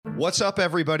What's up,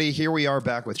 everybody? Here we are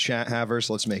back with Chat Havers.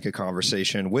 Let's make a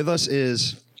conversation. With us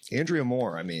is Andrea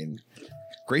Moore. I mean,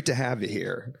 great to have you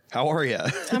here. How are you?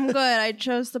 I'm good. I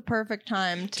chose the perfect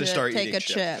time to start take a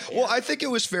chip. Well, I think it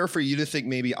was fair for you to think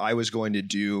maybe I was going to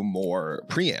do more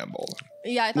preamble.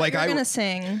 Yeah, I thought you were going to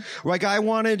sing. Like I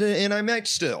wanted to, and I might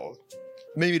still.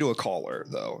 Maybe to a caller,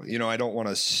 though. You know, I don't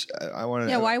want to... I want to.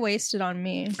 Yeah, why waste it on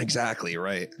me? Exactly,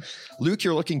 right. Luke,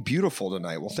 you're looking beautiful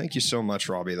tonight. Well, thank you so much,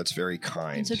 Robbie. That's very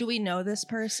kind. And so do we know this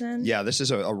person? Yeah, this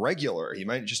is a regular. You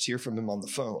might just hear from him on the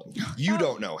phone. You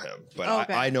don't know him, but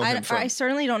I know him from... I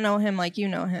certainly don't know him like you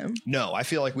know him. No, I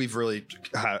feel like we've really...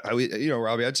 You know,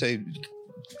 Robbie, I'd say,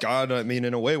 God, I mean,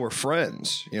 in a way, we're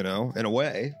friends, you know, in a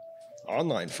way.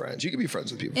 Online friends. You can be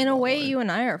friends with people. In a way, you and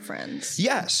I are friends.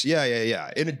 Yes. Yeah.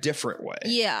 In a different way.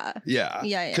 Yeah.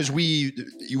 Because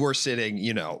you were sitting,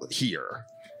 you know, here.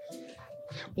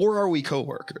 Or are we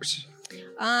coworkers?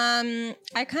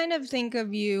 I kind of think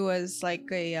of you as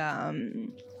like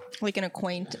an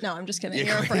acquaintance. No, I'm just kidding.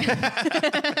 You're a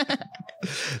friend.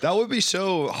 That would be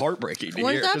so heartbreaking to hear.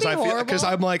 Wouldn't that be horrible? Because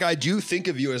I'm like, I do think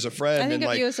of you as a friend. I think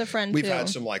of you as a friend, we've too. had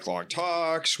some like long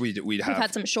talks. We've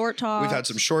had some short talks. We've had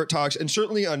some short talks, and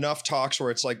certainly enough talks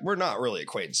where it's like we're not really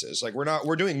acquaintances. Like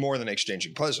we're doing more than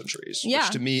exchanging pleasantries, yeah.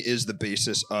 which to me is the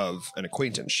basis of an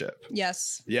acquaintanceship.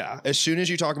 Yes. Yeah. As soon as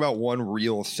you talk about one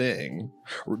real thing,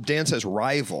 Dan says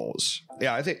rivals.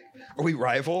 Yeah, I think, are we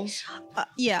rivals?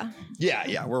 Yeah.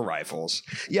 Yeah, we're rivals.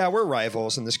 Yeah, we're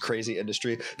rivals in this crazy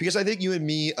industry because I think you and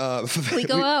me... we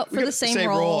go out for the same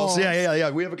roles. Yeah.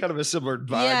 We have a kind of a similar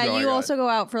vibe. Yeah, you also go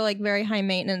out for like very high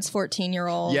maintenance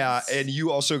 14-year-olds. Yeah, and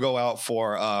you also go out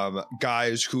for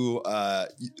guys who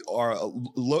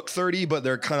look 30, but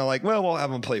they're kind of like, well, we'll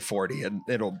have them play 40 and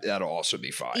that'll also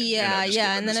be fine. Yeah,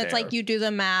 and then it's like you do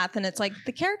the math and it's like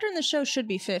the character in the show should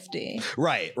be 50.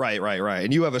 Right.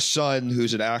 And you have a son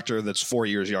who's an actor that's 4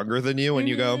 years younger than you, and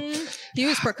you go, he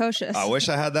was precocious. I wish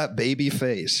I had that baby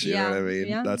face. You know what I mean?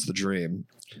 Yeah. That's the dream.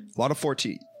 A lot of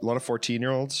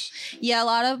 14-year-olds. Yeah, a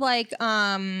lot of like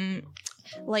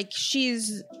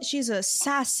she's a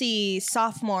sassy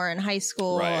sophomore in high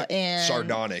school, right. And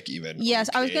sardonic even. Yes,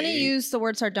 okay. I was going to use the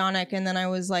word sardonic, and then I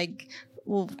was like,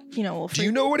 well, you know, do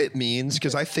you know what it means?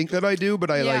 Because I think that I do,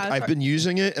 but I've been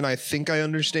using it and I think I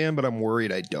understand, but I'm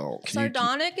worried I don't.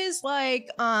 Sardonic is like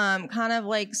kind of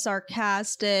like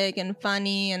sarcastic and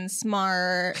funny and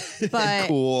smart, but and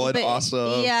cool and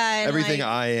awesome. Yeah, and everything like,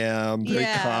 I am. Very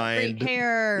kind. Great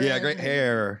hair. Yeah, great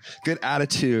hair. Good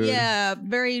attitude. Yeah,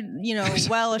 very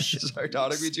well.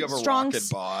 Sardonic means you have a rocket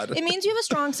bod. It means you have a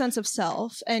strong sense of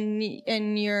self, and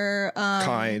you're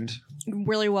kind,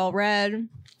 really well read.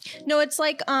 No, it's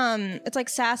like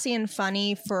sassy and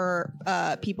funny for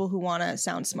people who want to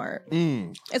sound smart.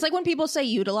 It's like when people say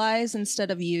utilize instead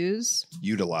of use.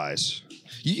 Utilize.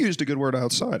 You used a good word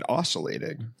outside.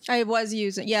 Oscillating. I was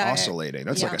using, yeah. Oscillating.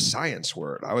 That's like a science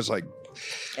word. I was like,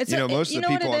 most of the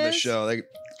people on this show,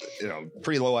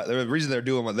 pretty low. The reason they're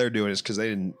doing what they're doing is because they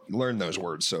didn't learn those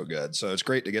words so good. So it's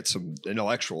great to get some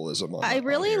intellectualism on. I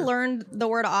really learned the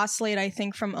word oscillate, I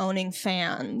think, from owning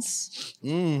fans.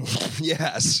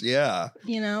 Yes, yeah.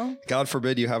 You know, God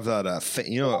forbid you have that.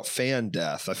 Fan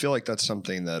death. I feel like that's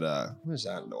something that. What is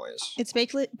that noise? It's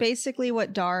basically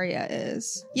what Daria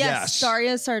is. Yes.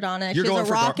 Daria is sardonic. She's a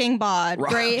rocking bod,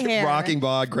 great hair. Rocking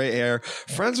bod, great hair.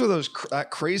 Friends with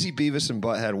that crazy Beavis and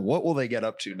Butthead. What will they get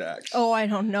up to next? Oh, I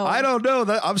don't know. I don't know.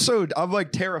 I'm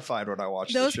like terrified when I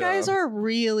watch those show. Guys are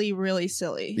really, really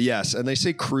silly. Yes, and they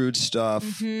say crude stuff.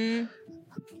 Mm-hmm.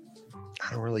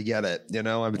 I don't really get it.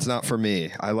 It's not for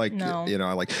me. I like,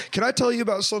 Can I tell you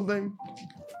about something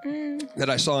that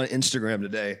I saw on Instagram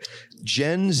today?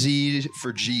 Gen Z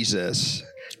for Jesus.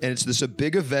 And it's a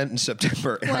big event in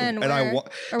September.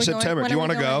 September. Do you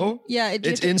want to go? Yeah.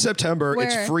 It's in September. Where?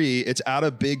 It's free. It's at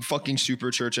a big fucking super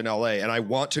church in LA. And I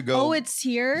want to go. Oh, it's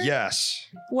here? Yes.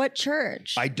 What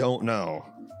church? I don't know.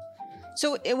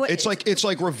 So it's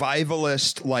like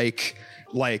revivalist, like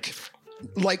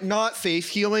not faith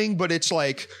healing, but it's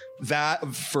like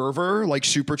that fervor, like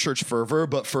super church fervor,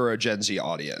 but for a Gen Z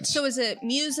audience. So is it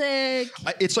music?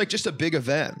 It's like just a big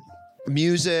event.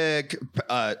 Music,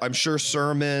 I'm sure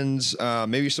sermons,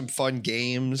 maybe some fun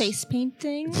games. Face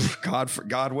painting?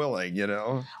 God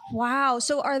willing, Wow.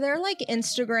 So are there like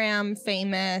Instagram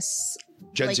famous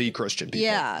Gen Z Christian people?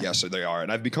 Yeah. Yes, they are.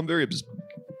 And I've become very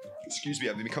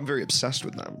obsessed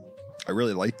with them. I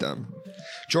really like them.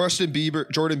 Jordan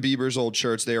Bieber's old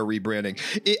shirts, they are rebranding.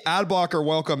 Adblocker,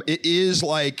 welcome. It is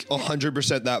like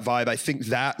 100% that vibe. I think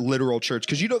that literal church,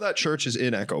 because you know that church is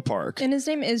in Echo Park. And his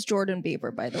name is Jordan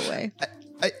Bieber, by the way.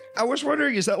 I was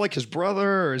wondering, is that like his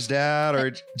brother or his dad,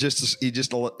 or just his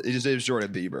name is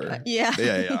Jordan Bieber? Yeah.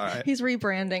 All right. He's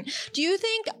rebranding. Do you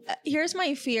think, here's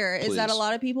my fear, is that a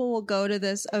lot of people will go to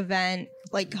this event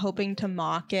like hoping to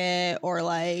mock it, or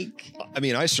like... I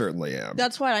mean, I certainly am.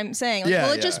 That's what I'm saying. Like,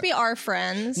 will it just be our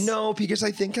friends? No, because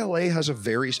I think LA has a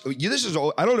very...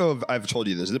 I don't know if I've told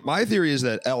you this. My theory is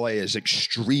that LA is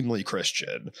extremely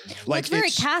Christian. Well, it's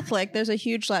very Catholic. There's a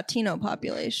huge Latino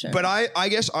population. But I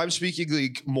guess I'm speaking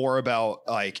like more about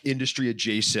like industry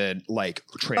adjacent, like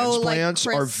transplants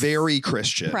are very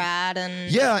Christian. Pratt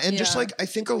and... just like I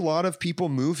think a lot of people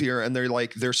move here and they're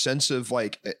like their sense of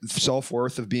like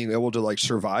self-worth of being able to like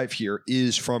survive here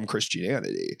is from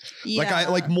Christianity.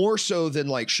 Like more so than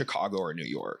like Chicago or New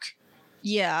York.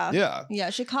 Yeah.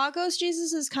 Chicago's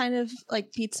Jesus is kind of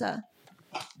like pizza.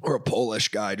 Or a Polish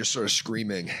guy just sort of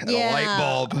screaming at a light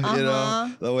bulb, you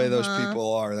know, the way those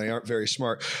people are. They aren't very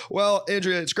smart. Well,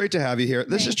 Andrea, it's great to have you here.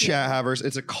 This is Chat Havers.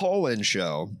 It's a call-in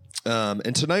show.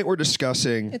 And tonight we're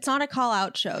discussing... It's not a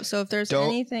call-out show, so if there's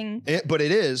anything... But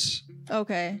it is.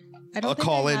 Okay. I don't think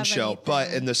call-in show,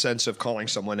 but in the sense of calling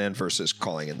someone in versus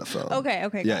calling in the phone.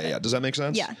 Okay. Yeah. Does that make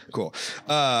sense? Yeah. Cool.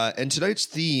 And tonight's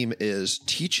theme is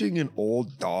teaching an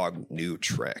old dog new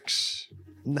tricks.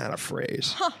 Not a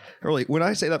phrase. Huh. Really, when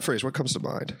I say that phrase, what comes to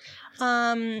mind?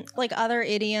 Like other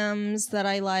idioms that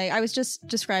I like. I was just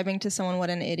describing to someone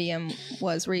what an idiom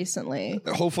was recently.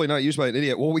 Hopefully not used by an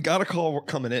idiot. Well, we got a call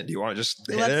coming in. Do you want to just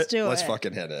hit it? Let's do it. Let's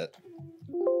fucking hit it.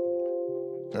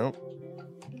 No.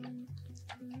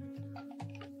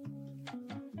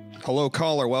 Hello,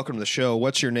 caller. Welcome to the show.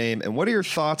 What's your name? And what are your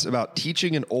thoughts about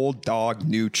teaching an old dog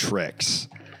new tricks?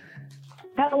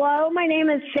 Hello, my name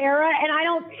is Sarah, and I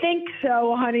don't think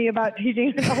so, honey, about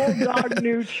teaching an old dog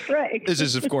new tricks. This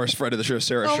is, of course, friend of the show,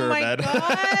 Sarah Sherman. Oh, my God.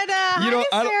 Hi,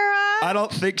 Sarah. I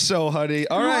don't think so, honey.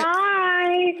 All right.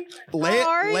 Hi.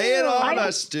 Lay it on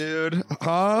us, dude.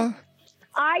 Huh?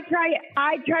 I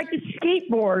tried to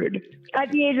skateboard at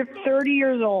the age of 30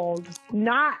 years old.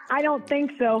 I don't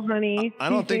think so, honey. I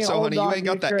don't think so, honey. You ain't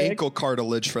got the ankle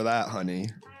cartilage for that, honey.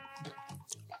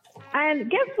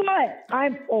 And guess what?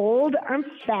 I'm old, I'm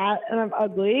fat, and I'm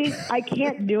ugly. I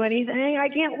can't do anything. I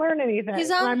can't learn anything.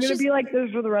 I'm going to be like this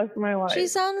for the rest of my life. She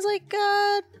sounds like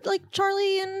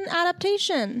Charlie in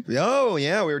Adaptation. Oh,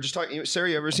 yeah. We were just talking.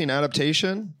 Sarah, you ever seen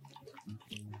Adaptation?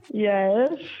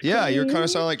 Yes. Yeah, you're kind of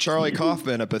sounding like Charlie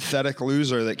Kaufman, a pathetic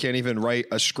loser that can't even write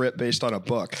a script based on a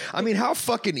book. I mean, how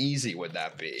fucking easy would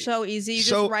that be? So easy. You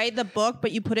just write the book,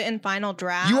 but you put it in final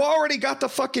draft. You already got the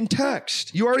fucking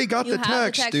text. You already got the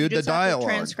text, dude. The dialogue.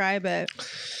 Transcribe it.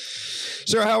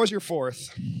 Sarah, how was your 4th?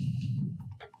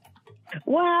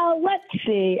 Well, let's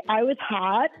see. I was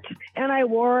hot, and I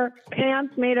wore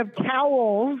pants made of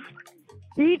towels.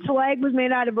 Each leg was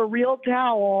made out of a real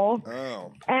towel.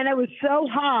 Oh. And it was so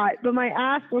hot, but my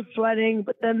ass was sweating,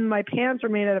 but then my pants were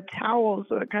made out of towels,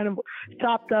 so it kind of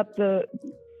stopped up the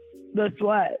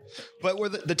sweat.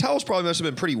 But the towels probably must have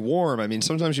been pretty warm. I mean,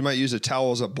 sometimes you might use a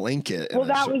towel as a blanket. Well,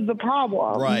 that was the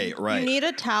problem. Right. You need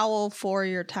a towel for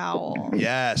your towel.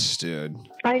 Yes, dude.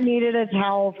 I needed a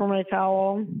towel for my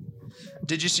towel.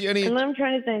 Did you see any... And I'm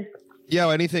trying to think... Yeah,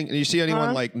 anything? Do you see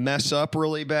anyone like mess up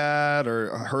really bad or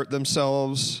hurt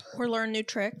themselves? Or learn new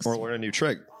tricks? Or learn a new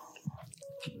trick?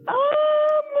 Let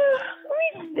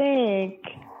me think.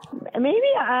 Maybe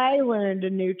I learned a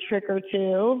new trick or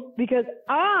two because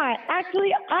I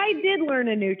did learn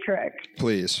a new trick.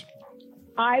 Please.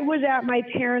 I was at my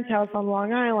parents' house on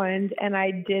Long Island and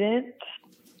I didn't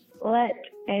let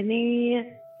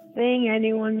anything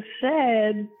anyone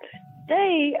said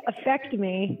affect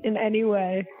me in any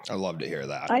way. I love to hear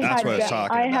that. That's what I was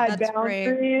talking about. I had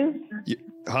boundaries.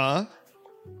 Huh?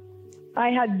 I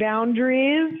had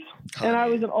boundaries. And I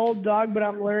was an old dog, but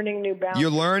I'm learning new boundaries.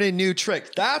 You're learning new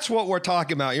tricks. That's what we're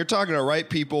talking about. You're talking to the right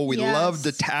people. We love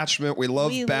detachment. We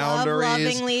love boundaries. Love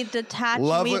lovingly detachment.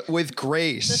 Love it with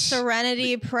grace. The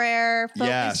serenity prayer,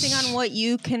 focusing on what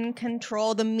you can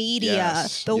control, the media,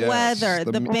 the weather,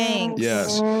 the banks.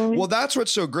 Yes. Well, that's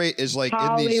what's so great is like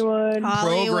Hollywood. In these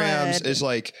programs is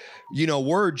like,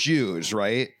 we're Jews,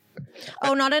 right?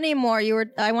 Oh, not anymore.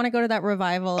 I want to go to that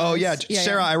revival. Oh, yeah.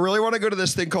 Sarah, I really want to go to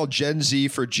this thing called Gen Z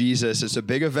for Jesus. It's a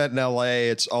big event in LA.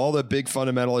 It's all the big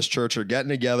fundamentalist church are getting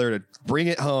together to bring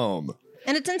it home.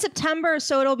 And it's in September,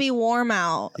 so it'll be warm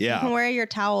out. Yeah. You can wear your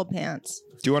towel pants.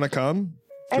 Do you want to come?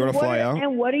 Do you want to fly out?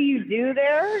 And what do you do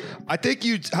there? I think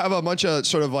you have a bunch of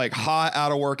sort of like hot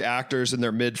out of work actors in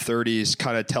their mid 30s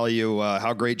kind of tell you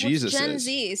how great Jesus Gen is.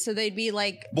 Z, so they'd be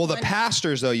like. Well, the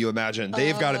pastors, though, you imagine,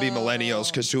 they've got to be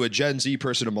millennials because to a Gen Z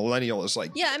person, a millennial is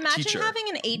like imagine teacher. having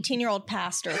an 18-year-old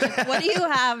pastor. Like, what do you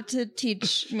have to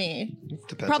teach me?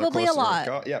 Depends probably a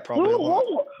lot. Yeah, probably a lot.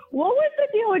 What was the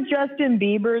deal with Justin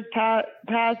Bieber's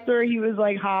pastor? He was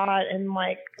like hot and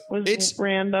like was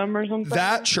random or something.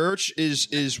 That church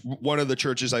is one of the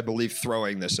churches I believe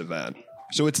throwing this event.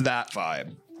 So it's that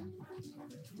vibe.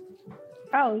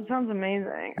 Oh, it sounds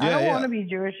amazing. I don't want to be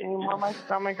Jewish anymore. My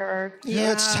stomach hurts.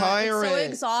 Yeah, it's tiring. It's so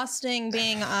exhausting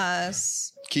being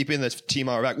us. Keeping the team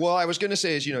on our back. Well, I was going to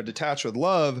say is, detach with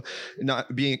love,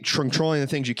 not being controlling the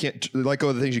things you can't, let go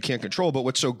of the things you can't control. But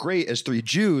what's so great as 3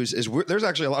 Jews is there's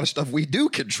actually a lot of stuff we do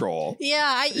control.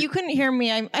 Yeah, you couldn't hear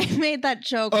me. I made that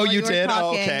joke. Oh, while you were did?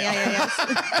 talking. Oh, okay.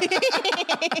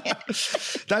 Yeah.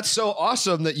 That's so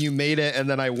awesome that you made it. And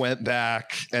then I went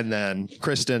back. And then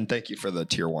Kristen, thank you for the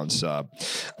tier 1 sub.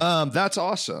 That's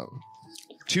awesome.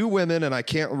 2 women, and I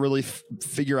can't really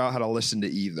figure out how to listen to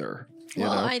either.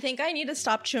 I think I need to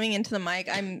stop chewing into the mic.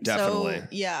 Definitely. So,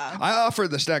 yeah. I offered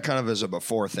this that kind of as a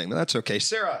before thing, but that's okay.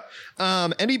 Sarah,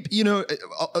 July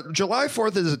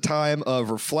 4th is a time of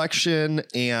reflection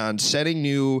and setting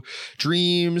new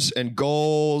dreams and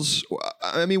goals.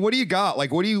 I mean, what do you got?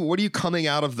 Like, what are you coming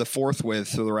out of the 4th with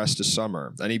for the rest of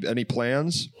summer? Any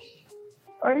plans?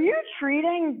 Are you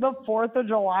treating the 4th of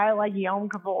July like Yom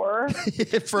Kippur?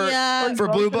 for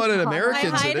blue-blooded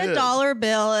Americans, I hide it a is. dollar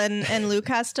bill and Luke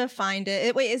has to find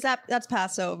it. Wait, that's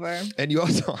Passover? And you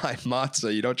also hide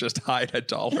matzah. You don't just hide a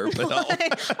dollar bill.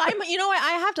 You know what?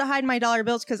 I have to hide my dollar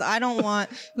bills because I don't want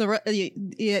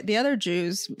the other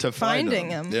Jews to finding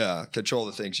them. Yeah, control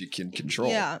the things you can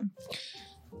control. Yeah.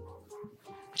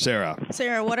 Sarah,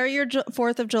 what are your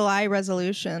 4th of July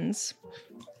resolutions?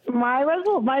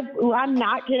 I'm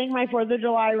not kidding. My 4th of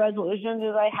July resolution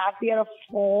is I have to get a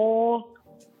full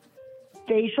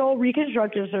facial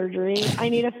reconstructive surgery. I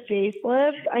need a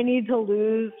facelift. I need to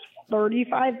lose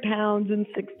 35 pounds in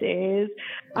 6 days.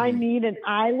 I need an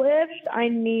eye lift. I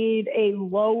need a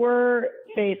lower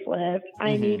facelift.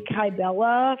 I need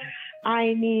Kybella.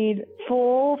 I need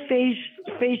full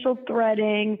facial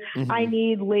threading. I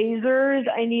need lasers.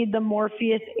 I need the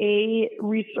Morpheus 8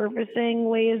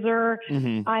 resurfacing laser.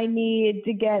 I need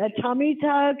to get a tummy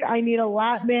tuck. I need a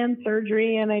lat band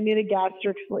surgery, and I need a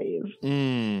gastric sleeve.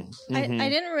 I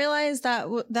didn't realize that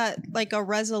like a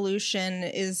resolution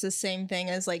is the same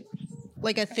thing as like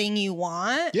a thing you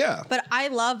want. Yeah. But I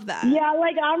love that. Yeah,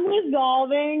 like I'm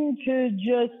resolving to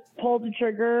just pull the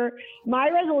trigger. My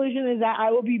resolution is that I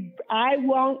won't,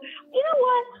 you know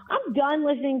what? I'm done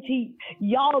listening to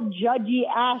y'all judgy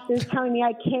asses telling me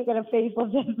I can't get a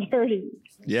facelift at 30.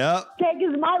 Yep. Okay,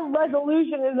 because my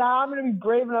resolution is that I'm going to be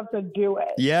brave enough to do it.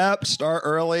 Yep. Start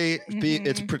early.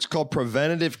 It's called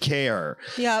preventative care.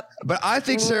 Yep. But I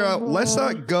think, Sarah, let's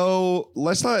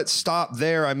not stop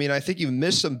there. I mean, I think you've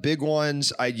missed some big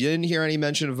ones. I didn't hear any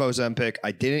mention of Ozempic.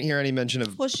 I didn't hear any mention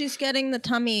of... Well, she's getting the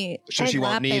tummy. So she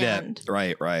won't need it.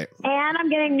 Right. And I'm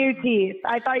getting new teeth.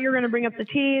 I thought you were going to bring up the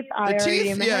teeth. The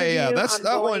teeth? Yeah.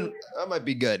 That might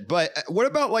be good. But what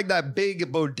about like that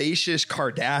big bodacious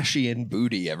Kardashian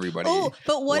booty everybody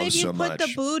but what if you so put much?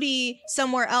 the booty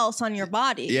somewhere else on your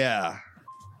body? Yeah.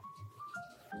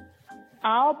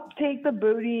 I'll take the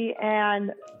booty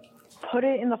and put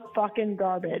it in the fucking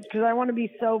garbage because I want to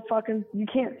be so fucking. You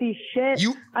can't see shit.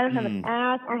 I don't have an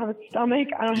ass. I don't have a stomach.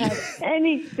 I don't have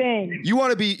anything. You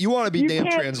want to be damn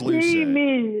translucent. See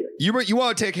me. You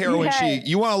want to take heroin chic.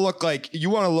 You want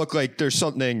to look like there's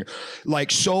something like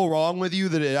so wrong with you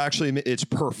that it's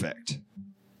perfect.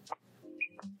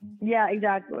 Yeah,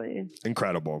 exactly.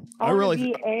 Incredible. I want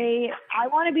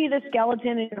to be the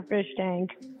skeleton in your fish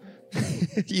tank.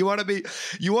 You want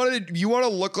to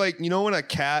look like, when a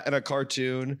cat in a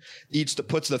cartoon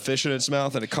puts the fish in its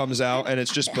mouth and it comes out and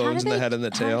it's just bones in the head and the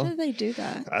tail. How do they do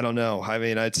that? I don't know. I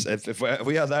mean, if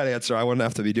we had that answer, I wouldn't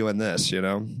have to be doing this,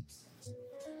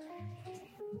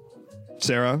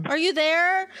 Sarah? Are you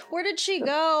there? Where did she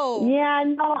go? Yeah,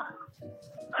 no.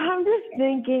 I'm just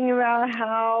thinking about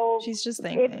how she's just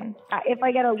thinking. If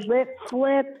I get a lip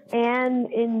flip and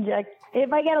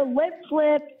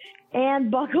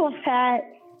buccal fat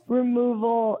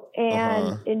removal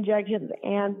and injections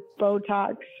and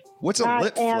Botox. What's a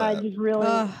lip flip? And I just really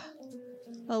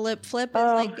a lip flip is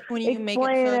like when you make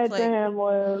it flip. To him,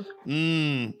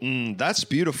 Luke. That's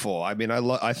beautiful. I mean,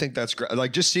 I think that's great.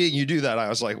 Like just seeing you do that, I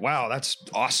was like, wow, that's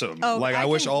awesome. Oh, I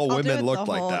wish all women looked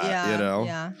like that.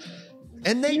 Yeah.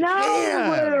 And they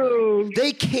can.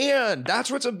 They can.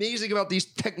 That's what's amazing about these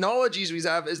technologies we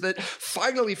have is that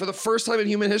finally, for the first time in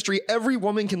human history, every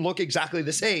woman can look exactly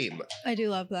the same. I do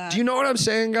love that. Do you know what I'm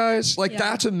saying, guys? Like,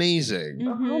 that's amazing.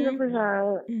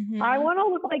 100%. I want to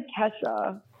look like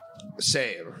Kesha.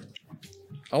 Same.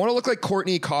 I want to look like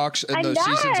Courtney Cox in those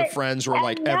seasons of Friends where,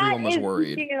 like, everyone was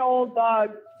worried. Teaching an old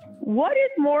dog. What is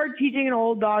more teaching an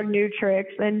old dog new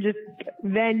tricks than just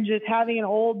having an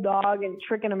old dog and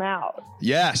tricking him out?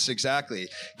 Yes, exactly.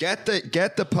 Get the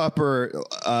pupper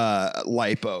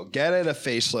lipo. Get it a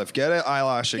facelift. Get it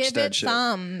eyelash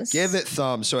extension. Give it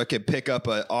thumbs so it can pick up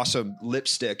an awesome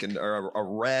lipstick or a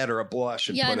red or a blush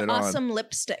and put it on. Yeah, an awesome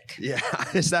lipstick. Yeah,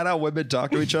 is that how women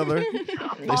talk to each other?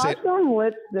 They say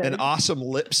lipstick. An awesome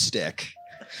lipstick.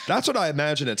 That's what I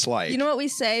imagine it's like. You know what we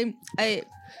say?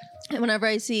 Whenever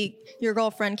I see your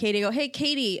girlfriend Katie, go, "Hey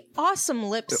Katie, awesome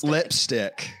lipstick."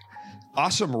 Lipstick.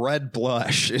 Awesome red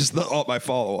blush is my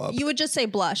follow up. You would just say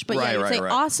blush, but you'd say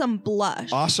awesome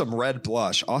blush. Awesome red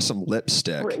blush. Awesome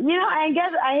lipstick. You know, I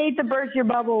guess I hate to burst your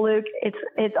bubble, Luke.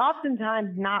 It's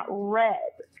oftentimes not red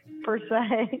per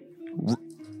se.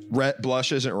 Red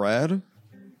blush isn't red?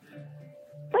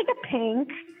 Like a pink.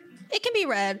 It can be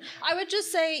red. I would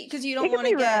just say, because you don't want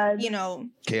to get,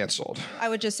 canceled. I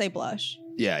would just say blush.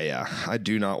 Yeah. I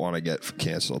do not want to get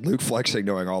canceled. Luke flexing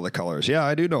knowing all the colors. Yeah,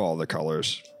 I do know all the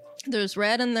colors. There's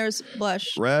red and there's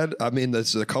blush. Red, I mean,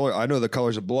 that's the color. I know the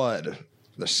colors of blood.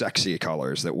 The sexy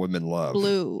colors that women love.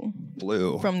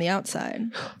 Blue. From the outside.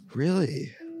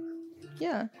 Really?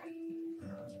 Yeah.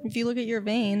 If you look at your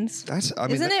veins, doesn't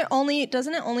it only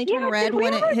turn red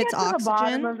when it hits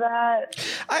oxygen?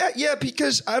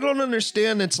 Because I don't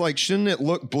understand. It's like, shouldn't it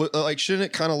look blue? Like, shouldn't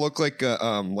it kind of look like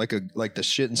like the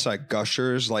shit inside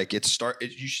Gushers? Like you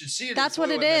should see it. That's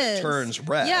what it is. It turns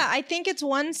red. Yeah, I think it's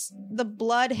once the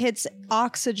blood hits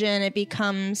oxygen, it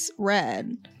becomes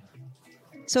red.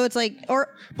 So it's like, or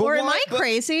am I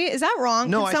crazy? Is that wrong?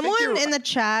 No, Can someone in the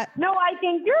chat? No, I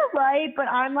think you're right, but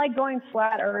I'm like going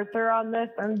flat earther on this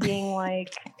and being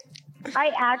like, I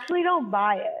actually don't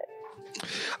buy it.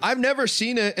 I've never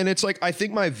seen it, and it's like, I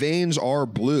think my veins are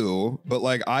blue, but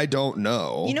like, I don't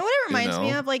know. You know what it reminds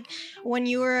me of? Like when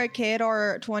you were a kid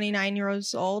or 29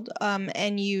 years old,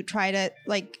 and you try to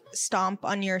like stomp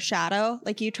on your shadow,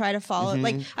 like you try to follow.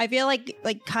 Like I feel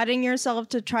like cutting yourself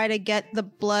to try to get the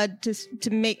blood to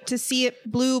see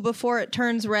it blue before it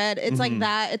turns red. It's like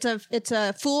that. It's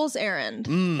a fool's errand.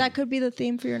 That could be the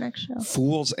theme for your next show.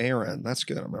 Fool's errand. That's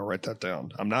good. I'm gonna write that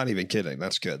down. I'm not even kidding.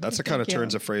 That's good. That's the kind of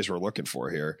turns of phrase we're looking for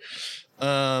here.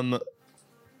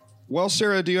 Well,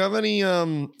 Sarah, do you have any,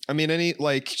 so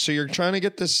you're trying to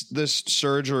get this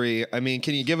surgery. I mean,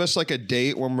 can you give us like a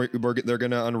date when they're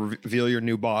going to unveil your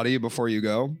new body before you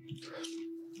go?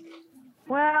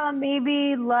 Well,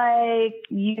 maybe like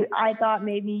I thought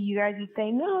maybe you guys would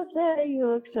say, no, Sarah, you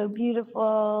look so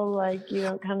beautiful. Like you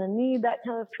don't kind of need that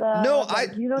kind of stuff. No,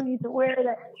 like, you don't need to wear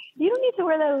that. You don't need to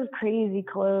wear those crazy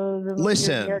clothes and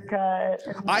listen, your haircut.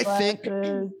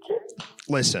 And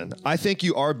Listen, I think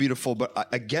you are beautiful, but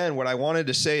again, what I wanted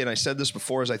to say, and I said this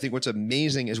before, is I think what's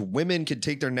amazing is women can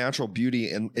take their natural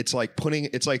beauty and it's like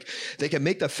they can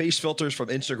make the face filters from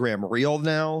Instagram real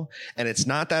now, and it's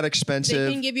not that expensive.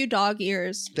 They can give you dog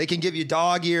ears. They can give you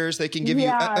dog ears. They can give you.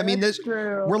 I mean,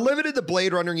 we're living in the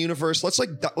Blade Runner universe. Let's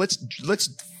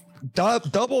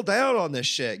double down on this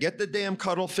shit. Get the damn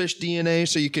cuttlefish DNA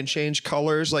so you can change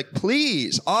colors. Like,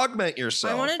 please augment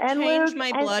yourself. I want to change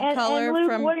my blood color Luke,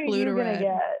 from blue to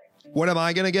red. What am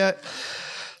I gonna get?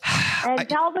 And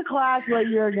tell the class what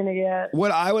you're gonna get.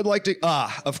 What I would like to,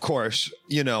 of course,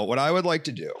 what I would like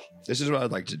to do. This is what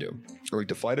I'd like to do. I'd like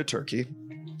to fight a turkey.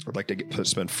 I'd like to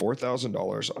spend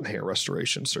 $4,000 on hair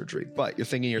restoration surgery. But you're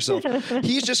thinking to yourself,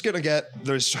 he's just going to get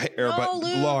there's hair but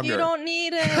Luke, longer. You don't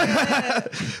need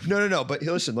it. No. But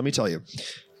listen, let me tell you.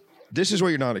 This is what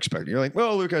you're not expecting. You're like,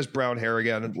 well, Luke has brown hair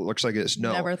again. It looks like it's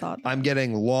no. Never thought that. I'm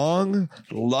getting long,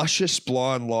 luscious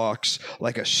blonde locks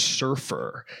like a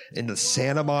surfer in the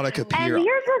Santa Monica Pier. And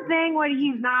here's the thing: what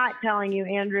he's not telling you,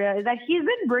 Andrea, is that he's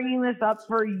been bringing this up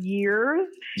for years,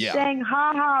 saying,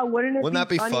 "Ha ha, wouldn't that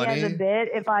be funny as a bit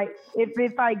if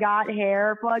I got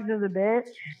hair plugs as a bit?"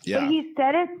 Yeah. But he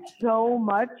said it so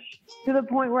much to the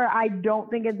point where I don't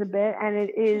think it's a bit, and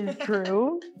it is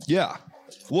true. Yeah.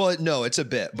 Well, no, it's a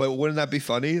bit, but wouldn't that be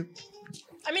funny?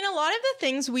 I mean, a lot of the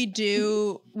things we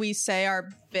do, we say are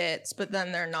bits, but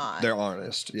then they're not. They're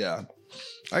honest, yeah.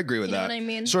 I agree with You know that. what I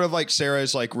mean? Sort of like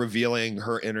Sarah's like revealing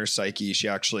her inner psyche. She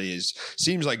actually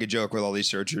seems like a joke with all these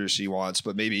surgeries she wants,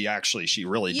 but maybe actually she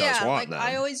really does want them.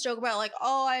 I always joke about like,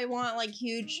 oh, I want like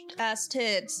huge ass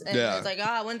tits, and it's like,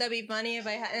 wouldn't that be funny if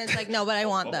I had? And it's like, no, but I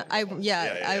want them.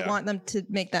 I want them to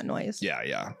make that noise. Yeah,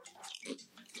 yeah.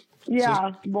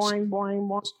 Yeah, boing, boing,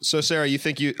 boing. So Sarah, you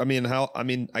think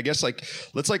I guess like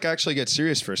let's like actually get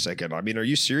serious for a second. I mean, are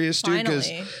you serious, dude? Because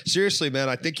seriously, man,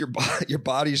 I think your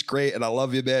body's great, and I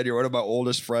love you, man. You're one of my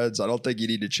oldest friends. I don't think you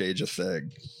need to change a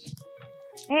thing.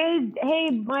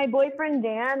 Hey, my boyfriend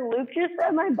Dan, Luke just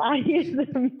said my body is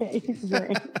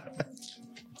amazing.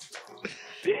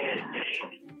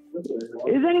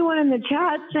 Is anyone in the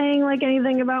chat saying like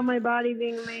anything about my body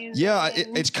being amazing? Yeah,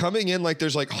 it's coming in like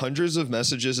there's like hundreds of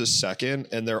messages a second,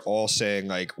 and they're all saying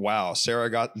like, "Wow, Sarah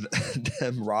got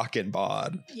them rockin'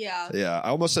 bod." Yeah, yeah. I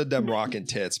almost said them rockin'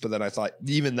 tits, but then I thought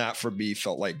even that for me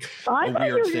felt like a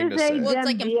weird thing to say. Well, it's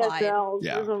like implied.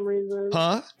 For some reason.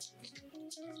 Huh?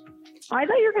 I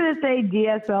thought you were gonna say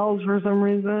DSLs for some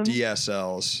reason.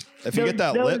 DSLs. If you get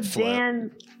that lip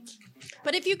flip.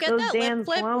 But if you get that lip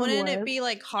flip, wouldn't it be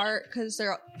like heart? Because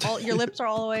your lips are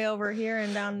all the way over here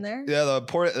and down there. Yeah,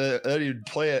 then you'd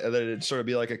play it, and then it'd sort of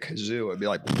be like a kazoo. It'd be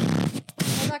like.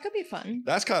 Well, that could be fun.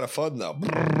 That's kind of fun though.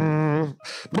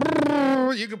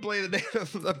 You can play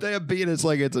the damn beat. It's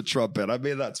like it's a trumpet. I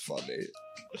mean, that's funny.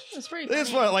 It's pretty funny. It's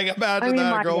fun. Like imagine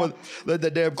that girl with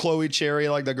the damn Chloe Cherry,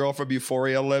 like the girl from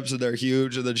Euphoria lips, and they're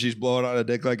huge, and then she's blowing on a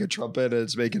dick like a trumpet, and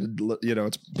it's making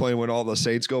it's playing when all the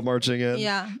saints go marching in.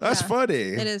 Yeah, that's funny.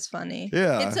 It is funny.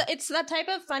 Yeah, it's that type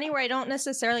of funny where I don't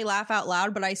necessarily laugh out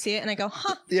loud, but I see it and I go,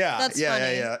 huh? Yeah, that's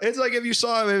funny. Yeah. It's like if you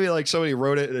saw maybe like somebody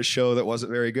wrote it in a show that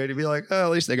wasn't very good, you'd be like, oh, at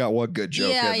least they got one good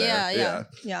joke in there.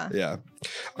 Yeah.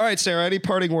 All right, Sarah, any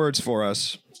parting words for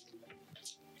us?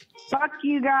 Fuck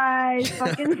you guys.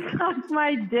 Fucking suck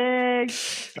my dick.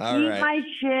 Eat my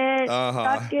shit.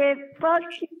 Suck it. Fuck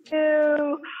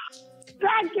you.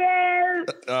 Suck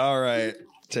it. All right.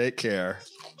 Take care.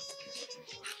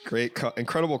 Great,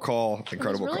 incredible call.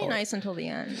 Incredible call. It was really nice until the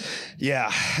end.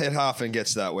 Yeah, it often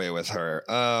gets that way with her.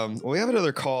 We have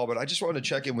another call, but I just wanted to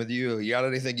check in with you. You got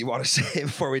anything you want to say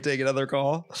before we take another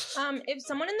call? If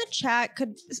someone in the chat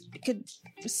could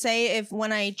say if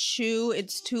when I chew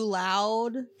it's too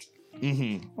loud.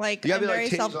 Mm-hmm. Like I'm very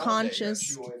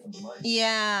self-conscious.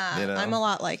 Yeah, I'm a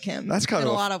lot like him. That's kind in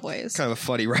of a lot of ways. Kind of a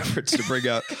funny reference to bring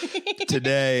up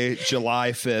today,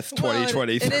 July 5th,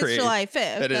 2023. It is July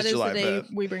 5th. It is July 5th. The day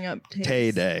we bring up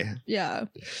Tay Day. Yeah.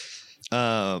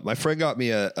 My friend got me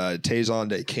a Tayson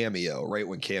Day cameo right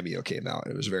when Cameo came out.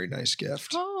 It was a very nice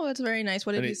gift. Oh, it's very nice.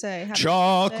 What did he say?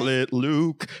 Chocolate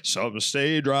Luke, some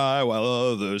stay dry while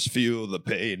others feel the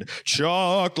pain.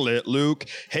 Chocolate Luke.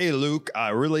 Hey, Luke,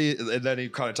 and then he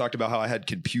kind of talked about how I had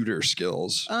computer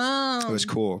skills. Oh. It was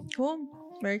cool. Cool.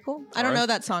 Very cool. I don't know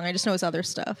that song. I just know his other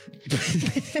stuff.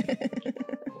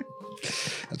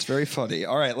 That's very funny.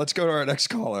 All right, let's go to our next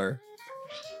caller.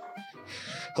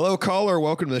 Hello, caller.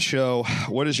 Welcome to the show.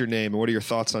 What is your name and what are your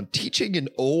thoughts on teaching an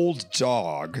old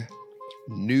dog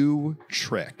new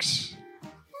tricks?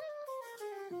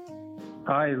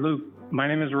 Hi, Luke. My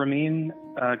name is Ramin.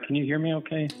 Can you hear me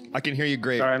okay? I can hear you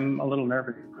great. Sorry, I'm a little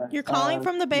nervous. You're calling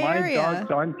from the Bay Area. Dog,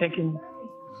 so I'm taking...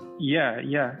 Yeah.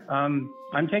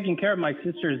 I'm taking care of my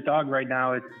sister's dog right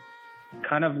now. It's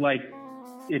kind of like...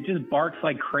 It just barks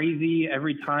like crazy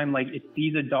every time. Like it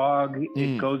sees a dog,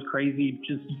 it goes crazy,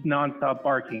 just nonstop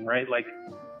barking, right? Like,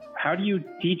 how do you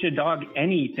teach a dog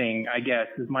anything? I guess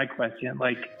is my question.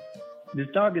 Like, this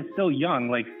dog is still young,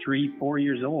 like 3-4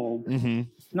 years old. Mm-hmm.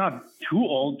 It's not too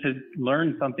old to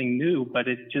learn something new, but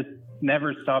it just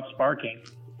never stops barking.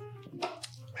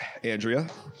 Andrea?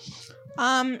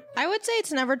 I would say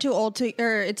it's never too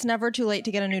late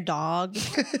to get a new dog.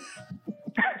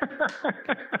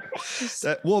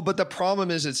 But the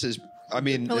problem is it's his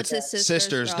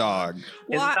sister's dog.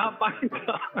 It's not my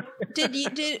dog.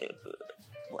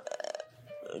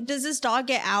 Does this dog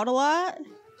get out a lot?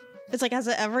 It's like, has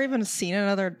it ever even seen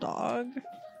another dog?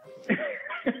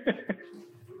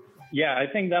 Yeah, I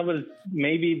think that was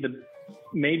maybe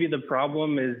the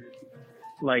problem is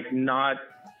like not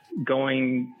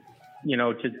going,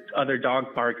 to other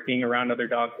dog parks, being around other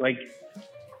dogs. Like,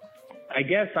 I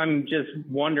guess I'm just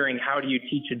wondering, how do you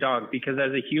teach a dog? Because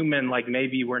as a human, like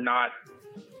maybe we're not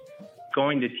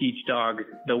going to teach dogs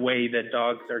the way that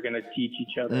dogs are going to teach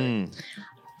each other.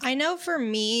 I know for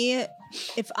me,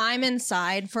 if I'm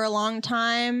inside for a long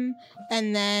time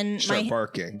and then start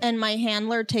barking and my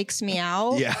handler takes me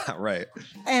out. Yeah, right.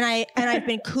 And I've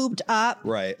been cooped up,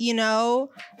 right? You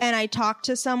know, and I talk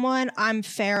to someone, I'm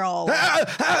feral.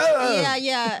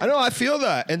 Yeah. I know, I feel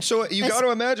that, and so you got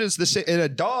to imagine it's the same in a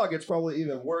dog. It's probably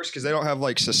even worse because they don't have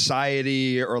like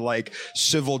society or like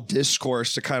civil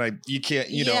discourse to kind of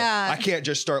I can't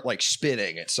just start like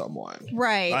spitting at someone.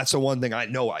 Right. That's the one thing I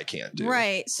know I can't do.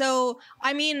 Right. So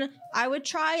I mean, I would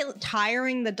try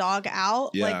tiring the dog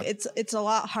out. Yeah. Like it's a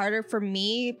lot harder for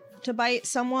me to bite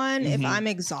someone if I'm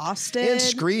exhausted. And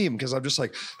scream because I'm just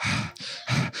like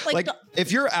like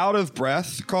if you're out of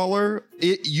breath, caller,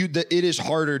 it is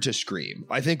harder to scream.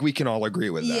 I think we can all agree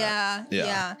with that.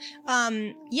 Yeah.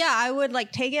 I would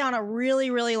like take it on a really,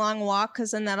 really long walk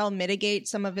because then that'll mitigate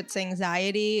some of its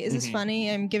anxiety. Is this funny?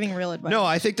 I'm giving real advice. No,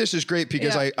 I think this is great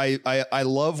because I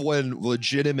love when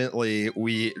legitimately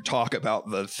we talk about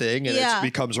the thing and it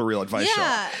becomes a real advice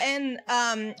shot. Yeah,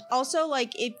 and also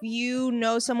like if you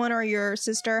know someone or your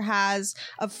sister has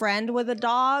a friend with a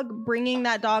dog, bringing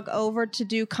that dog over to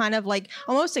do kind of like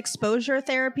almost exposure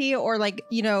therapy or like,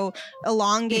 you know,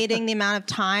 elongating the amount of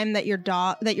time that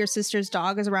your sister's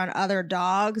dog is around other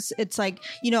dogs. It's like,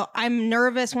 you know, I'm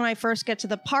nervous when I first get to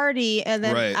the party and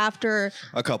then after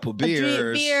a couple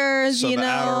beers, some you know,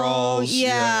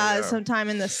 Adderalls, some time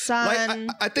in the sun.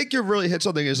 Like, I think you really hit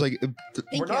something is like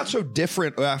we're not so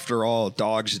different after all,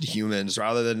 dogs and humans,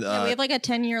 rather than we have like a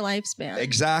 10-year lifespan.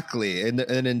 Exactly. And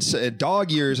in dog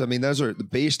years, I mean, those are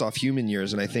based off human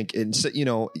years. And I think, you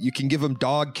know, you can give them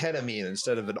dog ketamine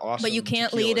instead of an awesome But you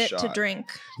can't lead it to drink.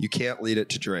 You can't lead it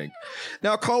to drink.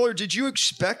 Now, caller, did you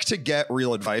expect to get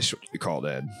real advice when you called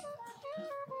in?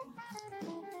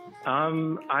 I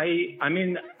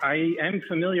mean, I am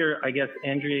familiar, I guess,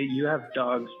 Andrea, you have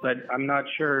dogs, but I'm not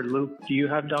sure. Luke, do you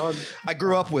have dogs? I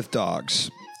grew up with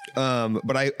dogs.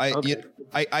 But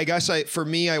I guess for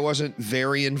me, I wasn't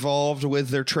very involved with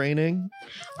their training.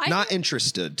 Not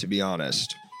interested, to be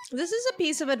honest. This is a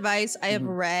piece of advice I have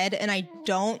read, and I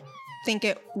don't think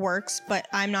it works, but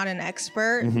I'm not an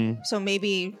expert. So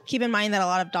maybe keep in mind that a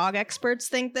lot of dog experts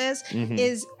think this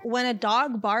is when a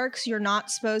dog barks, you're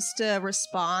not supposed to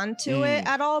respond to it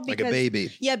at all. Because, like a baby.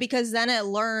 Yeah, because then it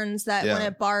learns that when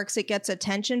it barks, it gets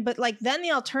attention. But like then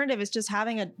the alternative is just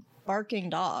having a barking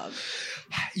dog.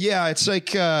 Yeah, it's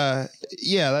like,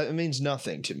 that means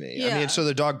nothing to me. I mean, so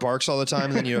the dog barks all the time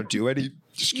and then you don't do it.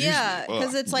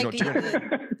 Because it's like,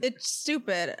 it's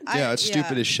stupid. It's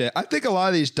stupid as shit. I think a lot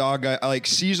of these dog guys, like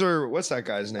Caesar, what's that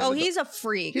guy's name? Oh, he's a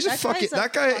freak. He's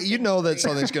that guy, you know that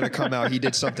something's going to come out. He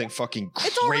did something fucking crazy.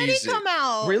 It's already come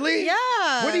out. Really?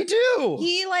 Yeah. What'd he do?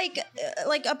 He like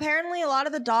apparently a lot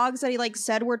of the dogs that he like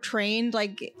said were trained,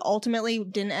 like ultimately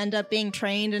didn't end up being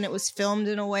trained, and it was filmed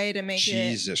in a way to make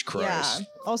Jesus Christ. Yeah.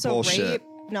 Also bullshit. rape.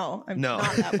 No, I'm not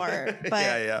that part.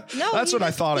 But no, that's what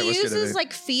I thought it was going to be. He uses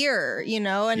like fear, you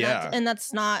know, and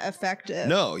that's not effective.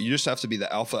 No, you just have to be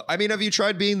the alpha. I mean, have you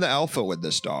tried being the alpha with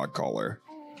this dog, caller?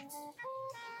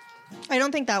 I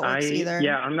don't think that works either.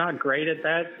 Yeah, I'm not great at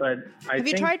that, but have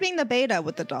you tried being the beta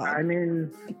with the dog? I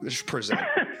mean, just present.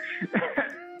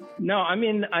 No, I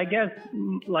mean, I guess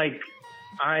like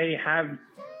I have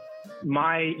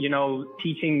my, you know,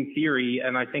 teaching theory,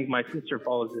 and I think my sister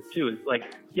follows this too. It's like,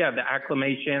 the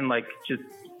acclimation, like just,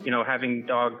 you know, having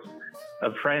dogs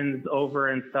of friends over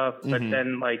and stuff, but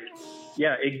then like,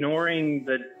 ignoring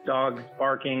the dogs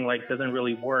barking like doesn't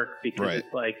really work because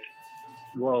it's like,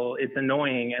 well, it's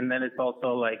annoying, and then it's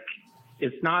also like,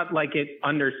 it's not like it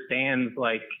understands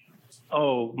like,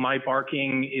 oh, my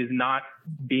barking is not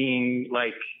being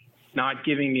like, not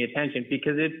giving me attention,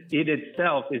 because it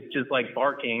itself is just like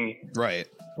barking. Right.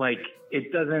 Like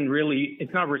it doesn't really,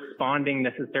 it's not responding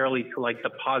necessarily to like the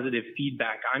positive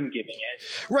feedback I'm giving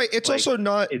it. Right. It's like, also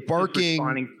not barking. It's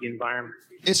responding to the environment.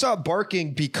 It's not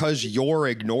barking because you're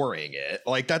ignoring it.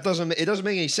 Like that doesn't make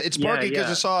any sense. It's barking because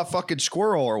it saw a fucking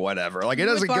squirrel or whatever. Like it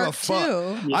doesn't give a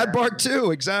fuck. Yeah. I'd bark too.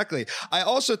 Exactly. I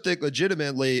also think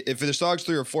legitimately, if this dog's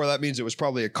 3 or 4, that means it was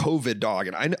probably a COVID dog.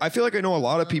 And I feel like I know a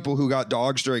lot of people who got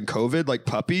dogs during COVID, like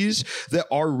puppies, that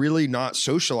are really not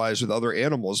socialized with other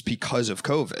animals because of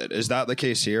COVID. Is that the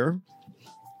case here?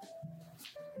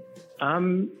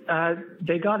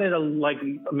 They got it like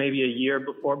maybe a year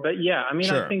before, but I mean,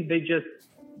 I think they just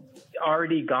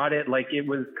already got it. Like it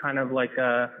was kind of like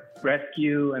a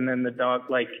rescue, and then the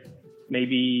dog like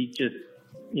maybe just,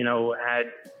 you know, had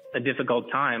a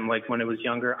difficult time like when it was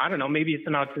younger. I don't know. Maybe it's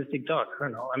an autistic dog. I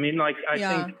don't know. I mean, like I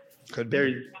think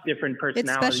there's different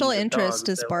personalities. Its special interest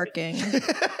is barking.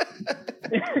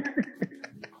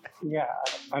 Yeah,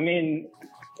 I mean,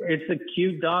 it's a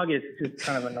cute dog. It's just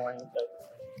kind of annoying. But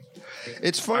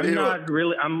It's funny.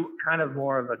 I'm kind of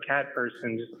more of a cat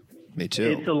person. Me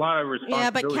too. It's a lot of responsibility.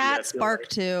 Yeah, but cats bark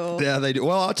too. Yeah, they do.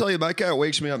 Well, I'll tell you, my cat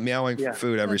wakes me up meowing for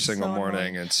food every single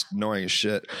morning. It's annoying as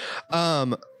shit.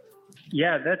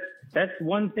 Yeah, that's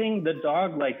one thing the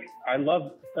dog, like, I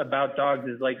love about dogs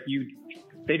is, like,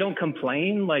 they don't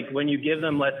complain. Like, when you give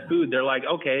them less food, they're like,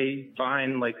 okay,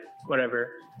 fine, like, whatever.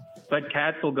 But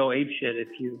cats will go apeshit if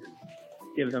you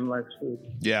give them less food.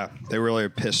 Yeah, they really are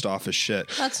pissed off as shit.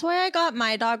 That's why I got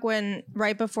my dog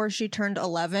right before she turned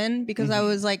 11, because I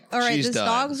was like, all right, this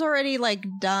dog's already like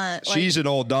done. She's an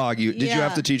old dog. Did you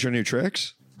have to teach her new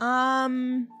tricks?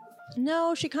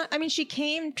 No, she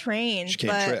came trained. She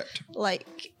came tricked. Like,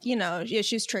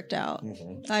 she's tricked out.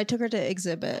 Mm-hmm. I took her to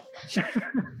exhibit.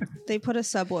 They put a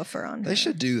subwoofer on her. They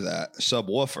should do that.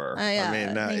 Subwoofer.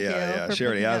 Yeah, She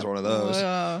already has one of those.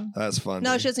 That's fun.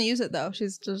 No, she doesn't use it though. She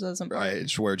just doesn't bark. Right.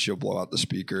 It's weird. She'll blow out the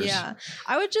speakers. Yeah.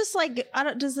 I would just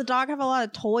does the dog have a lot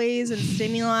of toys and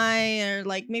stimuli, or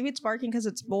like maybe it's barking because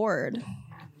it's bored?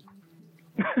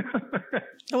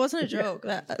 It wasn't a joke.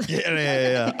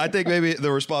 Yeah. I think maybe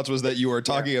the response was that you were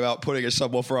talking about putting a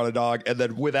subwoofer on a dog, and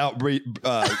then without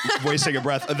wasting a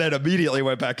breath, and then immediately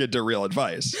went back into real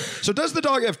advice. So does the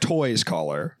dog have toys,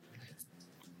 caller?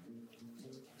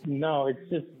 No, it's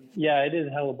just, it is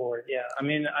hella bored. Yeah. I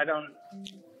mean,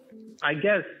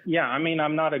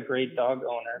 I'm not a great dog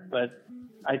owner, but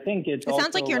I think it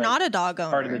sounds like you're not a dog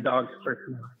owner. Part of the dog's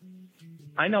personality.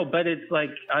 I know, but it's like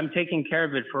I'm taking care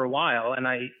of it for a while, and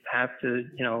I have to,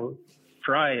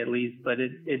 try at least. But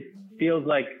it feels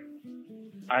like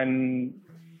maybe.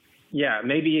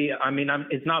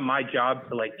 It's not my job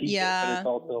to like teach it, but it's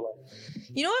also like.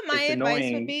 You know what my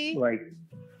advice would be?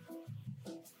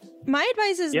 My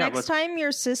advice is next time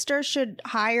your sister should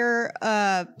hire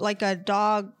like a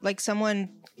dog, like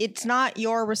someone. It's not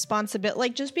your responsibility.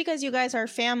 Like, just because you guys are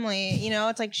family,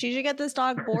 it's like she should get this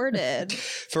dog boarded.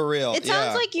 For real. It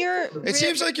sounds like you're. It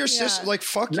seems like your sister, like,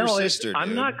 fuck your sister. Dude.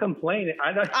 I'm not complaining.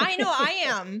 I know I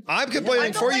am. I'm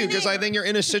complaining for you because I think you're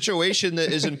in a situation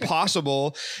that is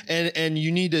impossible, and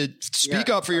you need to speak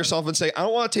up for yourself and say, I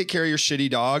don't want to take care of your shitty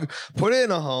dog. Put it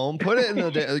in a home. Put it in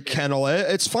the kennel.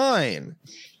 It's fine.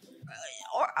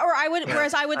 Or I would,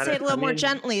 whereas I would say it a little more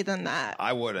gently than that.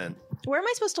 I wouldn't. Where am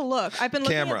I supposed to look? I've been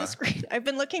looking at the screen. I've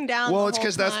been looking down. Well, it's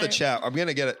because that's the chat. I'm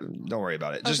gonna get it. Don't worry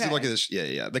about it. Just look at this.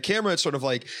 Yeah. The camera. It's sort of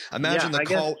like imagine the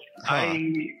call.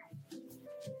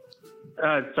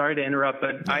 Sorry to interrupt,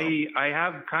 but no. I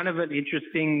have kind of an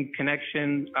interesting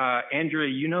connection. Andrea,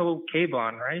 you know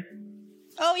Kayvon, right?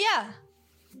 Oh yeah.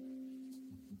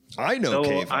 I know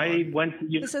Kayvon. I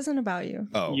went. This isn't about you.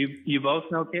 Oh, you both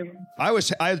know Kayvon? I'm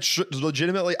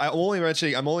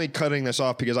only cutting this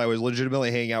off because I was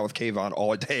legitimately hanging out with Kayvon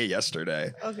all day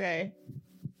yesterday. Okay.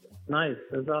 Nice.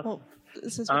 That's awesome. Well,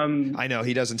 this is I know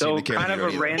he doesn't seem to care. Kind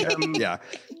of a random. Yeah.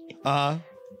 Kind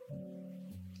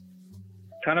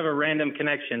of a random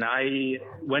connection. I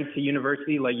went to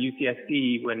university, like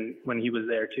UCSD, when he was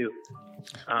there too.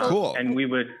 Cool. And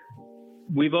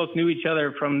we both knew each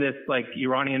other from this like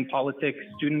Iranian politics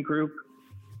student group.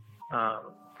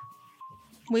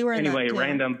 We were anyway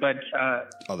random, but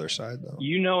other side though.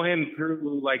 You know him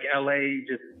through like LA.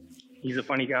 Just he's a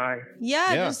funny guy.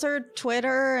 Yeah. Just through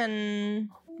Twitter and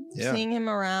seeing him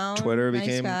around. Twitter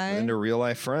became into real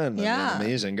life friend. Yeah, an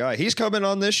amazing guy. He's coming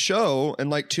on this show in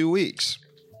like 2 weeks.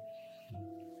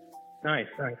 Nice.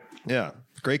 Yeah.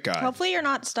 Great guy. Hopefully you're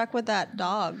not stuck with that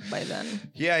dog by then.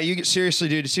 Yeah, seriously,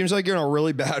 dude. It seems like you're in a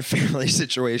really bad family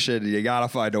situation. You gotta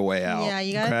find a way out. Yeah,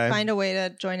 you gotta find a way to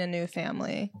join a new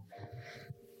family.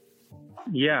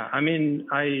 Yeah, I mean,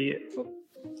 I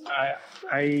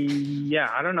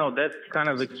don't know. That's kind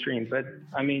of extreme, but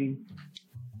I mean,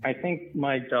 I think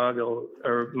my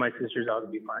sister's dog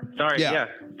will be fine. Sorry. Yeah.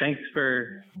 Thanks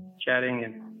for chatting,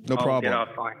 and no problem. Get off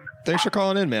fine. Thanks for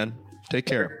calling in, man. Take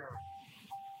care.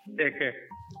 Take care.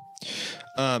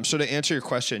 So to answer your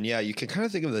question, you can kind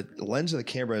of think of the lens of the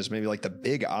camera as maybe like the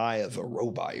big eye of a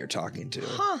robot you're talking to.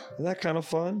 Huh. Isn't that kind of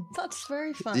fun? That's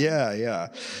very fun. Yeah.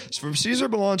 So from Cesar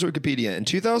Milan's Wikipedia, in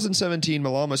 2017,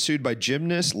 Milan was sued by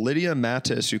gymnast Lydia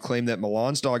Mattis, who claimed that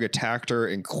Milan's dog attacked her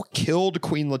and killed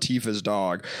Queen Latifah's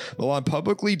dog. Milan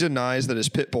publicly denies that his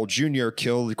pit bull Junior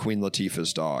killed Queen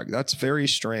Latifah's dog. That's very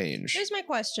strange. Here's my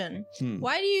question.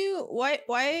 Why do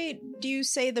you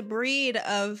say the breed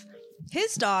of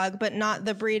his dog, but not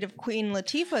the breed of Queen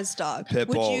Latifah's dog?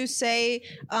 Would you say,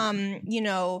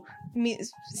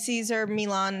 Cesar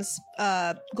Milan's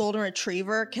golden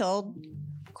retriever killed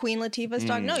Queen Latifah's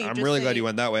dog. No, I'm really glad you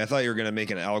went that way. I thought you were going to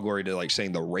make an allegory to like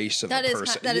saying the race of the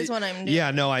person. That is what I'm doing. Yeah,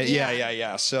 no,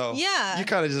 yeah. So yeah, you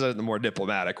kind of did it in the more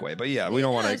diplomatic way, but yeah, we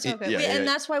don't want to. Okay. And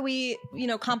that's why we,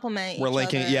 compliment. We're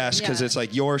linking, yes, because it's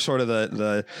like you're sort of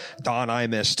the Don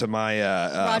Imus to my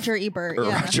Roger Ebert.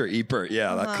 Roger Ebert,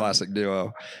 that classic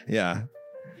duo. Yeah.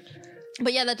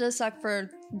 But yeah, that does suck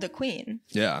for the Queen.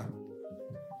 Yeah.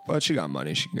 But she got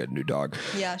money. She can get a new dog.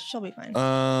 Yeah, she'll be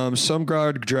fine. Some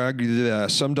dog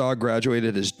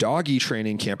graduated his doggy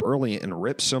training camp early and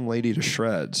ripped some lady to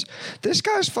shreds. This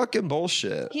guy's fucking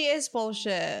bullshit. He is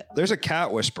bullshit. There's a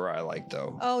cat whisperer I like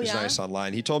though. Oh, He's nice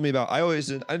online. He told me about. I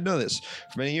didn't know this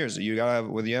for many years.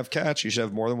 When you have cats, you should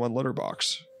have more than one litter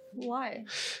box. Why?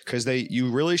 Because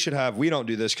you really should have. We don't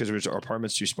do this because our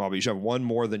apartment's too small, but you should have one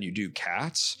more than you do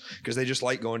cats because they just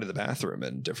like going to the bathroom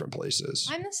in different places.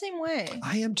 I'm the same way.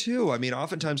 I am too. I mean,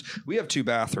 oftentimes we have 2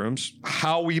 bathrooms.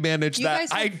 How we manage that,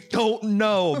 I don't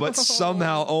know, but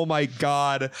somehow, oh my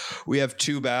God, we have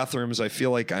 2 bathrooms. I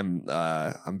feel like I'm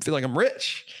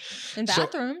rich. In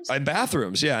bathrooms? In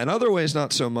bathrooms, yeah. In other ways,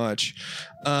 not so much.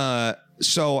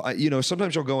 So,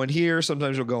 sometimes you'll go in here,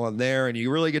 sometimes you'll go in there, and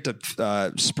you really get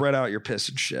to spread out your piss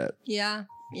and shit. Yeah.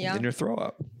 And your throw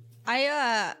up.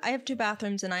 I have 2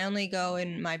 bathrooms, and I only go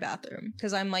in my bathroom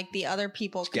because I'm like the other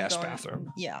people. Guest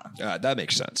bathroom. Yeah. That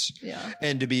makes sense. Yeah.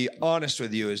 And to be honest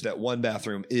with you, is that one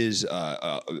bathroom is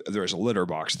there's a litter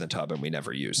box in the tub, and we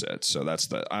never use it. So that's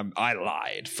I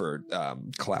lied for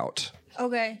clout.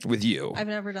 Okay. With you. I've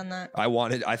never done that. I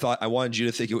wanted you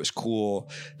to think it was cool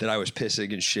that I was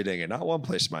pissing and shitting in not one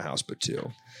place in my house, but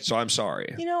 2. So I'm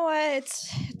sorry. You know what?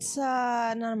 It's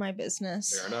none of my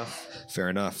business. Fair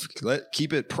enough.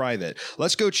 Keep it private.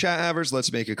 Let's go chat havers.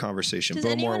 Let's make a conversation. Does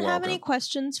anyone have any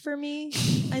questions for me?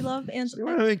 I love answering.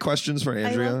 Do you have any questions for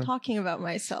Andrea? I love talking about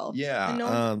myself.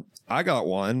 Yeah. I got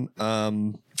one.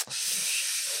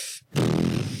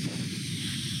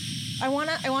 I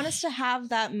want us to have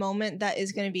that moment that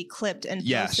is going to be clipped and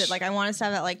posted. Like I want us to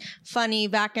have that like funny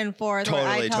back and forth where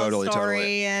I tell a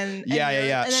story and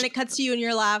then it cuts to you and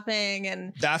you're laughing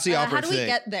and that's the awkward thing. How do we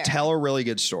get there? Tell a really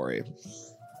good story.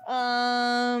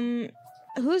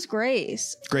 Who's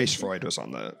Grace? Grace Freud was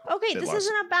on the. Okay, this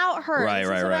isn't about her. This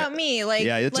is about me. Like,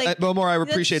 Bowmore, I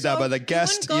appreciate that, but the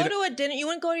guest. You wouldn't go to a dinner. You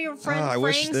wouldn't go to your friend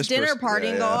Frank's dinner party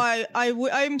and go,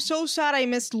 I'm so sad I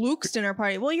missed Luke's dinner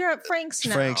party. Well, you're at Frank's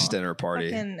now. Frank's dinner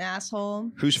party. Fucking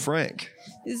asshole. Who's Frank?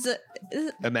 Is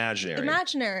imaginary.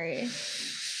 Imaginary.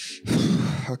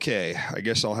 Okay, I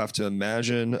guess I'll have to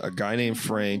imagine a guy named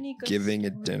Frank giving a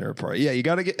dinner party. Yeah, you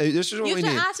got to get. This is what we need.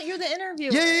 You have to ask. You're the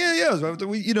interviewer.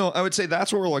 Yeah. I would say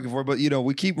that's what we're looking for, but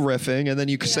we keep riffing, and then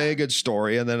you say a good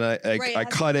story, and then I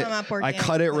cut it. I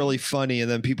cut it really funny,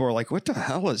 and then people are like, "What the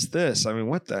hell is this?" I mean,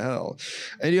 what the hell?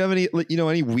 And do you have any,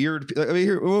 any weird? I mean,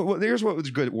 here's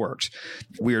what good works.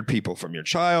 Weird people from your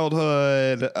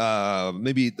childhood.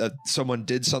 Maybe someone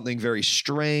did something very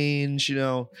strange.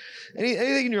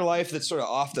 Anything in your life that's sort of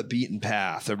off the beaten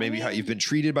path, or maybe how you've been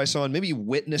treated by someone. Maybe you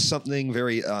witnessed something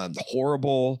very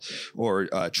horrible or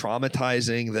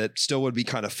traumatizing that still would be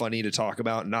kind of funny to talk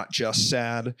about, not just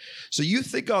sad. So you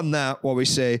think on that while we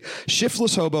say,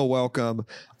 Shiftless Hobo, welcome.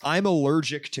 I'm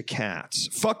allergic to cats.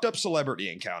 Fucked up celebrity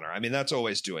encounter. I mean, that's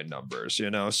always doing numbers,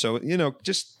 So,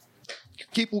 just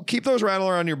keep those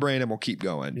rattling around your brain and we'll keep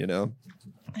going,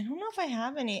 I don't know if I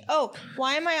have any. Oh,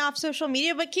 why am I off social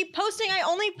media? But keep posting. I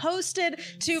only posted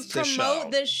to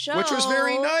promote this show. Which was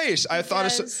very nice. I thought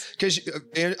because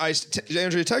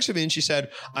Andrea texted me and she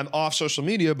said, I'm off social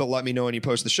media, but let me know when you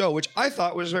post the show, which I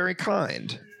thought was very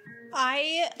kind.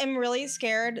 I am really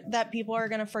scared that people are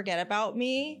going to forget about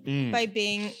me by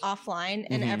being offline.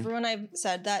 And everyone I've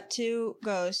said that to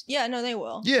goes, yeah, no, they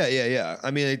will. Yeah.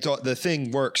 I mean, the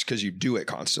thing works because you do it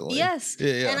constantly. Yes.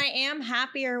 Yeah. And I am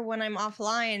happier when I'm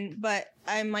offline, but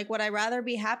I'm like, would I rather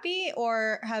be happy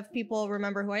or have people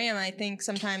remember who I am? I think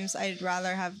sometimes I'd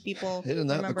rather have people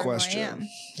remember who I am.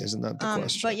 Isn't that the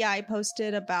question? But yeah, I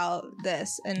posted about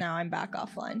this and now I'm back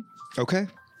offline. Okay.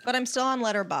 But I'm still on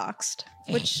Letterboxd,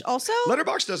 which also...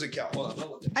 Letterboxd doesn't count. Hold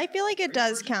on. I feel like it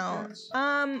does count.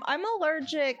 I'm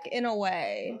allergic in a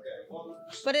way.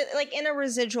 But it like in a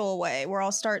residual way where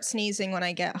I'll start sneezing when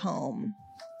I get home.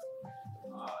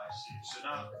 I see. So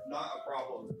not a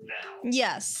problem now.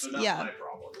 Yes. So not my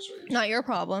problem. Not your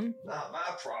problem. Not my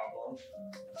problem.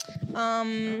 I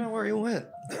don't know where you went.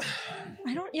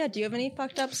 Do you have any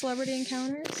fucked up celebrity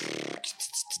encounters?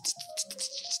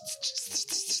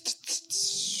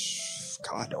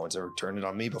 God, no one's ever turned it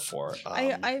on me before.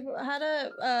 I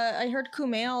heard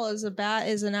Kumail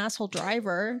is an asshole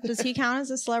driver. Does he count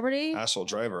as a celebrity? Asshole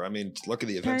driver. I mean, look at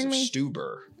the events of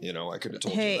Stuber. You know, I could have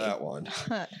told you that one.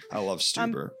 I love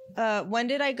Stuber. When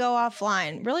did I go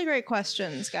offline? Really great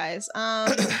questions, guys.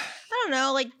 I don't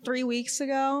know, like 3 weeks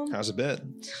ago. How's it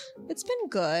been? It's been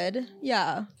good.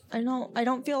 Yeah. I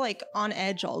don't feel like on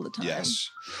edge all the time. Yes.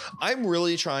 I'm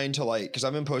really trying to because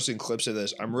I've been posting clips of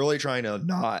this. I'm really trying to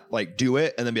not do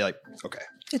it and then be like, okay.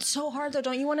 It's so hard though.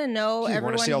 Don't you want to know everyone? You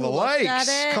want to see all the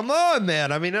likes. Come on,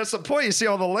 man. I mean, that's the point. You see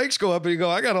all the likes go up and you go,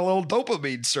 I got a little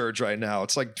dopamine surge right now.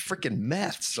 It's like freaking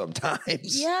meth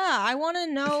sometimes. Yeah. I want to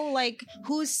know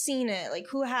who's seen it,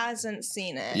 who hasn't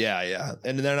seen it. Yeah. Yeah.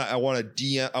 And then I want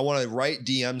to write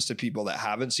DMs to people that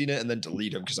haven't seen it and then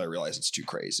delete them because I realize it's too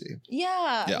crazy.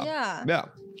 Yeah.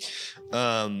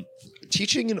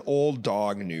 Teaching an old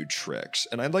dog new tricks.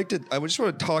 And I just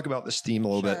want to talk about this theme a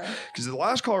little bit because the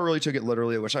last caller really took it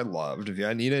literally, which I loved. If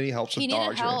I need any help with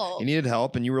dogs, he needed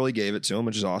help and you really gave it to him,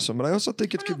 which is awesome. But I also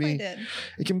think it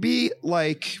can be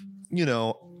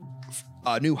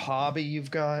a new hobby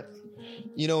you've got.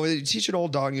 You know, teach an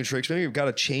old dog new tricks. Maybe you've got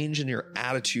a change in your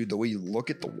attitude, the way you look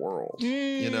at the world.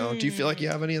 You know, do you feel like you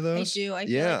have any of those? I do. I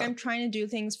feel like I'm trying to do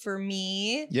things for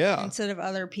me instead of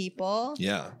other people.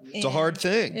 Yeah. It's a hard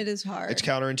thing. It is hard. It's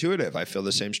counterintuitive. I feel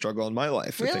the same struggle in my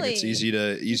life. Really? I think it's easy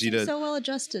to so well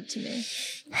adjusted to me.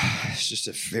 It's just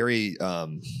a very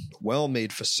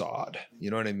well-made facade.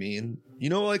 You know what I mean? You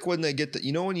know, when they get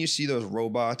when you see those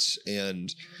robots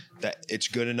and that it's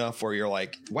good enough where you're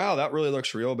like, wow, that really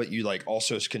looks real, but you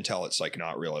also can tell it's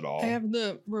not real at all. I have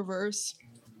the reverse.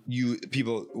 I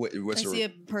see a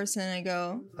person and I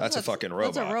go, that's a fucking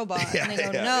robot. That's a robot. Yeah, and they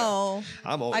go, no.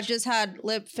 Yeah. I'm old. I've just had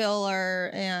lip filler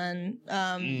and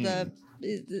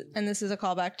and this is a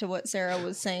callback to what Sarah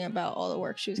was saying about all the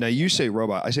work she was Now you say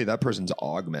robot. I say that person's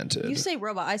augmented. You say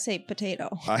robot. I say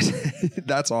potato.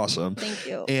 That's awesome. Thank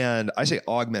you. And I say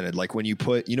augmented. Like when you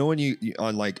put, when you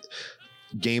on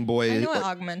Game Boy. I know what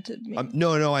augmented means.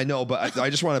 No, I know, but I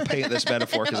just want to paint this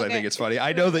metaphor because I think it's funny.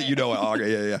 I know that you know what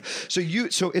augmented. Yeah.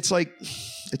 So it's like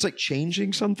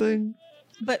changing something.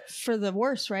 But for the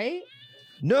worse, right?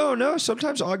 No.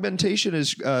 Sometimes augmentation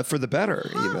is for the better,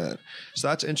 even. So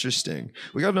that's interesting.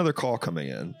 We got another call coming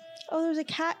in. Oh, there's a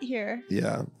cat here.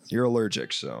 Yeah, you're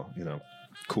allergic, so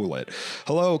cool it.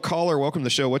 Hello, caller. Welcome to the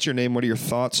show. What's your name? What are your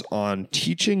thoughts on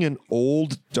teaching an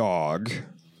old dog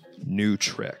new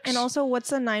tricks? And also,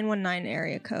 what's the 919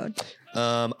 area code?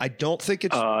 I don't think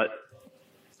it's.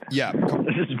 Yeah.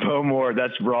 This is Bowmore.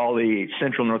 That's Raleigh,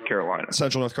 Central North Carolina.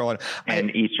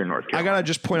 And Eastern North Carolina. I got to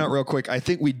just point out real quick. I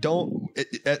think we don't,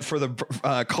 for the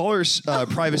caller's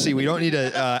privacy, we don't need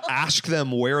to ask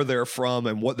them where they're from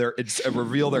and what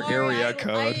reveal their area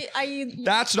code.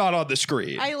 That's not on the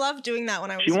screen. I love doing that when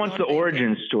I was She wants the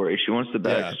origin story. She wants the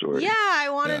backstory. Yeah,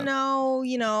 I want to know,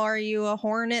 are you a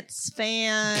Hornets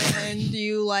fan? And do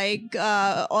you like,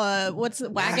 what's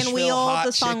Wagon Nashville Wheel? Hot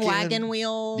The song Chicken. Wagon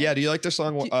Wheel? Yeah, do you like the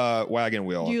song Wagon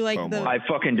Wheel? Do you like I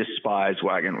fucking despise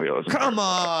Wagon Wheels. Come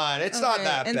on, it's not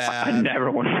that bad. I never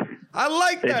want. I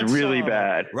like that. It's really song.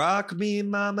 bad. Rock me,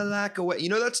 mama, like a way.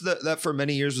 That for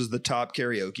many years was the top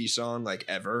karaoke song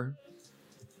ever.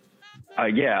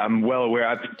 Yeah, I'm well aware.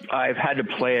 I've had to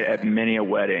play it at many a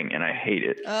wedding, and I hate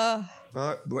it. Are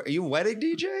you a wedding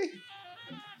DJ?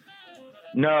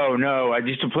 No. I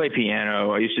used to play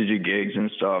piano. I used to do gigs and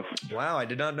stuff. Wow, I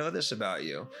did not know this about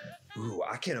you. Ooh,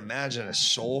 I can imagine a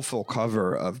soulful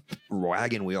cover of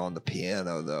Wagon Wheel on the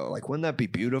piano, though. Wouldn't that be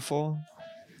beautiful?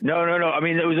 No. I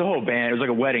mean, it was a whole band. It was like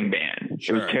a wedding band.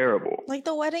 Sure. It was terrible. Like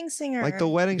The Wedding Singer.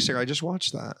 I just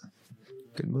watched that.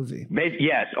 Good movie.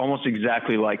 Yes, almost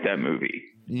exactly like that movie.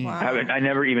 Wow. I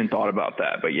never even thought about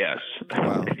that, but yes.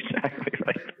 Wow. Exactly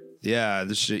like that. Yeah,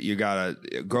 this shit, you got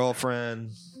a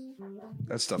girlfriend.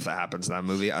 That's stuff that happens in that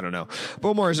movie. I don't know.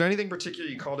 Bowmore, is there anything particular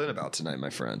you called in about tonight, my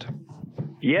friend?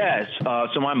 Yes.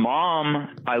 So my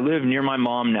mom, I live near my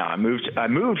mom now. I moved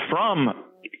from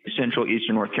Central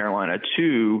Eastern North Carolina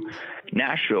to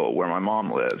Nashville, where my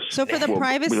mom lives. So for the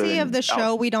privacy of the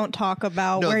show, we don't talk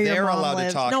about where your mom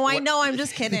lives. No, I know. I'm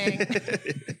just kidding.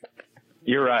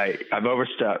 You're right. I've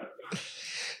overstepped.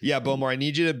 Yeah, Bowmore, I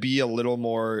need you to be a little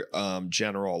more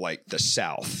general, like the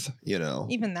South,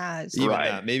 Even that is right.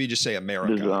 That. Maybe just say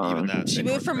America. Even that. She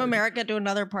moved from America to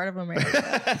another part of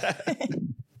America.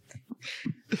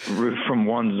 From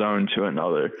one zone to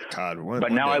another. God,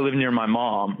 but now I live near my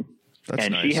mom. That's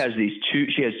and nice. she has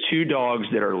two dogs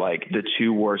that are like the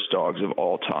two worst dogs of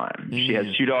all time. She has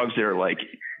two dogs that are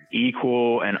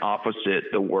equal and opposite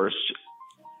the worst,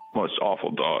 most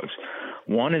awful dogs.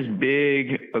 One is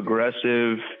big,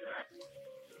 aggressive,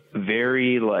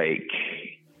 very like,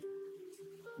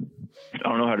 I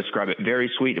don't know how to describe it.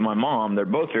 Very sweet to my mom. They're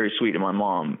both very sweet to my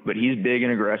mom, but he's big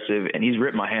and aggressive, and he's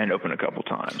ripped my hand open a couple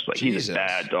times. Like Jesus. He's a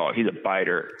bad dog. He's a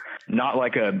biter. He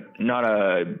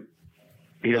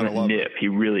doesn't nip. He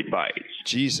really bites.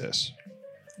 Jesus.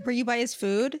 Were you by his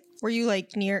food? Were you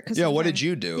like near? Yeah. What did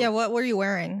you do? Yeah. What were you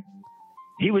wearing?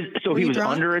 He was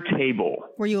under a table.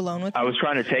 Were you alone with him? I was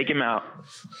trying to take him out.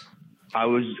 I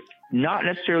was not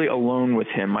necessarily alone with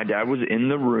him. My dad was in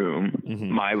the room.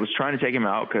 Mm-hmm. I was trying to take him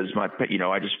out because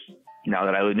now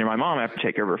that I live near my mom, I have to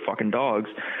take care of her fucking dogs.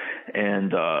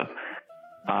 And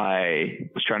I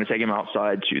was trying to take him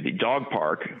outside to the dog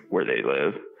park where they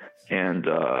live and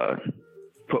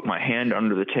put my hand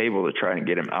under the table to try and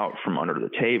get him out from under the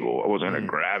table. I wasn't going to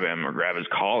grab him or grab his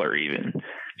collar even.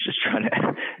 Just trying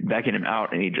to beckon him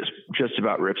out, and he just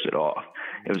about rips it off.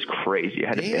 It was crazy. I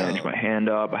had to bandage my hand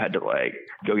up. I had to like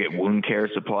go get wound care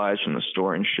supplies from the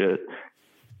store and shit.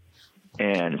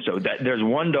 And so there's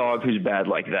one dog who's bad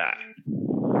like that.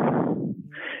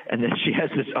 And then she has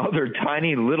this other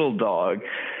tiny little dog,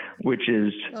 which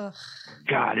is,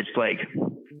 God, it's like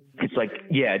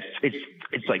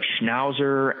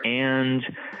Schnauzer and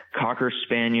Cocker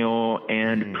Spaniel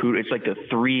and Poodle. It's like the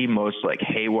three most like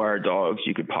haywire dogs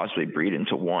you could possibly breed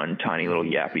into one tiny little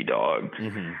yappy dog.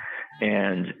 Mm-hmm.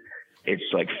 And it's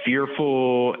like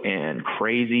fearful and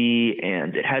crazy,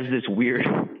 and it has this weird,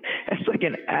 it's like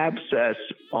an abscess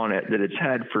on it that it's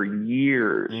had for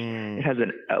years. It has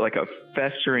like a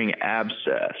festering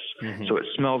abscess. Mm-hmm. So it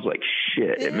smells like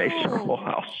shit. Ew. It makes your whole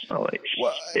house smell like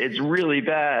shit. It's really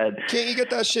bad. Can't you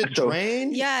get that shit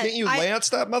drained? Yeah. Can't you lance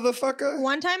that motherfucker?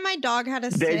 One time my dog had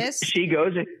a cyst. She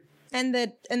goes and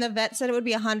the vet said it would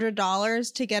be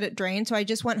 $100 to get it drained. So I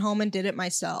just went home and did it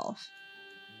myself.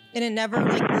 And it never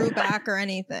like grew back or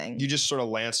anything. You just sort of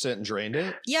lanced it and drained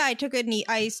it? Yeah, I took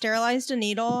I sterilized a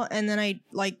needle and then I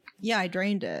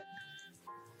drained it.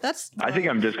 I think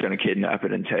I'm just going to kidnap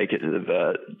it and take it to the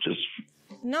vet.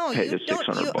 No, you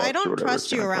don't. I don't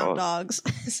trust you around dogs.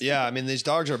 Yeah, I mean, these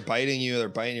dogs are biting you. They're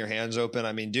biting your hands open.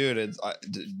 I mean, dude,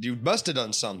 you must have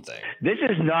done something. This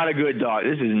is not a good dog.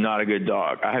 This is not a good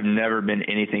dog. I have never been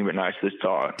anything but nice to this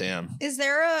dog. Damn. Is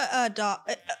there a dog?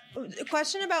 A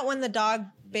question about when the dog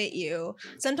bit you.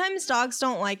 Sometimes dogs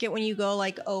don't like it when you go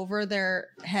like over their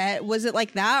head. Was it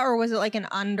like that, or was it like an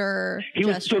under? He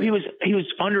was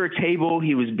under a table.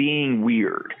 He was being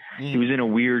weird. He was in a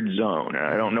weird zone, and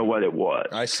I don't know what it was.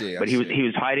 I see. But he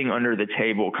was hiding under the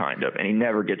table, kind of, and he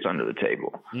never gets under the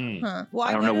table. Huh.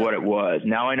 I don't know what it was.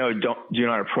 Now I know. Do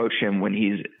not approach him when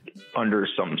he's under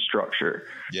some structure.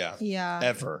 Yeah. Yeah.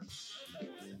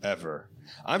 Ever.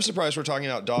 I'm surprised we're talking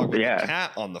about dog with a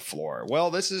cat on the floor. Well,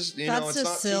 this is, it's not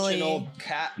silly. teaching old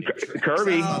cat.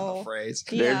 Kirby. That's not the phrase.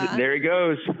 Yeah. There he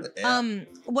goes. Yeah.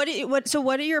 What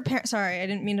are your parents? Sorry, I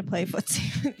didn't mean to play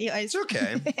footsie with you guys. It's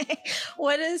okay.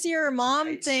 What does your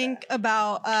mom think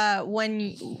about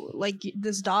when like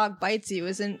this dog bites you?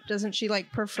 Doesn't she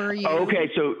like prefer you? Okay,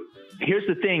 so here's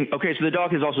the thing. Okay, so the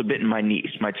dog has also bitten my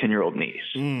niece, my 10-year-old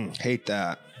niece. Hate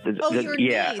that. Your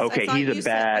niece. Okay, he's a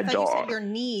bad dog. You said your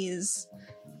knees.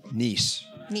 Niece.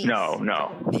 No.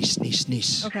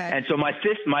 Niece. Okay. And so my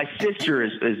sister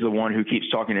is the one who keeps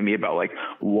talking to me about like,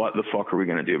 what the fuck are we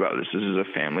going to do about this? This is a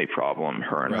family problem,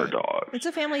 her and her dog. It's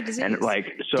a family disease. And like,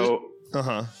 so.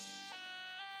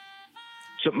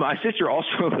 So my sister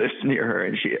also lives near her,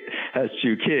 and she has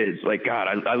 2 kids. Like, God,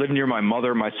 I live near my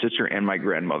mother, my sister, and my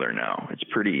grandmother now. It's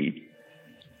pretty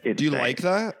insane. Do you like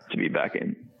that? To be back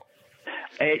in.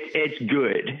 It's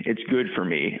good. It's good for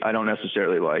me. I don't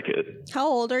necessarily like it. How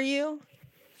old are you?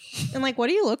 And like, what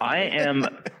do you look like? I am.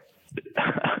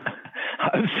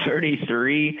 I'm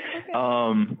 33.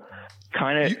 Okay.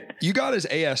 Kind of. You got his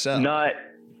ASL. Not.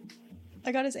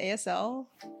 I got his ASL.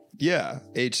 Yeah,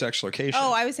 age, sex, location.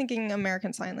 Oh, I was thinking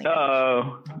American Sign Language.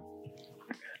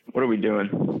 What are we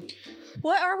doing?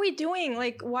 What are we doing?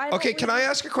 Like, why? Okay, can I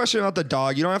ask a question about the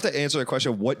dog? You don't have to answer the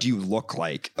question. What do you look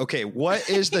like? Okay, what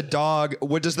is the dog?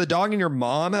 Does the dog and your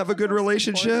mom have a good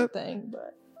relationship?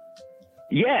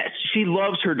 Yes, she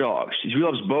loves her dogs. She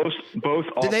loves both.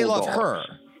 Do they love dogs. her?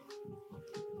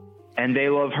 And they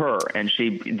love her, and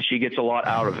she gets a lot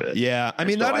out of it. Yeah, I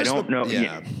mean, so I don't know.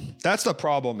 Yeah. That's the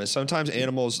problem, is sometimes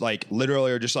animals like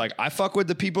literally are just like, I fuck with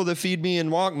the people that feed me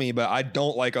and walk me, but I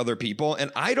don't like other people. And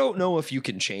I don't know if you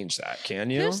can change that. Can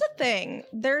you? Here's the thing.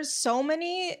 There's so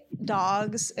many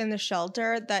dogs in the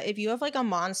shelter that if you have like a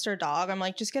monster dog, I'm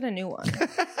like, just get a new one.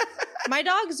 My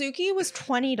dog Zuki was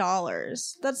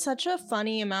 $20. That's such a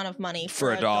funny amount of money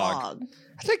for a dog.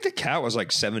 I think the cat was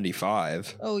like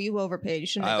 75. Oh, you overpaid. You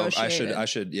should negotiate. I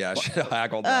should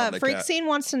haggle down the Freak cat. Scene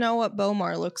wants to know what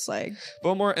Bomar looks like.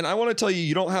 Bomar, and I want to tell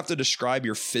you don't have to describe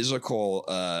your physical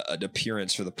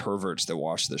appearance for the perverts that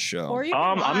watch this show. Or you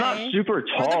I'm not super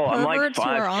tall. I'm like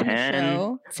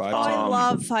 5'10". I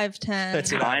love 5'10".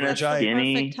 That's kind of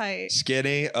skinny.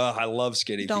 Skinny. I love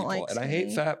skinny Don't people, like and I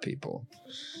hate fat people.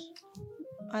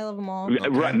 I love them all. Okay.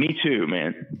 Right, me too,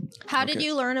 man. How did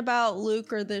you learn about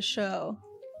Luke or this show?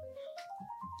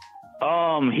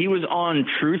 He was on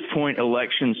Truth Point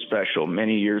election special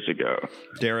many years ago.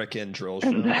 Derek and Drill show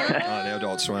on the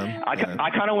Adult Swim. I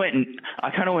kind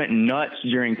of went nuts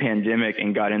during pandemic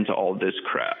and got into all this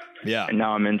crap. Yeah. And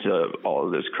now I'm into all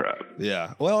of this crap.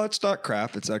 Yeah. Well, it's not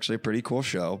crap. It's actually a pretty cool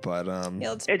show, but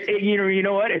you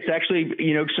know what? It's actually,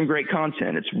 some great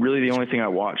content. It's really the only thing I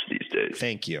watch these days.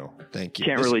 Thank you.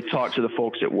 Can't really talk to the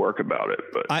folks at work about it,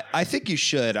 but I think you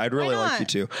should. I'd really like you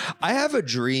to. I have a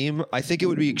dream. I think it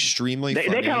would be extremely funny.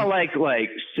 They kind of like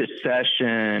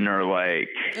Succession or like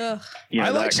I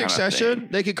like Succession.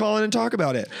 They could call in and talk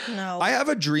about it. No. I have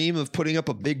a dream of putting up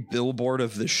a big billboard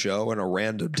of the show in a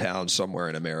random town somewhere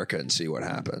in America and see what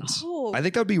happens. Oh, I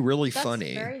think that'd be really that's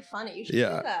funny. Very funny. You should do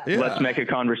that. Yeah. Let's make a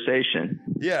conversation.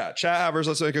 Yeah, chat havers,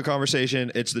 let's make a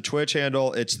conversation. It's the Twitch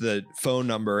handle, it's the phone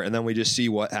number, and then we just see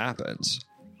what happens.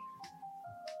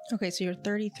 Okay, so you're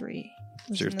 33.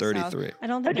 So you're 33. South. I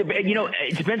don't think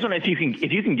it depends on if you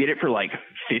can get it for like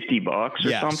 $50 or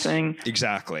something.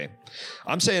 Exactly.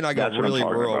 I'm saying I got really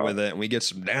rural with it, and we get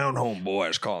some down home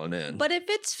boys calling in. But if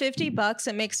it's $50,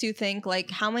 it makes you think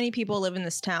like, how many people live in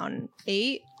this town?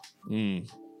 8?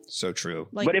 So true.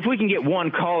 But if we can get one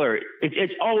caller,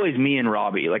 it's always me and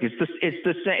Robbie. Like it's the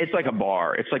same. It's like a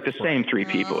bar. It's like the same 3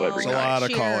 people every night. A lot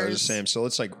of callers the same. So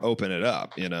let's like open it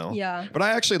up, Yeah. But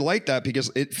I actually like that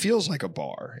because it feels like a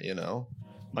bar,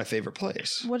 My favorite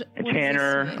place. What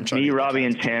Tanner, me, Robbie,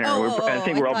 and Tanner. I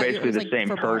think we're all basically the same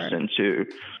person too.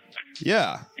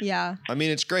 Yeah. Yeah. I mean,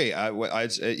 it's great. I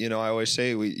always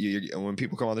say when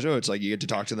people come on the show, it's like you get to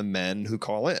talk to the men who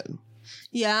call in.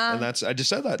 Yeah. And I just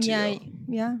said that to you.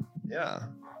 Yeah. Yeah.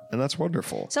 And that's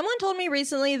wonderful. Someone told me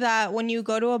recently that when you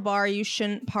go to a bar, you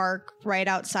shouldn't park right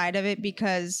outside of it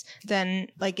because then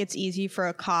like it's easy for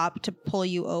a cop to pull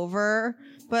you over.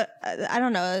 But I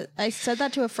don't know. I said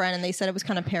that to a friend and they said it was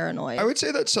kind of paranoid. I would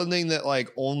say that's something that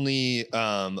like only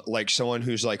like someone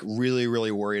who's like really,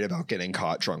 really worried about getting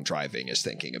caught drunk driving is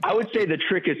thinking about. I would say the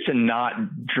trick is to not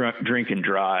drink and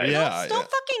drive. Yeah. Don't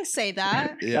fucking say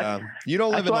that. Yeah. You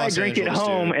don't live in Los Angeles. That's why I drink at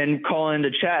home and call into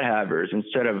chat havers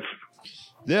instead of.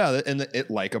 Yeah. And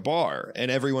it like a bar. And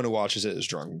everyone who watches it is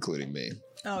drunk, including me.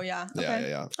 Oh, yeah. Okay.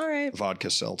 Yeah. All right. Vodka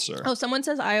seltzer. Oh, someone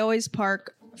says I always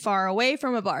park far away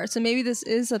from a bar, so maybe this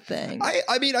is a thing.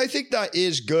 I mean, I think that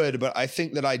is good, but I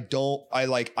think that I don't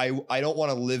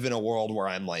want to live in a world where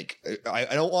I'm like, I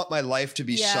don't want my life to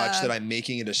be such that I'm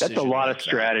making a decision. That's a lot of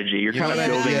strategy. You're kind of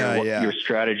building your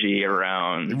strategy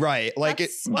around. Right. Like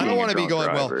I don't want to be going,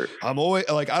 I'm always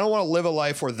like, I don't want to live a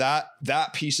life where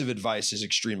that piece of advice is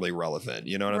extremely relevant.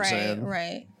 You know what I'm saying?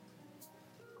 Right.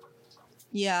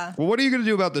 Yeah. Well, what are you going to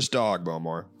do about this dog,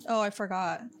 Bomar? Oh, I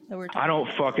forgot that we're talking. I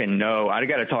don't fucking know. I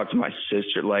got to talk to my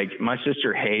sister. Like, my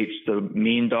sister hates the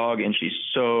mean dog, and she's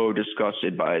so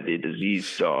disgusted by the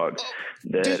diseased dog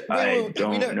that I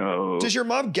don't know. Does your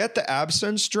mom get the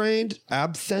absinthe strain?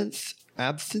 Absinthe?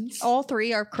 All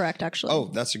 3 are correct, actually.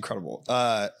 Oh, that's incredible.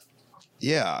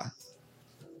 Yeah.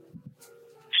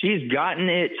 She's gotten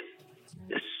it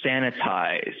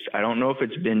sanitized. I don't know if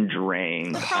it's been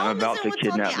drained. I'm about to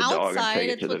kidnap the dog and take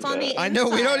it to the vet. I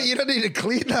know you don't need to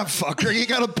clean that fucker. You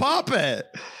gotta pop it.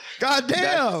 God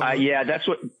damn.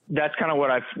 That's kind of what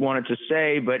I wanted to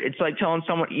say, but it's like telling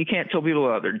someone you can't tell people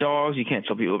about their dogs, you can't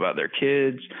tell people about their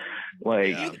kids.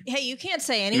 Like, you can't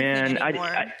say anything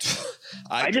anymore.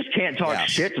 I just can't talk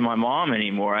shit to my mom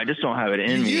anymore. I just don't have it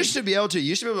in me. You used to be able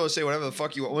to say whatever the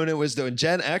fuck you want. When it was when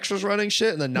Gen X was running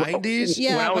shit in the 90s.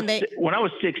 Yeah. When I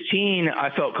was 16, I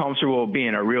felt comfortable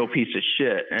being a real piece of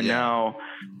shit. And now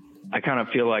I kind of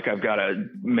feel like I've got to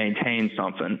maintain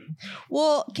something.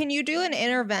 Well, can you do an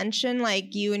intervention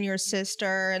like you and your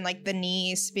sister and like the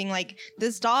niece being like,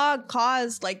 this dog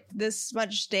caused like this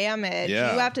much damage.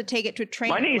 Yeah. You have to take it to a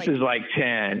trainer. My niece is like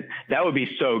 10. That would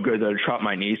be so good to trot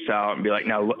my niece out and be like,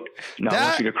 now, look, I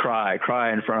want you to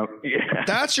cry in front of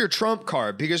That's your trump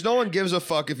card because no one gives a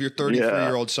fuck if your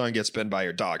 33-year-old son gets bitten by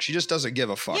your dog. She just doesn't give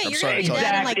a fuck. Yeah, I'm sorry to tell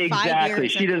you. Like 5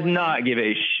 years She does not give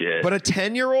a shit. But a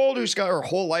 10-year-old who's got her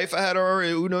whole life ahead of her.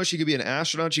 Who knows? She could be an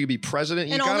astronaut. She could be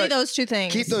president. And only those two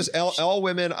things. Keep those all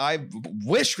women. I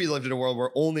wish we lived in a world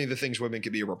where only the things women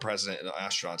could be were president and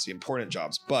astronauts, the important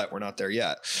jobs, but we're not there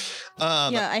yet.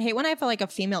 I hate when I feel like a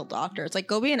female doctor. It's like,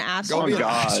 go be an astronaut. Go be an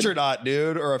astronaut,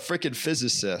 dude, or a freaking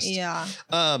physicist. Yeah.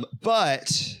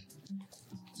 But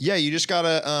yeah, you just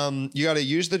gotta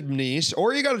use the niece,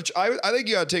 or you gotta. I think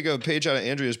you gotta take a page out of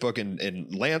Andrea's book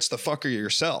and lance the fucker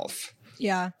yourself.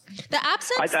 Yeah, the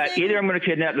absence. Either I'm going to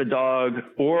kidnap the dog,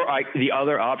 or the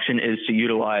other option is to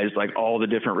utilize like all the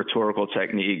different rhetorical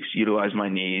techniques. Utilize my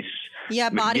niece. Yeah,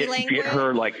 body language. Get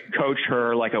her, like, coach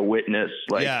her like a witness,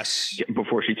 like,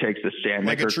 before she takes the stand.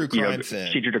 Like a true crime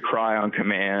thing. Teach her to cry on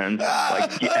command,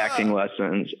 like acting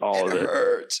lessons, all of it.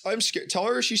 Hurts. I'm scared. Tell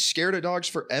her she's scared of dogs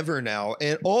forever now.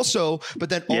 And also, but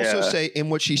then also say in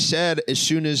what she said as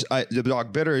soon as the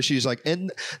dog bit her, she's like,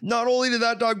 and not only did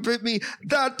that dog bit me,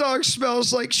 that dog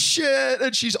smells like shit.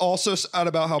 And she's also sad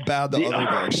about how bad the other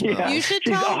dog smells. Yeah. You should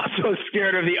She's also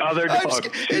scared of the other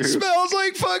dog. It smells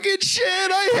like fucking shit.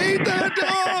 I hate that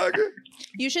dog.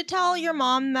 You should tell your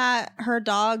mom that her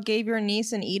dog gave your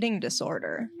niece an eating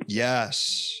disorder.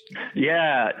 Yes.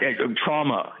 Yeah.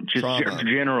 Trauma. Just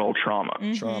general trauma.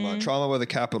 Mm-hmm. Trauma with a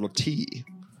capital T.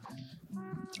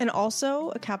 And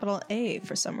also a capital A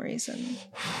for some reason.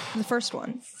 The first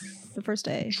one. The first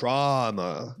A.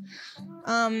 Trauma.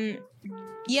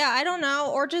 Yeah, I don't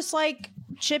know. Or just like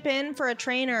chip in for a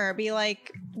trainer. Be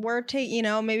like,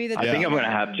 maybe the. I think I'm gonna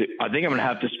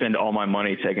have to spend all my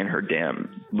money taking her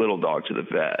damn little dog to the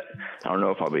vet. I don't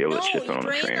know if I'll be able to chip in on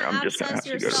a trainer. I'm just gonna have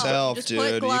to go yourself,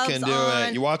 dude. You can do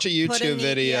it. You watch a YouTube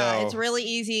video. Yeah, it's really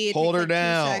easy. Hold her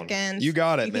down. 2 seconds. You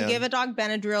got it, man. You can give a dog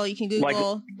Benadryl. You can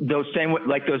Google.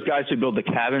 Like those guys who build the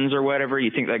cabins or whatever.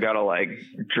 You think they gotta like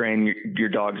drain your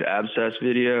dog's abscess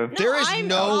video? No, there is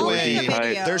no way.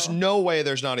 There's no way.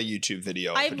 There's not a YouTube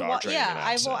video for dog draining.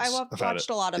 I've watched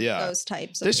a lot of those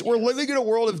types. We're living in a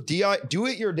world of do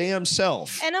it your damn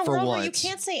self. And a for world once. where you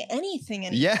can't say anything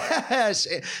anymore. Yes.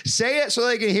 Say it so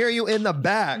they can hear you in the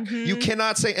back. Mm-hmm. You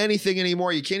cannot say anything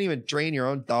anymore. You can't even drain your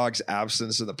own dog's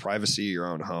absence in the privacy of your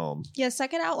own home. Yeah,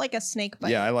 suck it out like a snake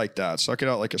bite. Yeah, I like that. Suck it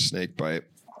out like a snake bite.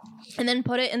 And then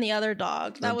put it in the other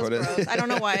dog. That was gross. I don't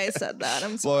know why I said that.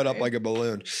 I'm sorry. Blow it up like a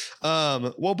balloon.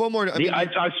 Well, Bowmore.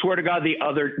 I swear to God, the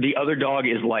other dog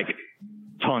is like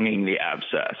tonguing the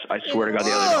abscess. I swear to God,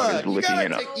 the other dog is licking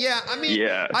it up.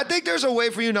 I think there's a way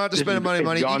for you not to spend money.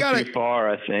 You gotta too far.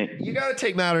 I think you got to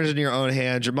take matters in your own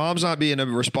hands. Your mom's not being a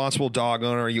responsible dog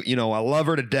owner. You know, I love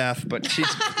her to death, but she's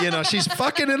she's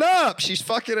fucking it up. She's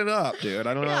fucking it up, dude.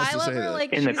 I don't know how else to say that.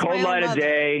 Like, in the cold light of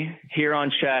day here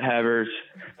on Chat Havers,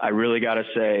 I really got to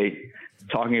say,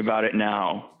 talking about it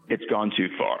now, it's gone too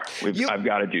far. I've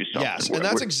got to do something. Yes, and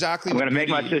that's exactly. I'm going to make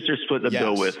my sister split the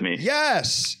bill with me.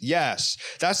 Yes.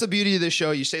 That's the beauty of this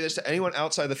show. You say this to anyone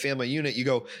outside the family unit. You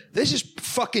go, this is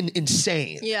fucking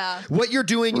insane. Yeah. What you're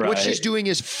doing, what she's doing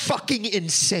is fucking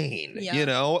insane. Yeah. You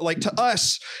know, like to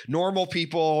us, normal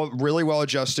people, really well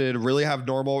adjusted, really have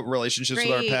normal relationships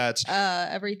with our pets.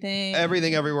 Everything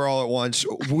everywhere all at once.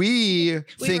 We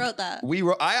wrote that.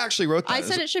 I actually wrote that. I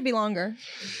said it should be longer.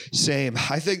 Same.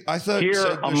 I thought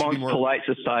here amongst polite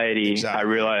society, I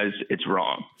realize it's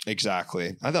wrong.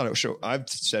 Exactly. I thought it should. I've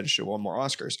said it should win more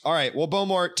Oscars. All right. Well,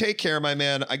 Bowmore, take care, my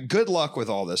man. Good luck with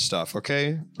all this stuff.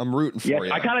 Okay, I'm rooting for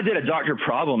you. I kind of did a Dr.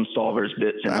 Problem Solvers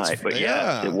bit tonight, but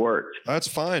it worked. That's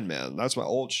fine, man. That's my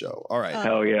old show. All right.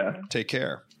 Hell yeah. Take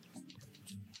care.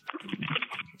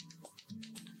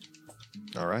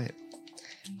 All right.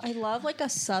 I love like a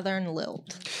southern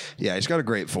lilt. Yeah, he's got a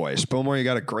great voice. Bowmore, you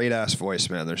got a great ass voice,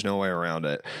 man. There's no way around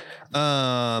it.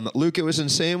 Luke, it was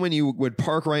insane when you would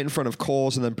park right in front of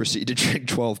Kohl's and then proceed to drink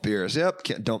 12 beers. Yep,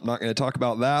 not going to talk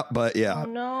about that, but yeah. Oh,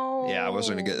 no. Yeah, it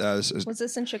wasn't a good. Was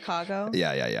this in Chicago?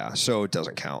 Yeah. So it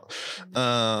doesn't count.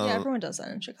 Yeah, everyone does that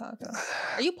in Chicago.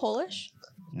 Are you Polish?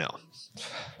 No.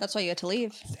 That's why you had to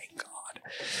leave. Thank God.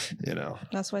 You know.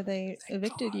 That's why they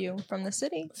evicted you from the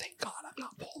city. Thank God I'm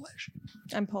not Polish.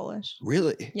 I'm Polish.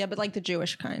 Really? Yeah, but like the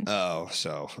Jewish kind. Oh,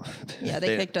 so. Yeah,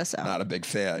 they kicked us out. Not a big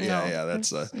fan. No, yeah.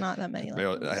 That's not that many.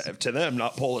 To them,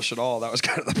 not Polish at all. That was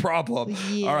kind of the problem.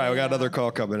 Yeah. All right, we got another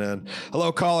call coming in.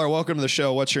 Hello, caller. Welcome to the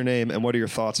show. What's your name and what are your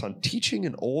thoughts on teaching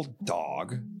an old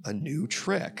dog a new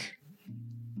trick?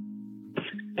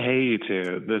 Hey, you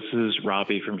two. This is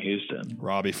Robbie from Houston.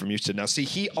 Robbie from Houston. Now, see,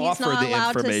 he He's offered not the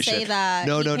allowed information. To say that.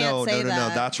 No. He can't say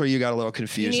that. That's where you got a little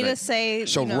confused. You need to say.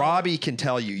 So Robbie can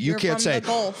tell you. You can't say.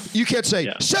 You can't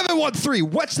say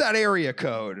 713. What's that area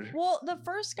code? Well, the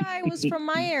first guy was from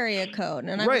my area code,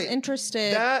 and I was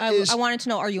interested. I wanted to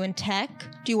know: are you in tech?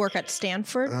 Do you work at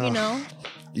Stanford? You know.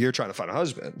 You're trying to find a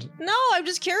husband. No, I'm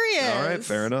just curious. All right,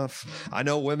 fair enough. I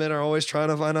know women are always trying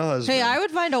to find a husband. Hey, I would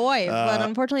find a wife, but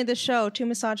unfortunately this show, too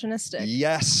misogynistic.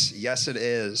 Yes, it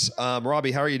is.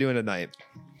 Robbie, how are you doing tonight?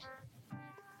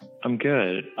 I'm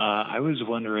good. I was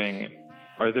wondering,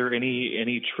 are there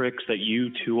any tricks that you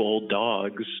two old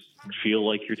dogs feel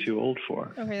like you're too old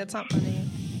for? Okay, that's not funny.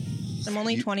 I'm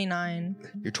only 29.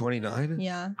 You're 29?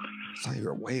 Yeah. I thought you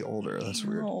were way older. That's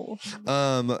weird.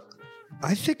 No.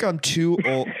 I think I'm too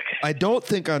old. I don't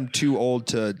think I'm too old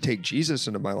to take Jesus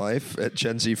into my life at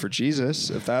Gen Z for Jesus.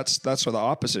 If that's for the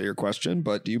opposite of your question,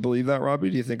 but do you believe that, Robbie?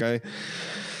 Do you think I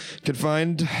could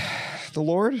find the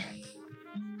Lord?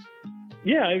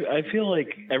 Yeah, I feel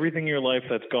like everything in your life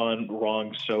that's gone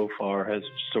wrong so far has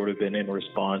sort of been in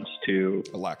response to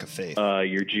a lack of faith,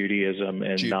 your Judaism,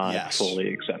 and not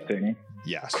fully accepting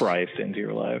Christ into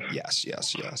your life. Yes.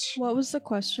 What was the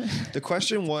question? The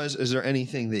question was, is there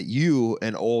anything that you,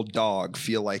 an old dog,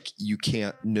 feel like you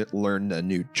can't learn a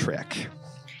new trick?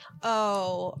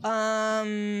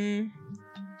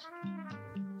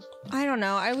 I don't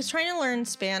know. I was trying to learn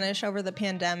Spanish over the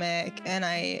pandemic,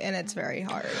 and it's very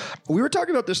hard. We were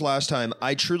talking about this last time.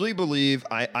 I truly believe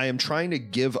I am trying to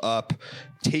give up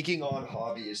taking on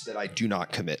hobbies that I do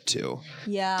not commit to.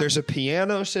 Yeah. There's a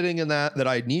piano sitting in that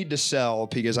I need to sell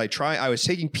because I was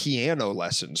taking piano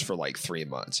lessons for like 3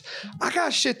 months. I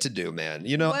got shit to do, man.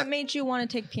 You know, what made you want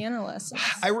to take piano lessons?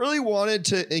 I really wanted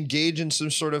to engage in some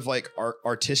sort of like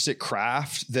artistic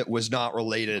craft that was not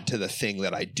related to the thing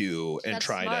that I do and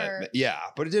try to,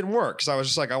 but it didn't work. Cause I was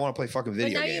just like, I want to play fucking video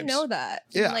games. But now you know that.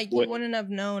 Yeah. Like you wouldn't have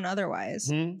known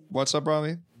otherwise. What's up,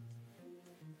 Robbie?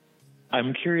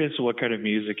 I'm curious what kind of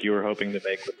music you were hoping to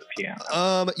make with the piano.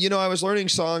 I was learning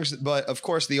songs, but of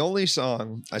course, the only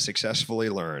song I successfully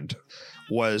learned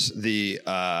was the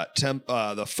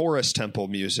Forest Temple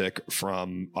music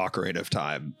from Ocarina of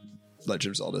Time,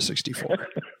 Legend of Zelda 64.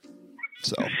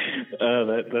 So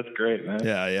that's great, man.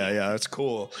 Yeah. That's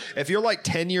cool. If you're like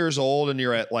 10 years old and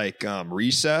you're at like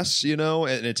recess, and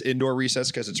it's indoor recess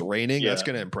because it's raining, that's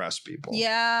going to impress people.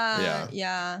 Yeah. Did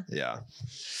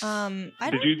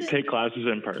you take classes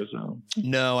in person?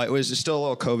 No, it was still a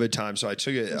little COVID time, so I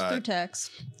took it through text.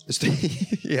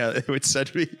 It would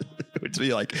send me. It would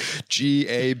be like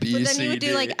GABC. But then you would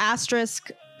do like asterisk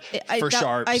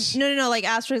sharps. No, like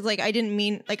asterisk. Like I didn't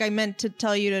mean like I meant to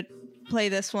tell you to play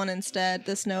this one instead.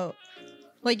 This note.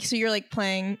 Like, so you're like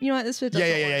playing, you know what, this doesn't work.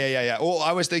 Yeah. Well,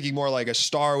 I was thinking more like a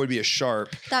star would be a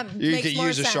sharp. You could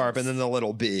use a sharp and then the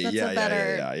little B. That's a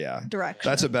better direction.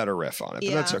 That's a better riff on it,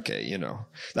 but that's okay,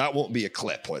 That won't be a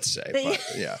clip, let's say, but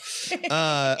yeah.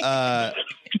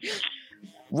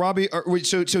 Robbie,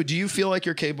 so do you feel like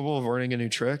you're capable of learning a new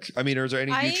trick? I mean, are there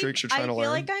any new tricks you're trying to learn?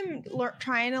 I feel like I'm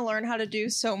trying to learn how to do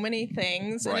so many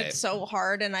things, and it's so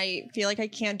hard, and I feel like I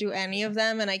can't do any of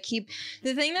them. And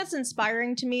the thing that's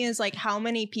inspiring to me is like how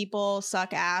many people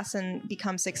suck ass and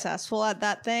become successful at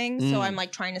that thing. So I'm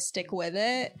like trying to stick with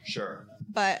it. Sure.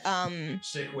 But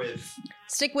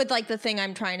stick with like the thing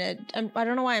I'm trying to. I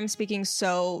don't know why I'm speaking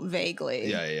so vaguely.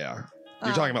 Yeah.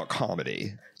 You're talking about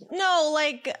comedy. No,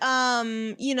 like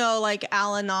like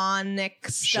Al-Anon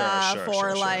stuff,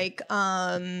 or like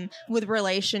with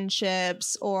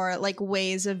relationships, or like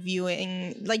ways of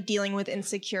viewing, like dealing with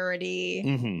insecurity.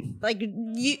 Mm-hmm. Like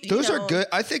those are good.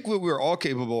 I think we're all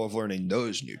capable of learning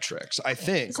those new tricks. I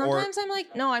think. Sometimes I'm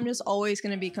like, no, I'm just always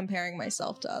going to be comparing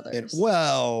myself to others.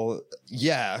 Well,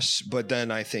 yes, but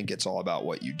then I think it's all about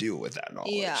what you do with that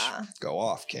knowledge. Yeah. Go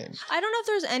off, King. I don't know if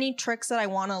there's any tricks that I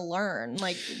want to learn,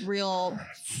 like real.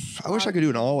 I wish I could do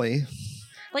an ollie.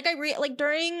 Like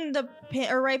during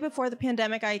right before the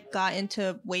pandemic, I got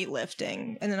into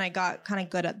weightlifting, and then I got kind of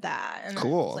good at that. And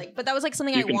cool. But that was like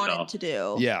something I wanted to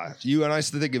do. Yeah, you and I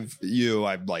used to think of you.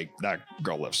 I'm like, that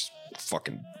girl lifts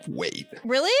fucking weight.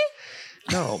 Really?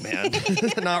 No, man,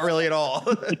 not really at all.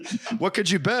 What could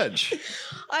you bench?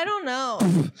 I don't know.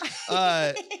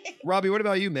 Robbie, what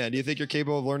about you, man? Do you think you're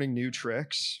capable of learning new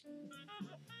tricks?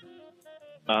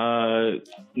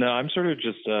 No, I'm sort of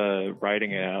just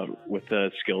writing it out with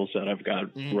the skill set I've got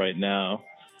right now.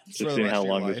 Just seeing how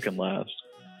long this can last.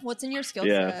 What's in your skill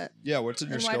set? Yeah, what's in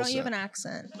your skill set? Why don't you have an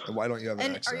accent? And why don't you have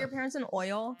an accent? And are your parents in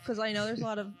oil? Because I know there's a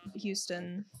lot of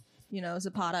Houston,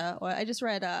 Zapata. I just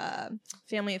read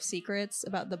Family of Secrets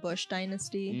about the Bush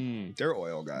dynasty. They're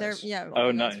oil guys. They're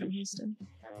oil guys from Houston.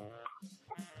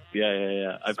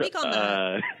 Yeah. Speak on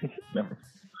that.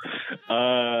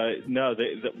 No,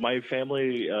 my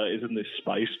family is in the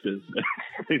spice business.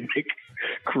 They make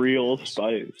Creole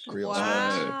spice.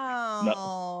 Wow.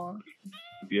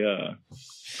 Yeah.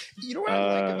 You know what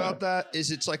I like about that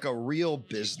is it's like a real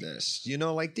business. You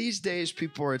know, like these days,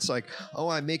 people are. It's like, oh,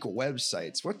 I make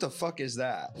websites. What the fuck is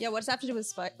that? Yeah, what's that have to do with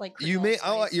like You Creole may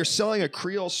spice? you're selling a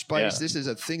Creole spice. Yeah. This is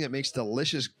a thing that makes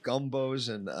delicious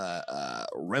gumbos and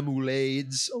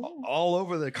remoulades all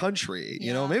over the country.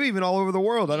 You know, maybe even all over the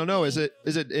world. I don't know. Is it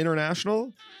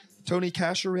international? Tony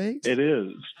Cacharet? It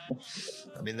is.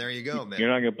 I mean, there you go, man. You're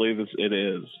not gonna believe this. It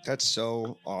is. That's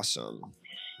so awesome.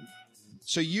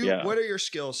 So what are your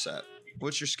skill set?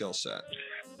 What's your skill set?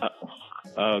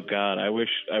 Oh God, I wish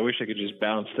I could just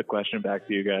bounce the question back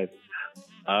to you guys.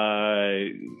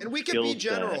 And we can be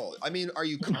general. I mean, are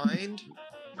you kind?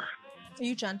 Are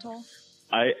you gentle?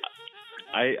 I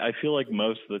feel like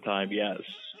most of the time, yes.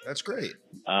 That's great.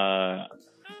 I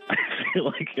feel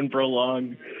like in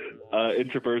prolonged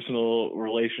interpersonal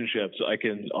relationships, I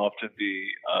can often be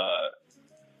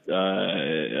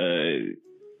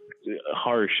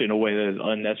harsh in a way that is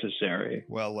unnecessary.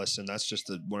 Well, listen, that's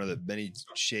just one of the many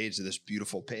shades of this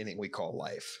beautiful painting we call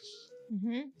life.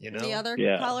 Mm-hmm. You know, the other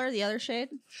color, the other shade,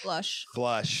 blush,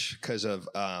 because of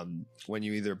when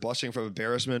you either blushing from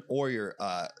embarrassment or your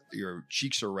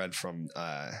cheeks are red from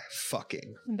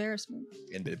fucking embarrassment,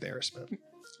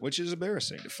 which is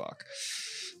embarrassing to fuck.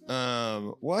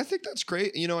 Well, I think that's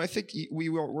great. You know, I think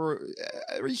we're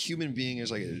every human being is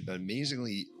like an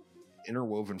amazingly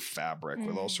interwoven fabric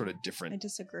with all sort of different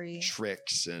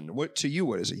tricks. And what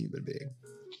is a human being?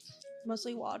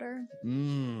 Mostly water.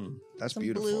 That's some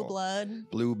beautiful. Blue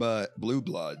blood. Blue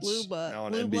Bloods. Now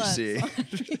on NBC.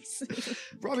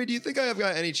 Robbie, do you think I have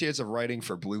got any chance of writing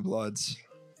for Blue Bloods?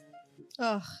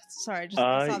 Oh, sorry.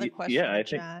 I saw the question. Yeah, in the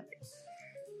chat.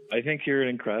 I think you're an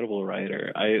incredible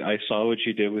writer. I saw what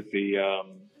you did with the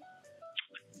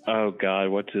oh God,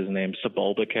 what's his name?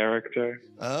 Sebulba character.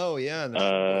 Oh yeah, in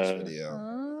the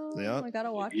video. Yeah, I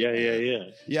gotta watch.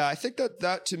 Yeah. I think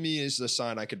that to me is the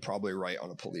sign I could probably write on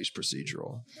a police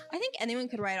procedural. I think anyone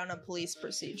could write on a police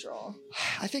procedural.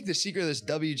 I think the secret of this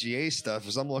WGA stuff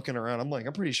is I'm looking around. I'm like,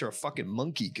 I'm pretty sure a fucking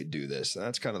monkey could do this. And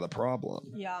that's kind of the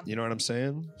problem. Yeah. You know what I'm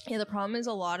saying? Yeah. The problem is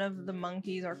a lot of the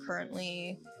monkeys are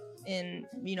currently in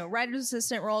writer's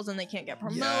assistant roles and they can't get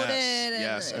promoted.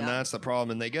 Yes, and that's the problem.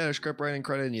 And they get a script writing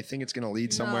credit and you think it's going to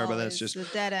lead somewhere, but then it's just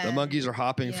dead end. The monkeys are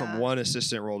hopping from one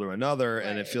assistant role to another,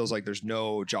 and it feels like there's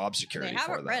no job security. They have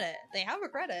for a credit. They have a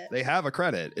credit. They have a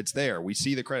credit. It's there. We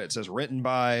see the credit. It says written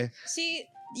by. See,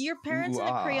 your parents in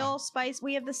a Creole spice.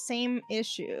 We have the same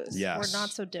issues. Yes, we're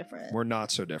not so different. We're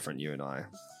not so different, you and I.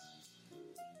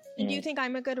 And do you think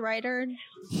I'm a good writer?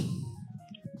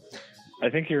 I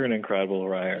think you're an incredible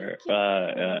writer,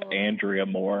 Andrea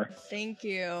Moore. Thank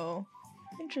you.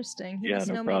 Interesting. You must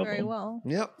know me very well.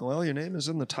 Yep. Well, your name is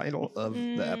in the title of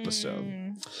the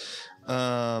episode.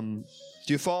 Do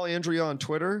you follow Andrea on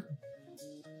Twitter?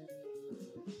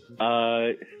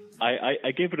 I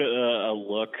gave it a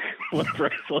look when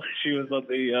she was on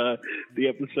the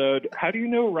episode. How do you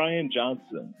know Ryan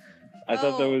Johnson? I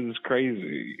thought that was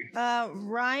crazy.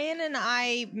 Ryan and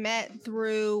I met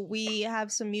we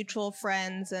have some mutual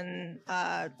friends, and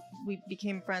we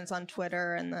became friends on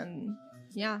Twitter, and then,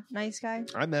 nice guy.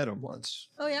 I met him once.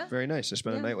 Oh, yeah? Very nice. I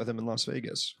spent a night with him in Las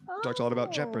Vegas. Talked a lot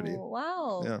about Jeopardy.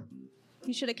 Wow. Yeah.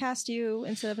 He should have cast you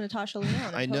instead of Natasha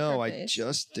Lyonne. I know. I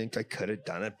just think I could have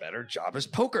done a better job as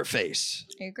Poker Face.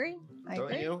 I agree.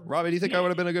 Don't you? Robbie, do you think I would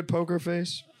have been a good Poker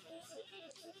Face?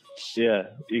 Yeah,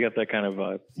 you got that kind of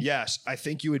vibe. Yes, I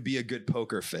think you would be a good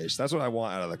Poker Face. That's what I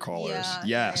want out of the callers.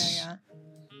 Yes.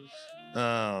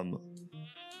 Yeah.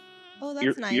 Oh,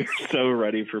 that's nice. You're so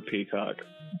ready for Peacock.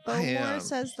 Moore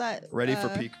says that ready for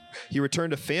Peacock. He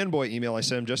returned a fanboy email I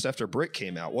sent him just after Brick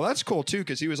came out. Well, that's cool too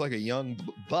because he was like a young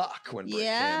buck when Brick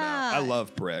came out. I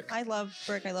love Brick. I love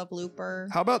Brick. I love Looper.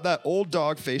 How about that old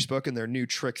dog Facebook and their new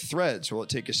trick Threads? Will it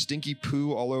take a stinky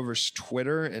poo all over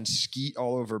Twitter and skeet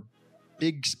all over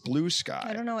Big Blue Sky?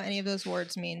 I don't know what any of those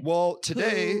words mean. Well,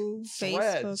 today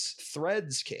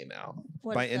Threads came out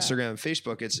by Instagram and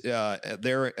Facebook. It's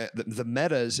the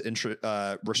Meta's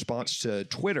response to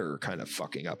Twitter kind of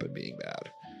fucking up and being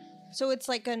bad. So it's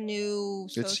like a new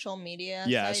social media.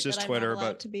 Yeah, it's just Twitter,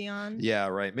 but to be on. Yeah,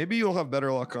 right. Maybe you'll have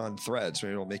better luck on Threads.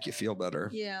 Maybe it'll make you feel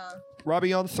better. Yeah.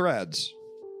 Robbie on Threads.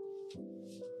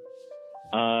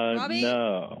 Robbie?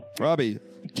 No. Robbie,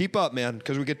 keep up, man,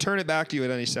 because we could turn it back to you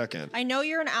at any second. I know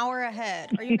you're an hour ahead.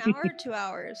 Are you an hour or 2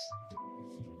 hours?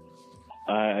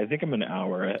 I think I'm an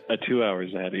hour, 2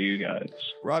 hours ahead of you guys.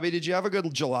 Robbie, did you have a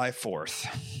good July 4th?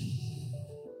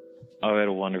 Oh, I had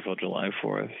a wonderful July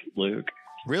 4th, Luke.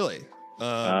 Really?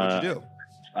 What'd you do?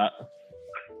 I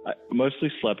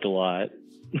mostly slept a lot.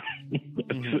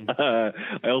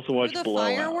 I also watched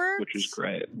Blowout, fireworks? which was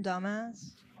great.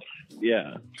 Dumbass.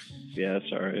 Yeah,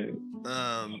 sorry.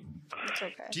 It's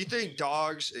okay. Do you think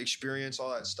dogs experience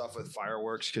all that stuff with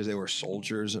fireworks because they were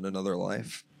soldiers in another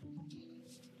life?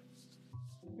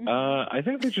 I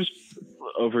think they're just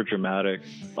over dramatic.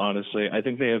 Honestly, I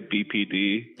think they have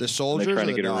BPD. The soldiers they're trying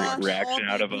or to the get dogs? a reaction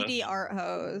out of us. BPD art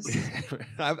hose.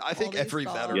 I think every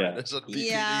veteran is a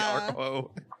BPD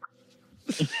RO.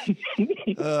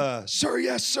 Sir,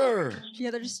 yes, sir.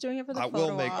 Yeah, they're just doing it for the I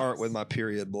will make ops. art with my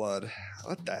period blood.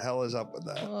 What the hell is up with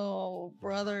that? Oh,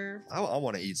 brother. I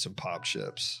want to eat some pop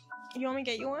chips. You want me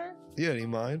to get you one? Yeah, do you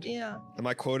mind? Yeah. Am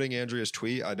I quoting Andrea's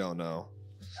tweet? I don't know.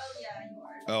 Oh, yeah, you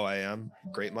are. Oh, I am.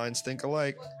 Great minds think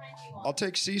alike. I'll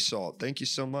take sea salt. Thank you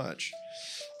so much.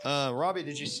 Robbie,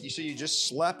 you just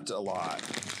slept a lot?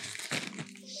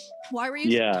 Why were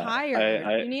you so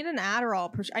tired? You need an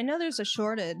Adderall. I know there's a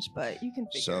shortage, but you can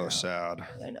figure it out. So sad.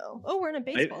 I know. Oh, we're in a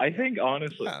baseball. I think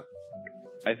honestly,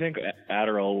 I think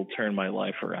Adderall will turn my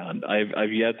life around.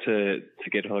 I've yet to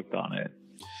get hooked on it,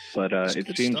 but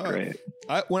it seems stuff. great.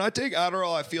 When I take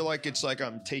Adderall, I feel like it's like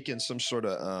I'm taking some sort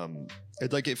of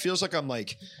it feels like I'm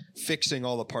like fixing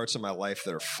all the parts of my life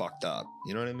that are fucked up.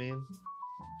 You know what I mean?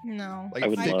 No. Like,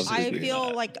 I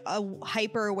feel like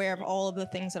hyper aware of all of the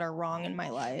things that are wrong in my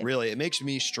life. Really, it makes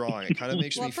me strong. It kind of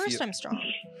makes me feel. First, I'm strong.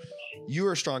 You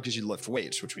are strong because you lift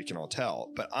weights, which we can all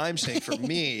tell. But I'm saying for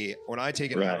me, when I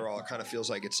take an Adderall, it kind of feels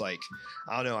like it's like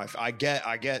I don't know.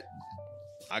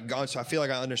 So I feel like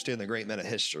I understand the great men of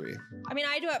history. I mean,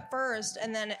 I do it first,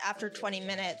 and then after 20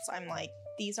 minutes, I'm like,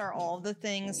 these are all the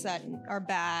things that are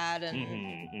bad,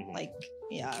 and like,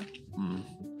 yeah.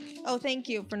 Oh, thank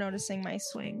you for noticing my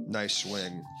swing. Nice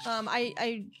swing.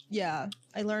 I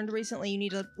learned recently you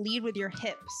need to lead with your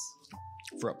hips.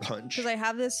 For a punch. Because I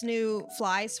have this new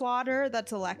fly swatter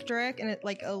that's electric, and it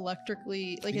like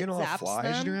electrically like you it know zaps how flies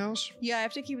them. in your house? Yeah, I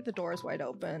have to keep the doors wide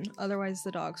open, otherwise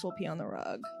the dogs will pee on the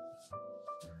rug.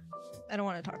 I don't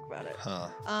want to talk about it.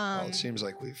 Well, it seems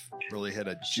like we've really hit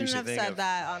a juicy shouldn't have thing said of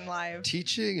that on live.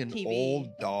 Teaching an TV.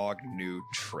 old dog new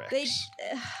tricks.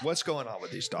 What's going on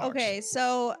with these dogs? Okay,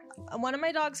 so one of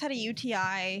my dogs had a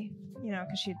UTI,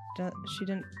 because she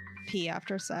didn't pee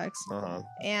after sex,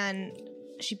 and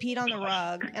she peed on the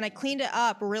rug, and I cleaned it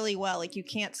up really well. Like, you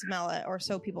can't smell it, or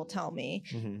so people tell me.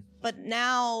 But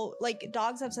now, like,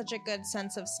 dogs have such a good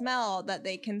sense of smell that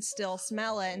they can still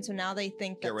smell it, and so now they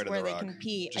think that's where they can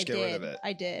pee. Just get rid of it.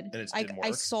 I did. And it didn't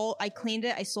work? I cleaned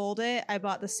it. I sold it. I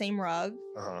bought the same rug,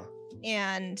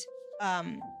 and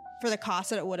for the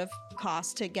cost that it would have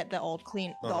cost to get the old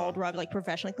rug like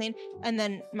professionally cleaned. And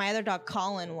then my other dog,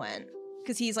 Colin, went.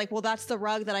 Because he's like, well, that's the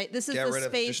rug this is the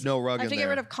space. There's no rug in there. I have to get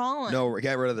rid of Colin. No,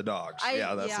 get rid of the dogs.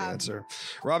 That's the answer.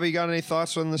 Robbie, you got any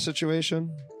thoughts on the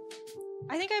situation?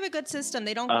 I think I have a good system.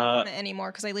 They don't go on it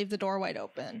anymore because I leave the door wide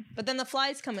open. But then the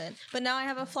flies come in. But now I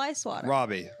have a fly swatter.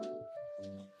 Robbie.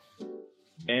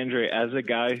 Andrea, as a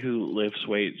guy who lifts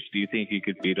weights, do you think you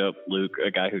could beat up Luke,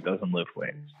 a guy who doesn't lift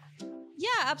weights?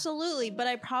 Yeah, absolutely. But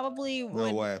I probably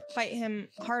would fight him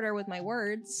harder with my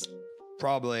words.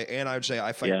 Probably, and I would say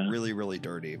I fight really, really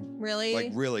dirty. Really?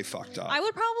 Like, really fucked up. I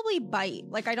would probably bite.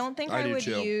 Like, I don't think I would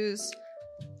use...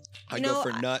 I go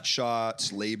for nut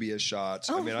shots, labia shots.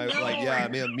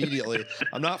 Immediately.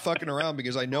 I'm not fucking around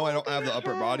because I know I don't have the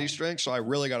upper body strength, so I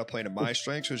really got to play to my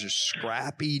strengths, which is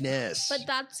scrappiness. But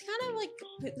that's kind of like,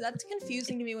 that's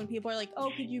confusing to me when people are like,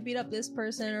 oh, could you beat up this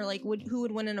person? Or like, who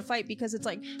would win in a fight? Because it's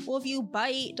like, well, if you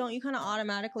bite, don't you kind of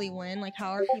automatically win? Like,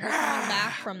 how are people coming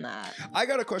back from that? I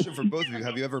got a question for both of you.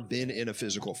 Have you ever been in a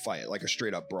physical fight, like a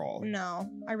straight up brawl? No,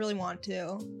 I really want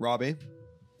to. Robbie?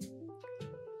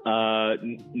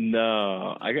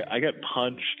 No, I got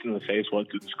punched in the face once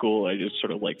at school. I just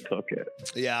sort of like took it.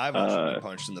 Yeah, I've also been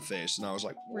punched in the face, and I was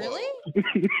like, whoa.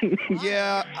 Really?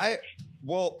 Yeah, I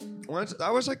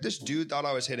was like, this dude thought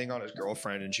I was hitting on his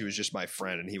girlfriend, and she was just my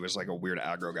friend, and he was like a weird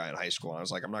aggro guy in high school. And I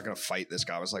was like, I'm not gonna fight this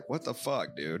guy. I was like, what the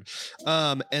fuck, dude?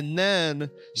 And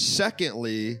then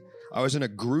secondly, I was in a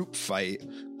group fight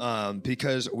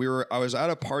because I was at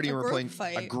a party and we were playing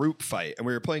a group fight, and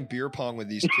we were playing beer pong with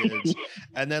these kids.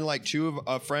 And then like two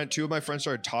of my friends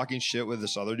started talking shit with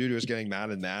this other dude who was getting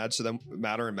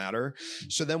madder.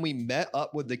 So then we met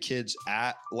up with the kids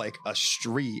at like a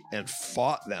street and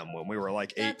fought them when we were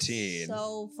like 18. That's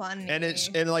so funny.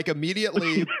 And like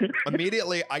immediately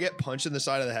I get punched in the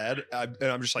side of the head,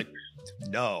 and I'm just like,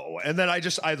 no. And then I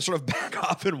sort of back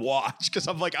off and watch because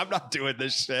I'm like, I'm not doing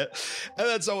this shit. And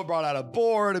then someone brought out a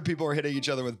board, and people were hitting each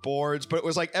other with boards, but it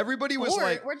was like everybody was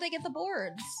like, where'd they get the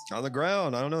boards? On the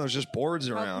ground. I don't know. There's just boards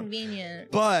How around.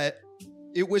 Convenient. But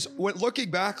it was looking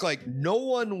back, like no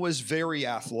one was very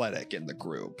athletic in the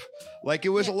group. Like it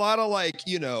was a lot of like,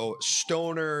 you know,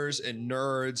 stoners and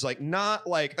nerds, like not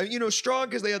like, you know, strong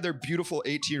because they had their beautiful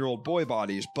 18-year-old boy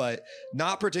bodies, but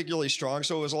not particularly strong.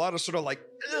 So it was a lot of sort of like,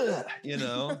 ugh, you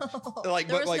know, like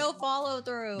there was no follow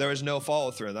through. There was no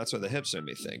follow through, and that's what the hips made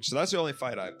me think. So that's the only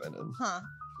fight I've been in. Huh.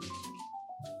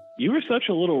 You were such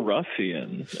a little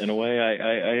ruffian in a way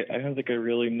I don't think I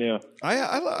really knew. I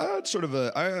had sort of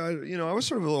I was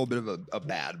sort of a little bit of a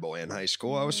bad boy in high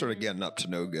school. I was sort of getting up to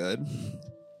no good.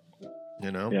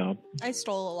 You know? Yeah. I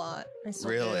stole a lot. I still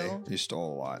really? do. You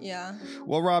stole a lot. Yeah.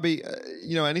 Well, Robbie,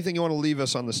 you know, anything you want to leave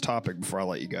us on this topic before I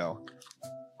let you go?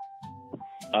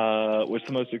 What's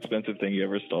the most expensive thing you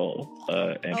ever stole,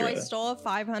 Andrea? Oh, I stole a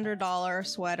 $500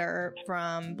 sweater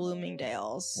from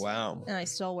Bloomingdale's. Wow. And I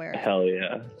still wear it. Hell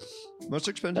yeah. Most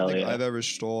expensive thing I've ever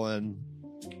stolen.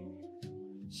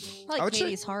 Probably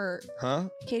Katie's heart. Huh?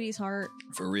 Katie's heart.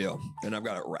 For real. And I've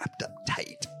got it wrapped up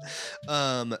tight.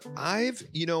 I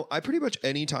pretty much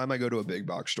any time I go to a big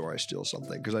box store, I steal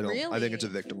something because I think it's a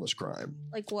victimless crime.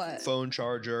 Like what? Phone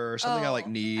charger, something I like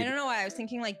need. I don't know why I was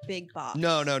thinking like big box.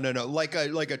 No. Like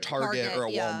a Target or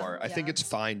a Walmart. I think yeah. it's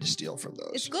fine to steal from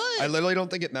those. It's good. I literally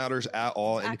don't think it matters at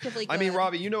all. And Actively I mean, good.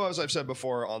 Robbie, you know, as I've said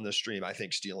before on this stream, I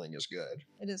think stealing is good.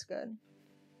 It is good.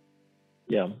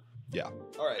 Yeah. Yeah.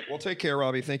 All right. Well, take care,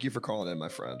 Robbie. Thank you for calling in, my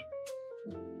friend.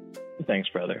 Thanks,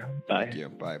 brother. Bye. Thank you.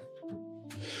 Bye.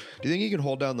 Do you think you can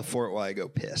hold down the fort while I go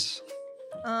piss?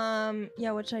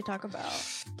 Yeah, what should I talk about?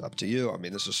 Up to you. I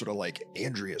mean, this is sort of like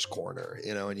Andrea's corner,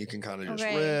 you know, and you can kind of just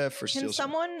riff or steal. Can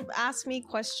someone ask me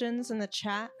questions in the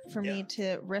chat for me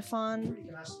to riff on?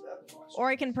 Or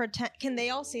I can pretend. Can they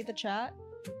all see the chat?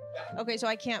 Okay, so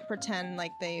I can't pretend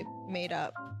like they made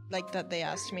up, like that they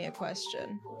asked me a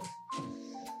question.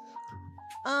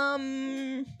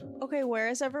 Okay, where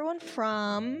is everyone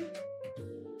from?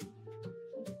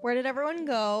 Where did everyone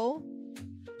go?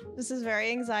 This is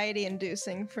very anxiety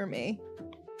inducing for me.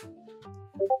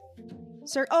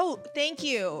 Sir, oh, thank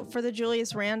you for the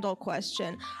Julius Randle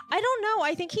question. I don't know.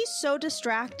 I think he's so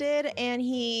distracted and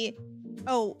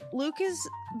Luke is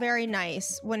very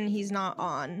nice when he's not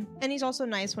on. And he's also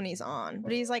nice when he's on.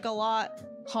 But he's like a lot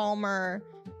calmer.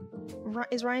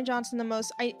 Is Ryan Johnson the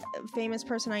most famous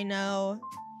person I know?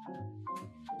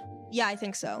 Yeah, I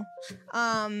think so.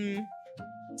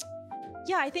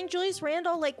 Yeah, I think Julius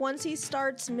Randle, like, once he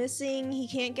starts missing, he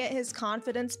can't get his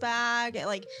confidence back.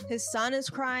 Like, his son is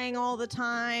crying all the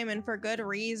time, and for good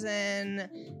reason.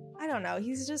 I don't know.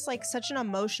 He's just, like, such an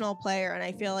emotional player, and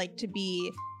I feel like to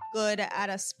be good at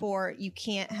a sport, you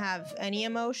can't have any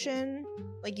emotion.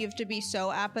 Like, you have to be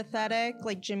so apathetic.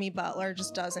 Like, Jimmy Butler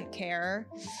just doesn't care.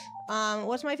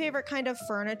 What's my favorite kind of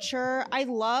furniture? I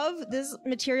love this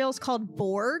material is called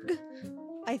Borg.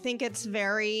 I think it's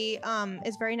very nice.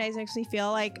 It makes me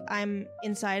feel like I'm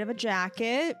inside of a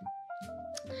jacket.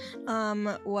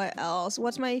 What else?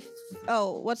 What's my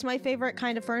favorite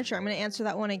kind of furniture? I'm going to answer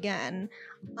that one again.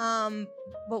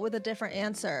 But with a different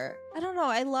answer. I don't know.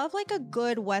 I love like a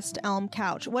good West Elm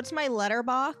couch. What's my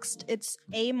letterboxed? It's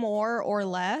A more or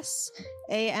less.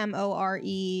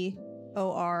 AMOREORLESS.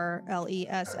 How'd you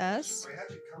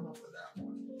come up with that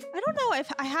one? I don't know if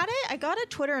I had it. I got it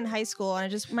Twitter in high school,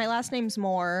 and my last name's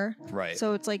Moore, right?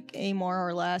 So it's like A more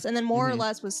or less, and then more or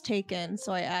less was taken,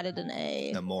 so I added an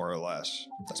A. A more or less.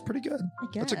 That's pretty good. I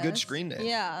guess. That's a good screen name.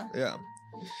 Yeah. Yeah.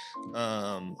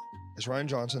 Is Ryan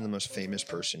Johnson the most famous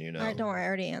person you know? All right, don't worry, I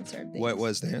already answered. What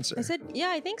was the answer? I said,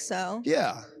 yeah, I think so.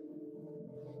 Yeah.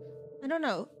 I don't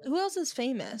know. Who else is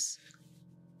famous?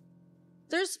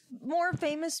 There's more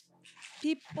famous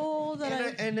people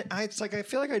that it's like I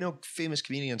feel like I know famous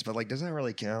comedians, but like, doesn't that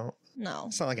really count? No.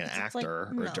 It's not like an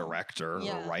actor or a director or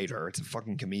a writer. It's a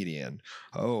fucking comedian.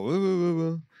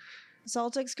 Oh.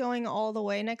 Celtics going all the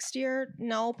way next year?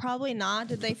 No, probably not.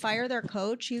 Did they fire their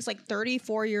coach? He's like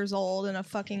 34 years old and a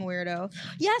fucking weirdo.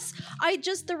 Yes,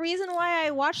 the reason why I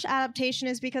watched Adaptation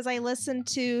is because I listened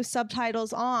to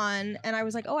subtitles on and I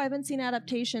was like, oh, I haven't seen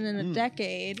Adaptation in a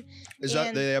decade.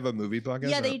 They have a movie podcast?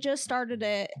 Yeah, they just started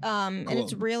it. Cool. And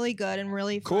it's really good and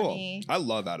really funny. Cool. I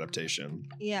love Adaptation.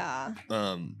 Yeah.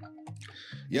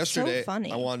 Yesterday, so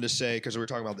funny. I wanted to say, because we were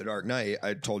talking about The Dark Knight,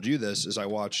 I told you this, is I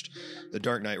watched The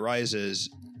Dark Knight Rises,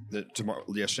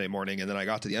 yesterday morning, and then I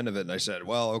got to the end of it and I said,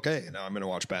 well, okay, now I'm going to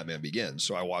watch Batman Begins.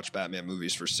 So I watched Batman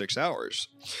movies for 6 hours.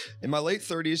 I'm in my late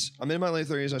 30s.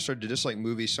 I started to dislike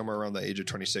movies somewhere around the age of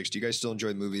 26. Do you guys still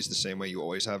enjoy movies the same way you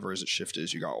always have, or has it shifted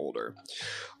as you got older?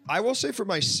 I will say for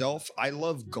myself, I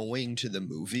love going to the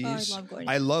movies.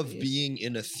 I love being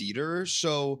in a theater.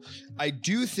 So I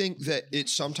do think that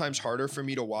it's sometimes harder for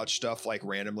me to watch stuff like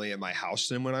randomly in my house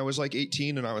than when I was like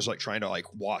 18 and I was like trying to like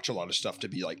watch a lot of stuff to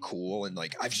be like cool and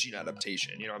like I've seen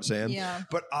adaptation, you know what I'm saying? Yeah.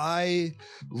 But I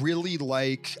really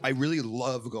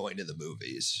love going to the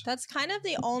movies. That's kind of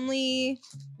going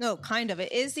to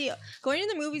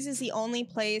the movies is the only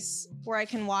place where I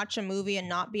can watch a movie and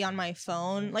not be on my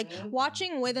phone. Like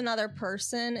watching with another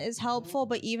person is helpful,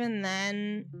 but even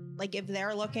then, like if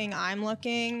they're looking, I'm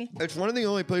looking. It's one of the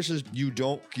only places you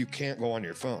can't go on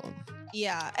your phone.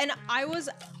 Yeah. And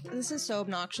this is so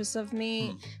obnoxious of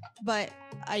me, but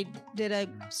I did a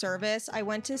service. I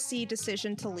went to see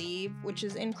Decision to Leave, which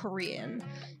is in Korean.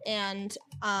 And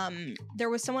there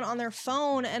was someone on their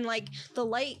phone and like the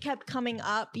light kept coming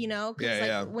up, you know,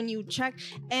 because when you check.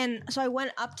 And so I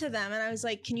went up to them and I was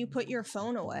like, can you put your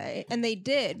phone away? And they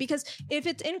did, because if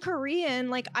it's in Korean,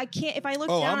 like I can't, if I look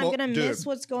down, I'm going to miss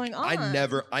what's going on.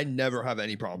 I never have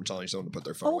any problem telling someone to put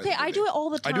their phone away. Okay, I do it all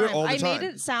the time. I do it all the time. I made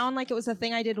it sound like it was a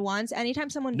thing I did once. Anytime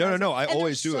someone No, I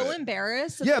always do it. So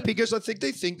embarrassed. Yeah, because I think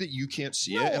they think that you can't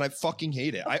see it, and I fucking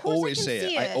hate it. I always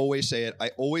say it. I always say it.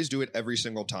 I always do it every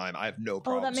single time. I have no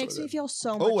problem. Oh, that makes me feel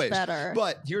so much better.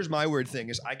 But here's my weird thing: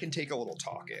 is I can take a little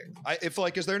talking.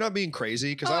 Is they're not being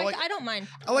crazy, because I don't mind.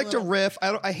 I like to riff.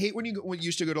 I hate when you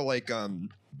used to go to like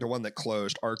the one that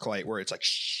closed, ArcLight, where it's like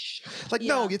shh. Like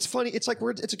no, it's funny. It's like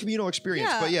it's a communal experience.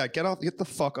 Yeah. But yeah, get the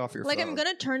fuck off your phone. Like I'm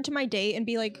gonna turn to my date and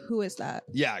be like, who is that?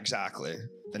 Yeah, exactly.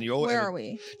 And where are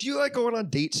we? Do you like going on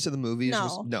dates to the movies?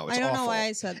 No, it's I don't awful. know why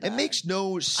I said that. It makes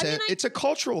no sense. It's a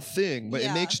cultural thing, but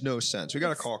it makes no sense. We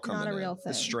got a call coming in. Not a real thing.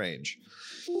 It's strange.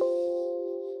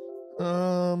 What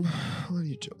are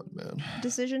you doing, man?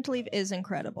 Decision to Leave is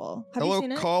incredible. Have you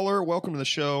seen it? Hello, caller. Welcome to the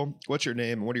show. What's your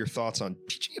name and what are your thoughts on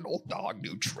teaching an old dog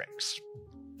new tricks?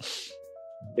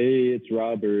 Hey, it's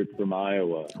Robert from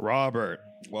Iowa. Robert,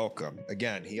 welcome.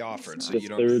 Again, he offered. So the you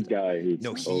don't. Third guy who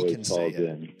he can say it.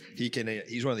 In. He can.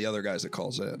 He's one of the other guys that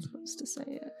calls in. I'm supposed to say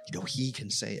it. He can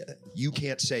say it. You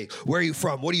can't say. Where are you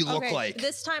from? What do you look like?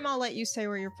 This time I'll let you say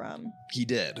where you're from. He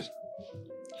did.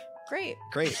 Great.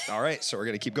 All right. So we're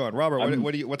gonna keep going. Robert,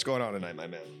 what's going on tonight, my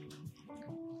man?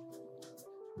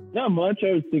 Not much.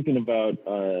 I was thinking about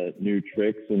new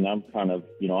tricks, and I'm kind of,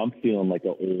 I'm feeling like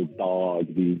an old dog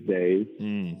these days.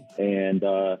 And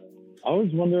I was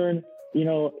wondering,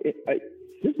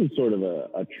 this is sort of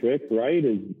a trick, right?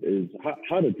 Is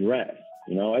how to dress.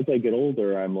 As I get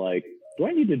older, I'm like, do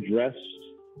I need to dress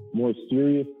more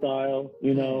serious style,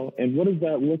 and what does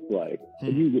that look like?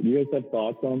 Do you guys have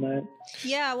thoughts on that?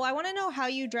 Yeah, well, I want to know how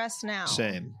you dress now.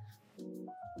 Same.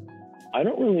 I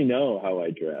don't really know how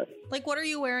I dress. Like, what are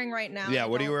you wearing right now? Yeah,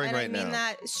 what are you wearing right now? I mean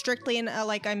that strictly in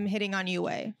like I'm hitting on you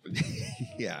way.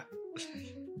 Yeah.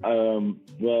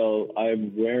 Well,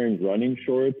 I'm wearing running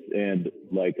shorts and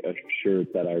like a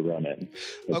shirt that I run in.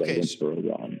 Okay.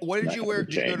 What did you wear?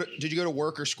 Did you go to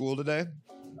work or school today?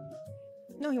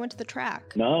 No, he went to the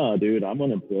track. Nah, dude, I'm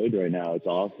unemployed right now. It's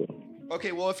awesome.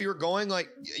 Okay, well, if you were going like,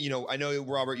 I know,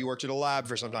 Robert, you worked at a lab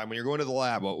for some time. When you're going to the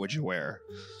lab, what would you wear?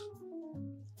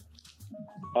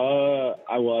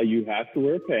 Well, you have to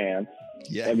wear pants.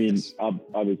 Yeah. I mean,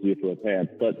 obviously you have to wear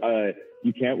pants, but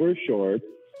you can't wear shorts.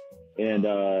 And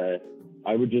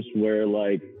I would just wear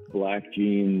like black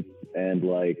jeans and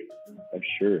like a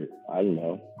shirt. I don't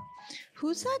know.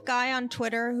 Who's that guy on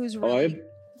Twitter who's really...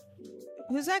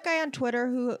 Who's that guy on Twitter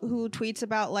who tweets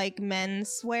about like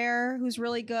menswear, who's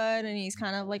really good, and he's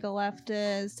kind of like a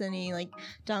leftist, and he like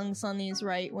dunks on these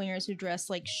right wingers who dress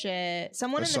like shit.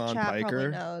 Someone in the chat probably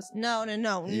knows. No.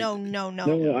 No,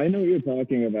 I know what you're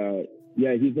talking about.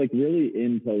 Yeah, he's like really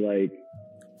into like,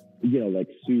 like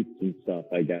suits and stuff,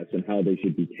 I guess, and how they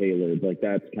should be tailored. Like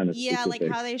that's kind of like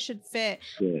how they should fit.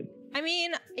 Good. I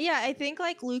mean, yeah, I think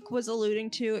like Luke was alluding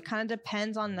to, it kind of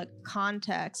depends on the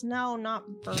context. No, not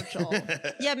Virgil.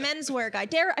 Yeah, menswear guy.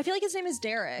 Derek. I feel like his name is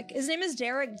Derek. His name is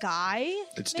Derek Guy.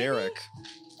 It's maybe? Derek.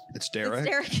 It's Derek. It's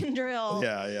Derek and Drill.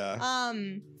 Yeah.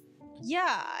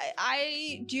 Yeah.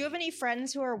 Do you have any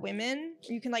friends who are women?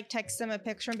 You can like text them a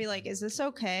picture and be like, "Is this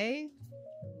okay?"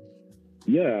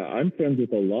 Yeah, I'm friends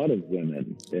with a lot of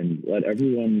women, and let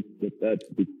everyone get that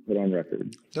be put on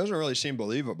record. Doesn't really seem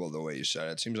believable the way you said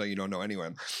it. It seems like you don't know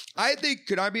anyone. I think,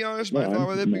 could I be honest, my thought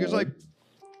with it? Because like,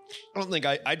 I don't think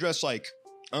I dress like,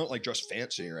 I don't like dress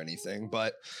fancy or anything,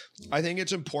 but I think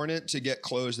it's important to get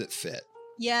clothes that fit.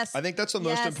 Yes. I think that's the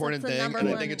most important thing. And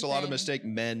I think it's a lot of thing. mistake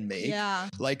men make. Yeah.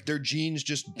 Like their jeans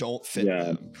just don't fit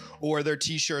them. Or their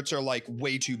t-shirts are like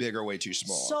way too big or way too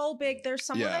small. So big. There's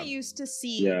someone I used to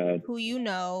see who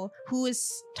who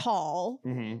is tall.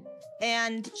 Mm-hmm.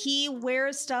 And he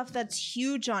wears stuff that's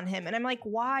huge on him. And I'm like,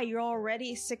 why? You're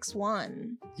already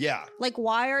 6'1". Yeah. Like,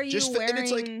 why are you wearing... And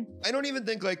it's like, I don't even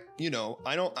think like,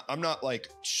 I'm not like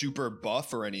super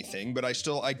buff or anything, but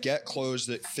I get clothes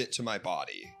that fit to my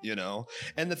body,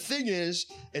 And the thing is,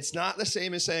 it's not the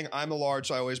same as saying I'm a large,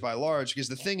 so I always buy large, because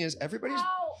the thing is, everybody's...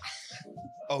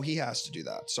 Oh, he has to do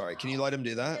that. Sorry. Can you let him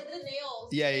do that? The nails.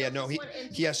 Yeah. No,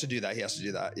 he has to do that.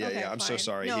 Yeah. Okay, I'm so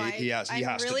sorry. No, he has I'm to do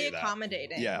that. really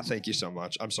accommodating. Yeah. Thank you so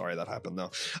much. I'm sorry that happened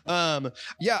though.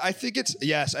 I think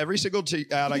every single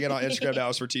ad I get on Instagram now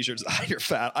is for t-shirts. You're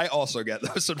fat. I also get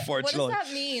those, unfortunately. What does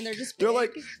that mean? They're just big? They're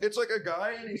like, it's like a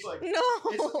guy and he's like, no.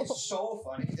 It's so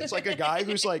funny. It's like a guy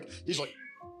who's like, he's like,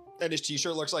 and his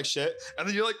t-shirt looks like shit. And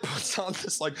then you like puts on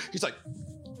this like, he's like,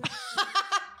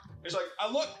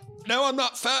 now I'm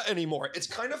not fat anymore. It's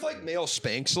kind of like male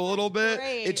Spanx a little bit.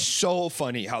 Great. It's so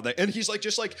funny and he's like,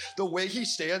 just like the way he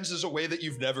stands is a way that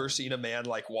you've never seen a man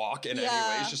like walk in any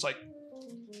way. It's just like,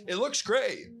 it looks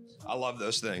great. I love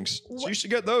those things. So you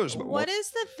should get those. But what is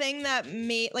the thing that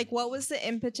made, like, what was the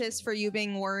impetus for you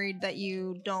being worried that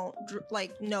you don't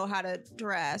like know how to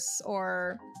dress,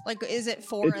 or like, is it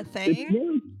for a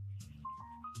thing?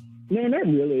 No, not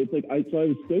really. It's like, I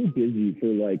was so busy for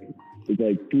like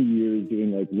 2 years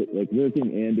doing like working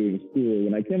and doing school.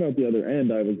 When I came out the other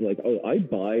end, I was like, oh, I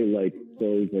buy like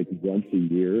clothes like once a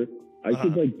year. I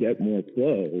should like get more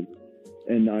clothes.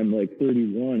 And I'm like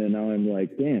 31, and now I'm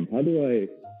like, damn, how do I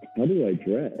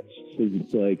dress? Because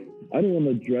it's like, I don't want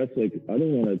to dress like, I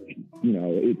don't want to,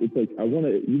 it's like,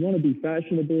 you want to be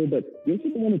fashionable, but you also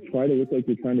don't want to try to look like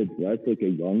you're trying to dress like a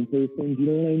young person. Do you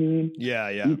know what I mean?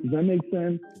 Yeah. Does that make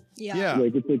sense? Yeah.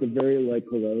 Like, it's like a very like,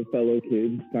 hello, fellow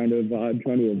kids kind of vibe,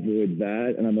 trying to avoid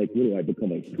that. And I'm like, what do I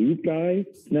become, a suit guy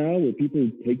now where people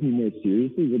take me more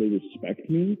seriously, where they respect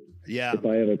me? Yeah. If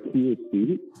I have a cool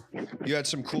suit. You had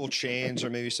some cool chains or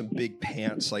maybe some big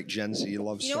pants like Gen Z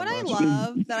loves so much. You know what I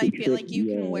love that I feel like you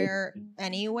can wear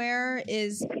anywhere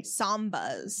is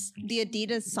Sambas. The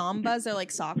Adidas Sambas are like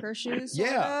soccer shoes. Sort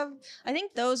of. I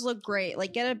think those look great.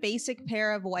 Like, get a basic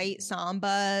pair of white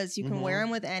Sambas. You can wear them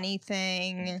with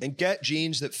anything. And get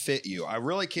jeans that fit you. I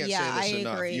really can't say this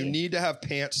enough. Agree. You need to have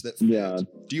pants that fit. Yeah.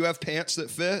 Do you have pants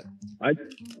that fit? I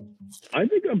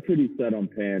think I'm pretty set on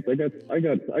pants. I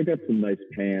got some nice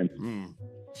pants.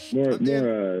 More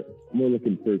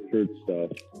looking for church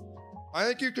stuff. I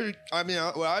think you could. I mean,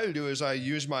 what I do is I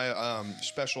use my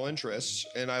special interests,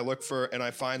 and I look for, and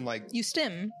I find like you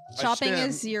stim. Shopping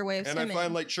is your way of stimming. And I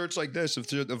find like shirts like this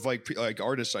of like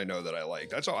artists I know that I like.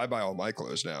 That's how I buy all my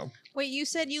clothes now. Wait, you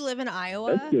said you live in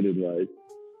Iowa? That's good advice.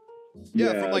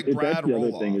 Yeah, from like Brad that's the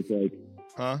other Roloff. thing is like,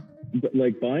 huh? But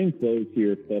like buying clothes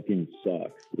here fucking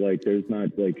sucks. Like there's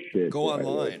not like shit. Go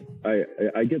online.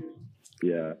 I get,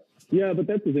 yeah, but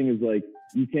that's the thing is like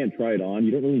you can't try it on.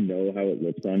 You don't really know how it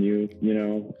looks on you.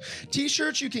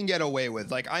 T-shirts you can get away with.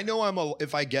 Like I know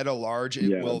if I get a large,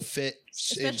 it will fit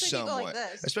in some way. Like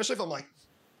this. Especially if I'm like,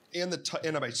 and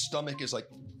my stomach is like.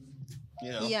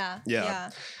 Yeah.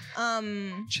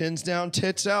 Chins down,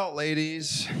 tits out,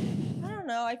 ladies. I don't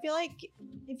know. I feel like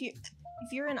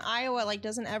if you're in Iowa, like,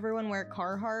 doesn't everyone wear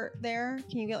Carhartt there?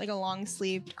 Can you get like a long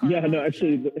sleeved Carhartt? Yeah, no,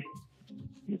 actually,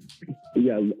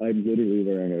 yeah, I'm literally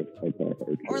wearing a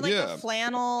Carhartt. Or like a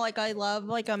flannel. Like, I love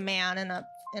like a man in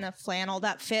a flannel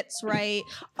that fits right.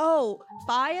 Oh,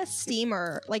 buy a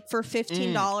steamer like for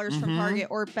 $15 from Target,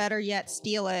 or better yet,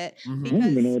 steal it. I don't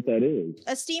even know what that is.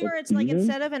 A steamer, it's like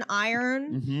instead of an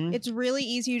iron, it's really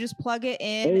easy. You just plug it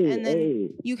in, and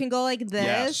then you can go like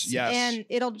this, and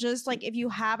it'll just like, if you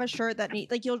have a shirt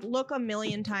that you'll look a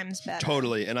million times better.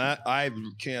 Totally, and I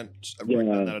can't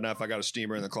recommend that enough. I got a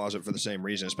steamer in the closet for the same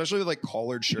reason, especially with like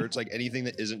collared shirts, like anything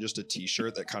that isn't just a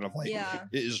t-shirt that kind of like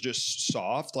is just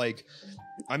soft, like.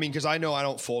 I mean, because I know I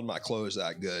don't fold my clothes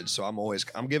that good, so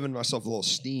I'm giving myself a little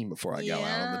steam before I go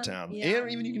out on the town. Yeah.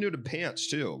 And even you can do it in pants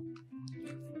too.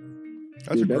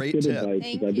 That's a great tip.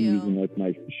 Thank I've been using like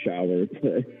my shower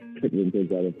to pick those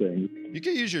other things. You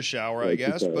can use your shower, I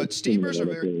guess, but steamers are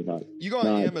very hot. You go on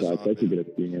Amazon.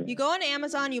 You go on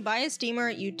Amazon, you buy a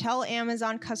steamer, you tell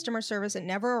Amazon customer service it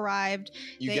never arrived.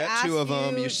 You get 2 of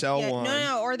them, you sell one.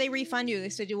 No, or they refund you. They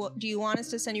say, do you want us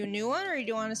to send you a new one, or do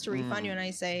you want us to refund you? And I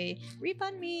say,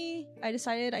 refund me. I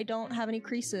decided I don't have any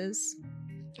creases.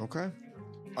 Okay.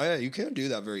 Oh yeah, you can do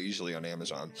that very easily on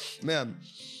Amazon. Man,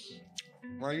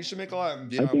 I used to make a lot of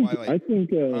DIY. I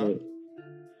think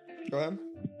Go ahead.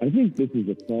 I think this is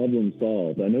a problem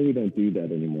solved. I know we don't do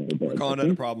that anymore, but calling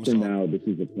it a problem for solved. now, this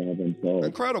is a problem solved.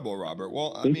 Incredible, Robert.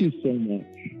 Well, Thank you so much.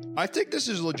 I think this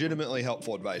is legitimately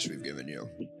helpful advice we've given you.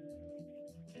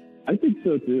 I think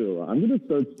so too. I'm gonna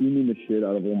start steaming the shit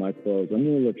out of all my clothes. I'm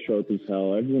gonna look sharp as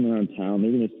hell. Everyone around town,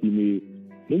 they're gonna see me.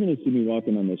 They're gonna see me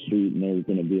walking on the street, and they're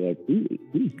gonna be like,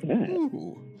 "Who's that?"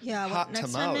 Ooh, Yeah, hot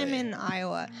next tamale. time I'm in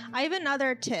Iowa. I have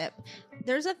another tip.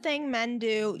 There's a thing men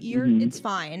do. It's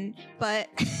fine, but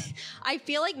I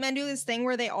feel like men do this thing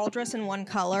where they all dress in one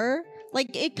color.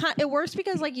 Like it works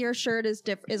because like your shirt is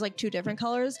like two different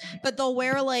colors, but they'll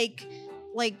wear like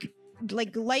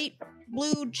light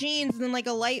blue jeans and then like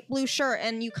a light blue shirt,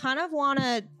 and you kind of want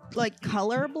to like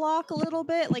color block a little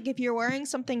bit. Like if you're wearing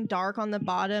something dark on the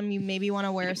bottom, you maybe want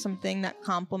to wear something that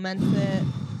complements it.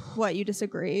 What, you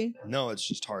disagree? No, it's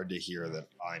just hard to hear that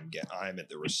I'm at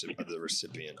the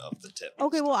recipient of the tip.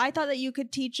 Okay, well, I thought that you could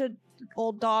teach an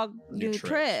old dog new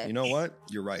trick. You know what?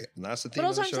 You're right, and that's the theme. But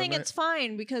also, of the I'm show saying tonight. it's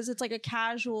fine because it's like a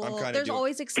casual. There's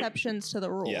always exceptions to the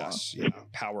rule. Yes, yeah,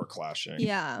 power clashing.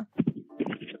 Yeah.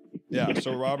 Yeah.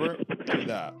 So, Robert, do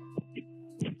that.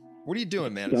 What are you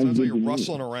doing, man? It Sounds sounds like good you're to me.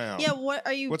 rustling around. Yeah. What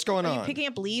are you? What's going Are on? you picking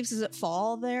up leaves? Is it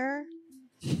fall there?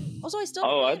 Also, I still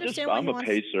Oh, don't I understand why I'm he a wants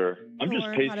pacer. I'm to just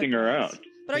learn how to pacing dress. around.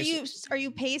 But are you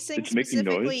pacing It's making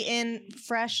specifically noise. in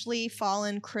freshly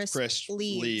fallen crisp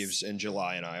leaves in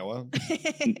July in Iowa.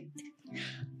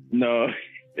 No,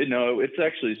 it's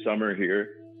actually summer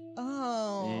here.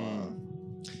 Oh.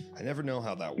 I never know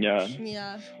how that works. Yeah.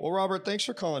 Yeah. Well, Robert, thanks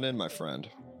for calling in, my friend.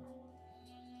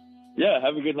 Yeah,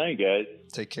 have a good night, guys.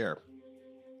 Take care.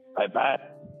 Bye.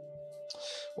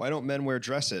 Why don't men wear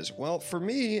dresses? Well, for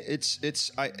me, it's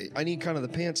I need kind of the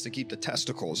pants to keep the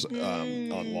testicles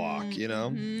on lock. You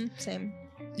know. Same.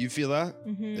 You feel that?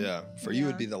 Mm-hmm. Yeah. For you,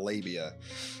 it'd be the labia.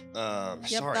 Yep,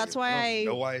 Sorry, that's why I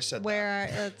don't know why I said wear.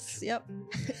 That's yep.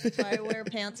 That's why I wear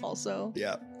pants also.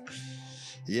 Yep.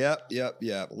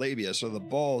 Labia. So the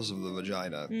balls of the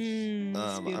vagina. It's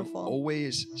I'm beautiful.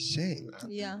 always saying that.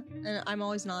 Yeah, and I'm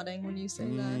always nodding when you say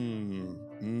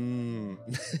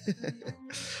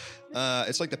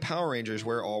It's like the Power Rangers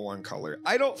wear all one color.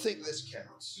 I don't think this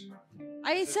counts.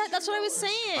 that. That's what I was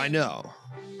saying. I know.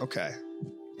 Okay.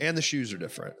 And the shoes are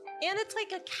different. And it's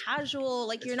like a casual,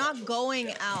 like you're not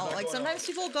going out. Like sometimes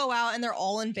people go out and they're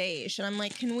all in beige, and I'm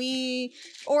like, can we,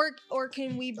 or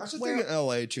can we? That's the wear thing in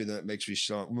LA too that makes me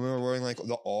so. We're wearing like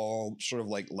the all sort of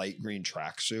like light green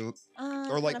tracksuit,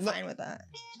 or like I'm fine with that.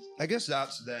 I guess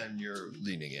that's then you're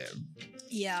leaning in.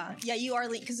 Yeah, you are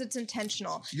because it's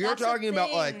intentional. You're That's the talking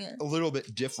about like thing. a little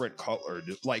bit different colored,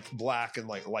 like black and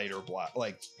like lighter black.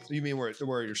 Like you mean where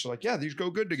you're just like, yeah, these go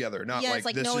good together. Not Yeah, it's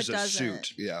like like, this no, is it a doesn't.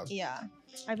 suit. Yeah. Yeah.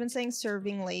 I've been saying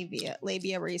serving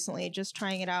labia recently, just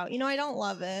trying it out. You know, I don't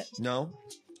love it. No,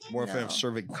 more No. fan of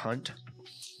serving cunt.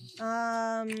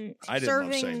 I didn't love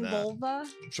serving saying that. vulva.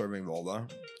 Serving vulva.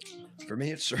 For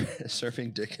me, it's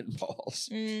serving dick and balls.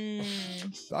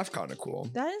 That's kind of cool.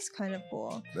 That is kind of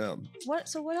cool. Yeah.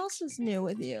 So what else is new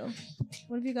with you?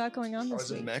 What have you got going on I this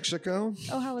was week? in Mexico.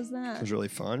 Oh, how was It that? was really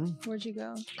fun. Where'd you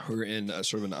go? We were in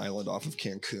sort of an island off of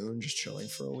Cancun, just chilling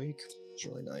for a week. It's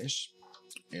really nice.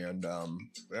 And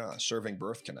serving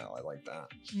birth canal. I like that.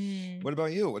 What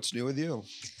about you? What's new with you?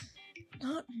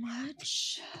 Not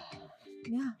much.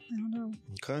 Yeah, I don't know.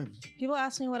 Okay. People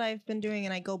ask me what I've been doing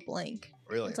and I go blank.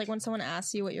 Really? It's like when someone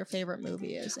asks you what your favorite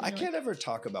movie is. and I you're can't ever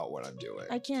talk about what I'm doing.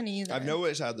 I can't either. I've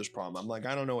always had this problem. I'm like,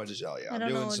 I don't know what to tell you. I I'm don't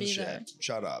know doing what some either. shit.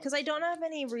 Shut up. Because I don't have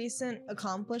any recent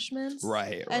accomplishments.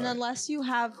 Right. And unless you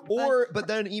have but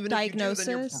then even diagnosis,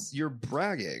 if you do, then you're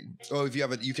bragging. Oh, if you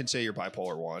have you can say you're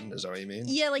bipolar 1. Is that what you mean?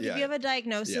 yeah, like if you have a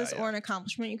diagnosis Yeah. or an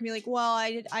accomplishment, you can be like, well,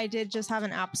 I did just have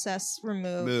an abscess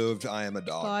removed. I am a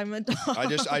dog. So I'm a dog.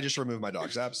 I just removed my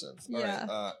dog's absinthe. Yeah.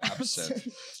 All right, absinthe.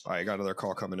 All right, got another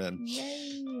call coming in. Yay.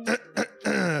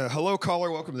 Hello, caller.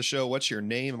 Welcome to the show. What's your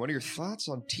name? And what are your thoughts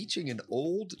on teaching an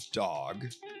old dog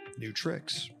new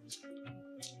tricks?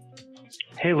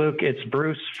 Hey, Luke. It's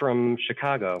Bruce from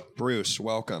Chicago. Bruce,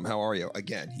 welcome. How are you?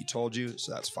 Again, he told you,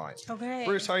 so that's fine. Okay.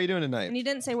 Bruce, how are you doing tonight? And he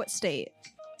didn't say what state.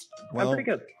 I'm pretty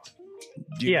good.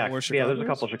 Do you know where Chicago there's a is?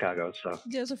 couple of Chicagos. So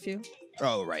There's a few.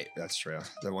 Oh, right. That's true.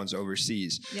 The one's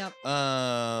overseas. Yep.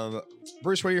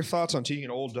 Bruce, what are your thoughts on teaching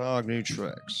an old dog new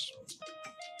tricks?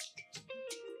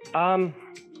 well,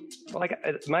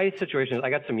 my situation is I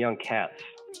got some young cats.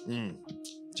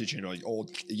 Teaching an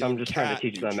old I'm just trying to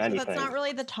teach them anything. That's not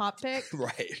really the topic.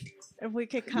 Right. If we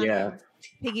could kind of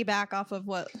piggyback off of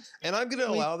what. And I'm going to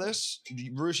allow this,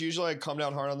 Bruce. Usually I'd come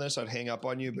down hard on this. I'd hang up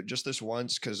on you, but just this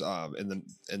once, because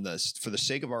for the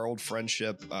sake of our old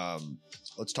friendship,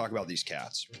 let's talk about these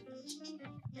cats.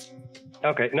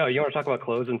 Okay. No, you want to talk about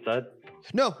clothes instead?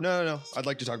 No. I'd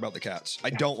like to talk about the cats. I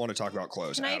don't want to talk about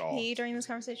clothes Can at I all. pee during this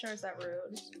conversation, or is that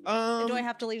rude? Do I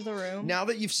have to leave the room? Now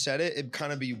that you've said it, it'd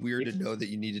kind of be weird to know that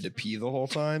you needed to pee the whole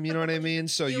time. You know what I mean?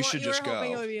 So you should just go.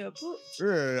 It would be a poop.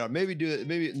 Yeah, maybe do it.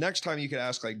 Maybe next time you could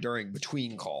ask like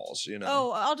between calls. You know?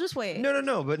 Oh, I'll just wait.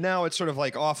 No. But now it's sort of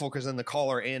like awful because then the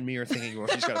caller and me are thinking, well,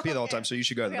 she's got to pee the whole time, so you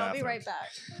should go to the bathroom. I'll be right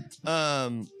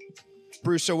back.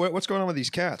 Bruce, so what's going on with these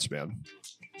cats, man?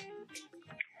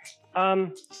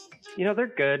 They're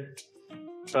good,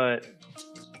 but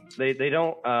they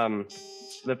don't.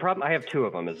 The problem, I have two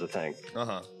of them, is the thing.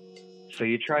 So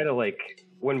you try to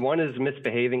when one is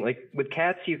misbehaving, like with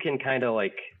cats, you can kind of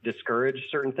discourage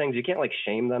certain things. You can't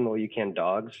shame them the way you can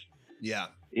dogs. Yeah.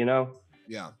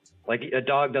 Yeah. Like a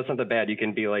dog does something bad, you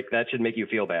can be like, that should make you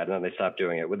feel bad, and then they stop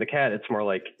doing it. With the cat, it's more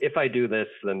like, if I do this,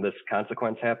 then this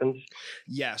consequence happens.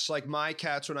 Yes, like my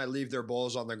cats, when I leave their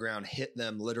bowls on the ground, hit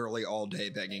them literally all day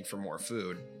begging for more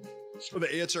food. So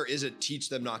the answer isn't teach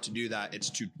them not to do that,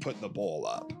 it's to put the bowl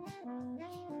up.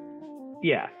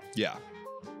 Yeah. Yeah,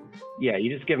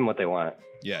 you just give them what they want.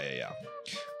 Yeah.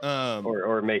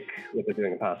 Or make what they're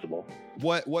doing impossible.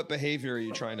 What behavior are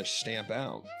you trying to stamp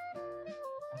out?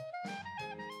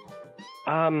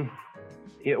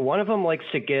 One of them likes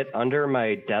to get under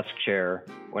my desk chair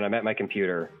when I'm at my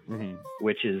computer,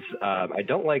 which is, I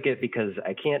don't like it because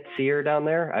I can't see her down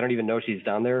there. I don't even know she's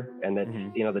down there. And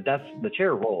then, the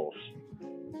chair rolls.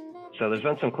 So there's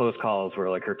been some close calls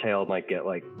where her tail might get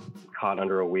caught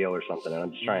under a wheel or something. And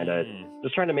I'm just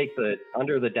trying to make the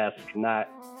under the desk not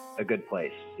a good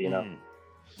place,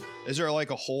 Is there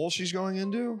a hole she's going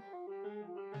into?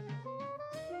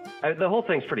 The whole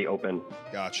thing's pretty open.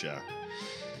 Gotcha.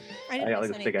 I got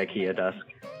this big IKEA desk.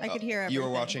 I could hear everything. You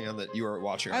were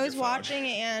watching on I was watching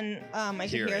and I could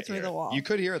hear it through the wall. You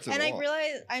could hear it through the wall. And I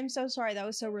realized, I'm so sorry. That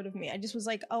was so rude of me. I just was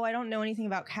like, oh, I don't know anything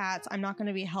about cats. I'm not going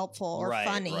to be helpful or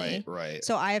funny. Right.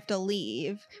 So I have to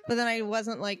leave. But then I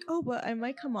wasn't like, oh, but I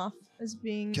might come off as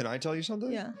being... Can I tell you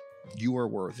something? Yeah. You are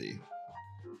worthy.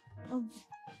 Oh.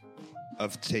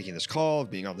 Of taking this call,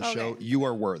 of being on the show. You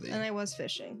are worthy. And I was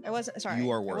fishing. I wasn't, sorry. You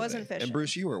are worthy. I wasn't fishing. And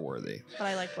Bruce, you are worthy. But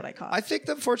I liked what I caught. I think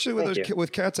that fortunately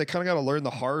with cats, I kind of got to learn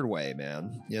the hard way,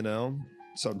 man.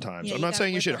 Sometimes. Yeah, I'm not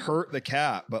saying you should hurt the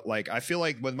cat, but I feel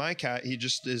like with my cat, he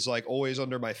just is always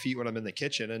under my feet when I'm in the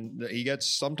kitchen, and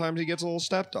sometimes he gets a little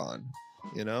stepped on,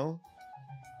 Yeah.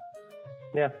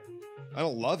 I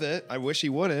don't love it. I wish he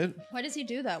wouldn't. Why does he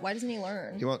do that? Why doesn't he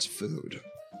learn? He wants food.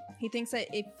 He thinks that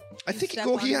if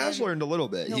he has learned a little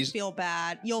bit. He'll feel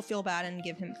bad. You'll feel bad and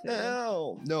give him food.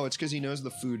 No, it's because he knows the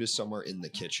food is somewhere in the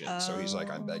kitchen. So he's like,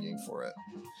 I'm begging for it.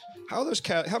 How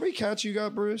many cats you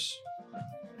got, Bruce?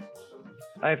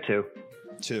 I have two.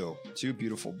 Two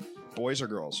beautiful boys or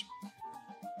girls?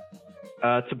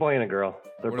 It's a boy and a girl.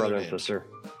 They're What are brother their and names? sister.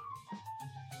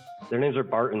 Their names are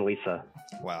Bart and Lisa.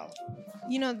 Wow.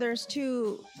 There's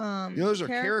two Those are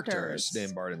characters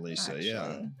named Bart and Lisa. actually.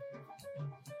 Yeah.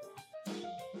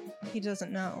 He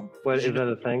doesn't know. What is that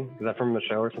a thing? Is that from a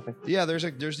show or something? Yeah, there's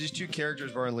these two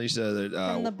characters, Bart and Lisa, that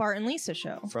From the Bart and Lisa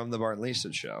show. From the Bart and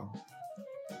Lisa show.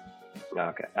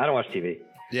 Okay. I don't watch TV.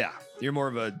 Yeah. You're more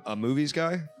of a movies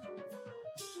guy?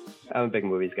 I'm a big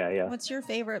movies guy, yeah. What's your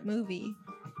favorite movie?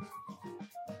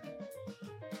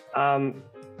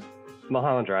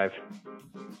 Mulholland Drive.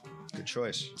 Good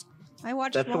choice. I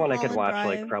watched That's the one I could watch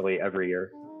Drive probably every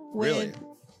year. with,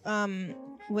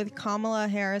 with Kamala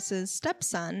Harris's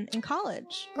stepson in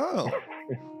college. Oh.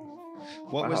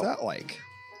 What was Wow. that like?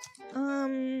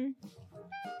 It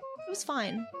was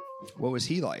fine. What was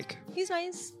he like? He's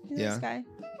nice. He's a Yeah. nice guy.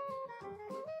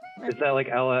 Is that like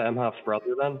Ella Emhoff's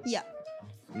brother then? Yeah.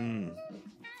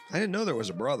 I didn't know there was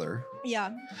a brother.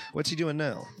 Yeah. What's he doing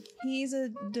now? He's a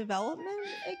development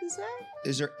exec.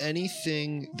 Is there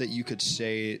anything that you could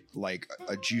say, like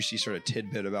a juicy sort of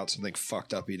tidbit about something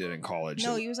fucked up he did in college?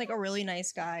 No, he was like a really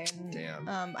nice guy. And,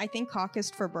 Damn. I think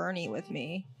caucused for Bernie with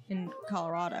me in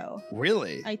Colorado.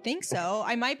 Really? I think so.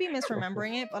 I might be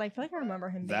misremembering it, but I feel like I remember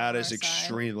him. That being is on our side.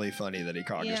 extremely funny that he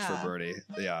caucused for Yeah. Bernie.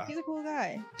 Yeah. He's a cool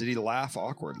guy. Did he laugh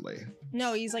awkwardly?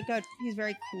 No, he's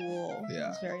very cool. Yeah.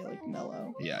 He's very like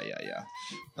mellow. Yeah.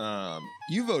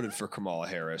 You voted for Kamala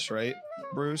Harris, right,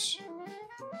 Bruce?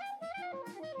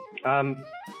 Was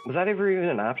that ever even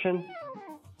an option?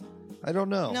 I don't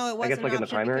know. No, it I wasn't guess like an in the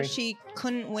option primary? because she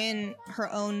couldn't win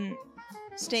her own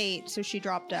state, so she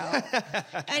dropped out.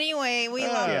 Anyway, we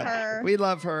love her. We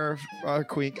love her,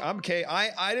 Queen. I'm K.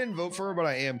 I didn't vote for her, but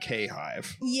I am K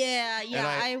Hive. Yeah. And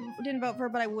I I didn't vote for her,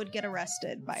 but I would get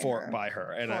arrested by her. By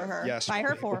her. And For her. Yes. By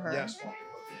her, for her. Yes.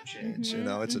 change. You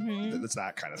know, it's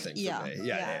that kind of thing for me.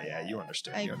 Yeah. You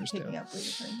understand. You understand. Up what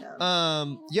you're putting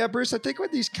down. Yeah, Bruce, I think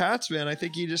with these cats, man, I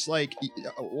think you just like,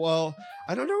 well,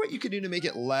 I don't know what you could do to make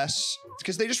it less,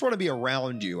 because they just want to be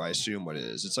around you, I assume what it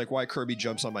is. It's like why Kirby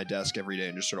jumps on my desk every day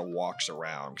and just sort of walks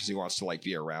around, because he wants to like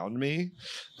be around me.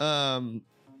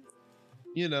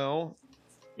 You know.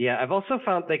 Yeah, I've also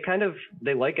found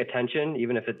they like attention,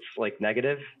 even if it's like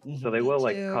negative. So they will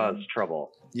like cause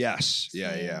trouble. Yes.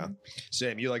 Yeah.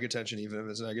 Same. You like attention even if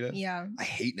it's negative? Yeah. I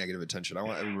hate negative attention. I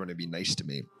want everyone to be nice to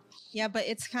me. Yeah, but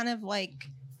it's kind of like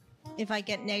if I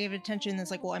get negative attention,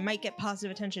 it's like, well, I might get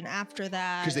positive attention after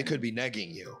that. Because they could be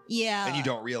negging you. Yeah. And you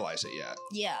don't realize it yet.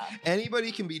 Yeah. Anybody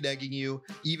can be negging you,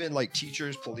 even like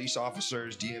teachers, police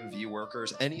officers, DMV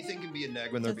workers. Anything can be a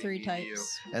neg when they're being mean to you.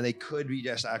 And they could be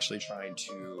just actually trying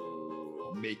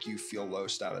to make you feel low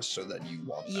status so that you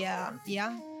want them.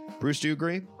 Yeah. Bruce, do you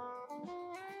agree?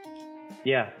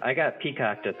 Yeah, I got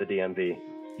peacocked at the DMV.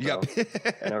 You got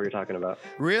I know what you're talking about.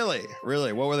 Really?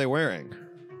 What were they wearing?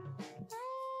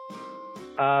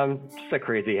 Just a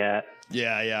crazy hat.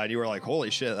 Yeah. And you were like, holy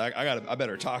shit, I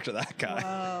better talk to that guy.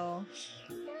 Whoa.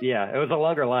 Yeah, it was a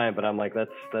longer line, but I'm like, that's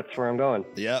where I'm going.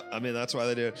 Yep, I mean, that's why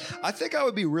they do it. I think I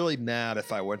would be really mad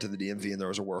if I went to the DMV and there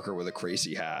was a worker with a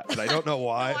crazy hat, but I don't know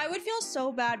why. No, I would feel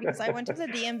so bad because I went to the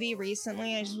DMV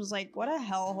recently. I just was like, what a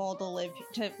hellhole to live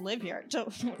here, to live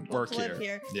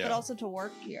here, yeah. But also to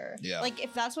work here. Yeah. Like,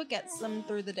 if that's what gets them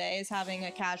through the day is having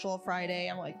a casual Friday,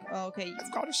 I'm like, oh, okay.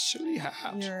 I've got a silly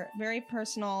hat. Your very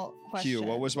personal question. Q,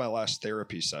 what was my last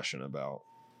therapy session about?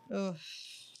 Ugh.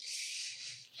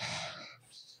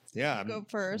 Yeah, go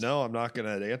first. No, I'm not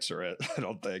going to answer it. I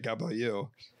don't think. How about you?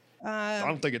 I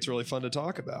don't think it's really fun to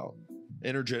talk about.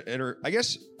 I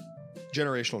guess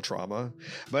generational trauma,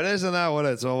 but isn't that what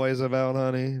it's always about,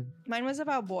 honey? Mine was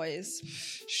about boys.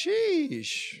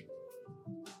 Sheesh.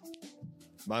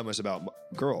 Mine was about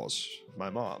girls. My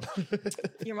mom.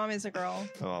 Your mom is a girl.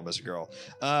 My mom is a girl.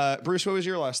 Bruce, what was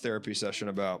your last therapy session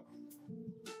about?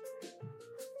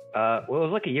 Well, it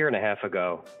was like a year and a half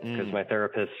ago because my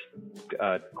therapist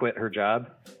quit her job.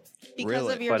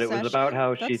 Because of your But it was about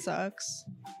how that sucks.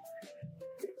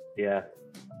 Yeah.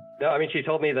 No, I mean, she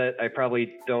told me that I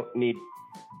probably don't need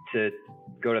to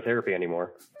go to therapy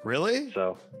anymore. Really?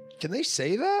 So. Can they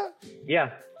say that?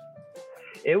 Yeah.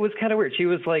 It was kind of weird. She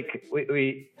was like,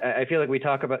 I feel like we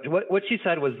talk about what she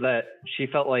said was that she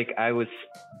felt like I was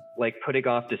like putting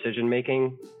off decision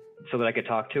making so that I could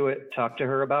talk to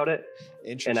her about it.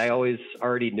 And I always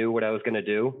already knew what I was going to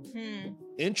do.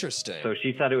 Interesting. So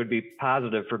she said it would be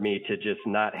positive for me to just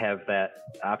not have that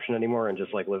option anymore and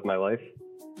just like live my life.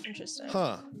 Interesting.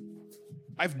 Huh.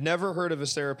 I've never heard of a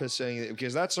therapist saying it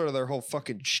because that's sort of their whole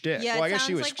fucking shtick. Yeah, well, I it guess sounds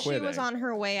she was like quitting. she was on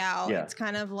her way out. Yeah. It's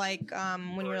kind of like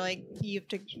when you're like you have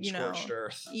to, Scorched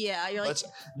earth. Yeah, you're like.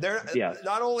 Yeah.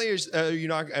 Not only is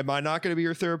am I not going to be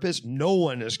your therapist? No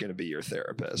one is going to be your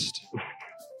therapist.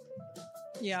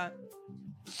 Yeah.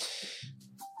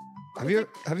 Have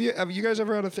you guys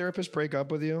ever had a therapist break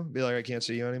up with you? Be like, I can't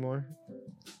see you anymore?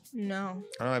 No.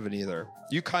 I don't have it either.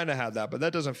 You kind of had that, but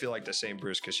that doesn't feel like the same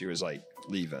Bruce because she was like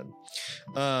leaving.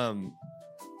 Do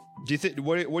you think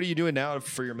what are you doing now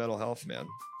for your mental health, man?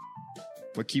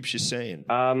 What keeps you sane?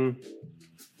 I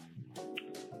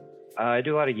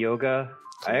do a lot of yoga.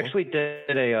 Cool. I actually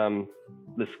did a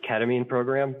this ketamine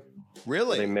program.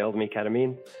 Really? They mailed me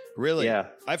ketamine. Really? Yeah.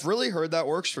 I've really heard that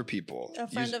works for people. A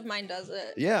friend of mine does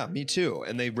it. Yeah, me too.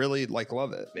 And they really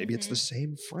love it. Maybe it's the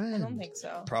same friend. I don't think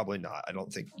so. Probably not. I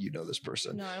don't think you know this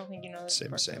person. No, I don't think you know this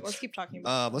person. Same. Let's keep talking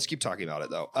about it. Let's keep talking about it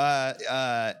though.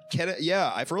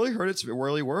 Yeah, I've really heard it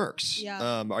really works.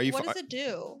 Yeah. What does it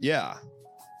do? Yeah.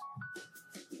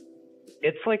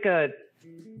 It's like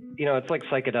it's like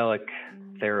psychedelic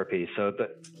therapy. So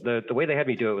the way they had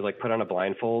me do it was like put on a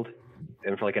blindfold.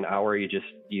 And for like an hour, you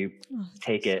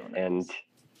take it and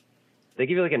they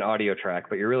give you like an audio track,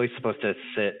 but you're really supposed to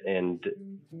sit and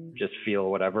just feel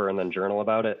whatever and then journal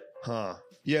about it. Huh.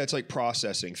 Yeah, it's like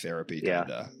processing therapy,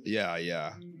 kinda.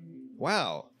 Yeah.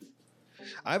 Wow.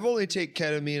 I've only take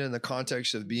ketamine in the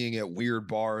context of being at weird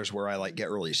bars where I like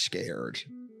get really scared.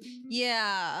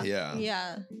 Yeah.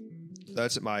 Yeah.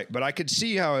 That's but I could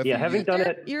see how if having done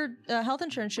it. Your health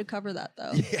insurance should cover that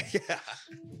though. Yeah.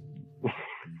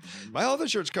 My health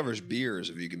insurance covers beers,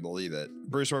 if you can believe it.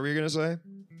 Bruce, what were you going to say?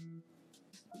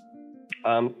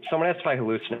 Someone asked if I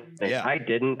hallucinate. Yeah. I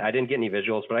didn't get any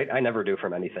visuals, but I never do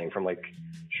from anything, from like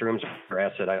shrooms or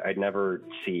acid. I'd never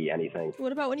see anything.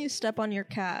 What about when you step on your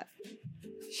cat?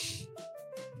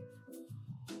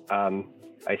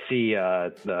 I see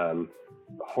the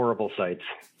horrible sights.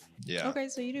 Yeah. Okay,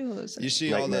 so you do hallucinate. You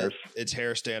see nightmares. its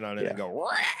hair stand on it and go,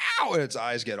 wow, and its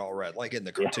eyes get all red, like in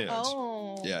the cartoons.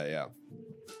 Oh. Yeah.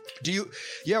 Do you?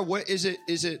 Yeah. What is it?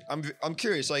 Is it? I'm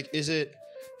curious. Like, is it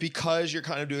because you're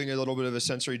kind of doing a little bit of a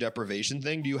sensory deprivation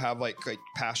thing? Do you have like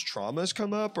past traumas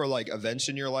come up, or like events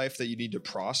in your life that you need to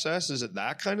process? Is it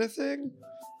that kind of thing?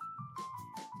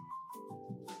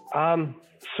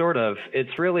 Sort of.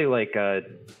 It's really like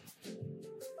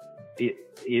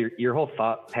your whole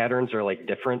thought patterns are like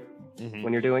different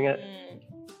when you're doing it.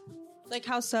 Like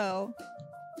how so?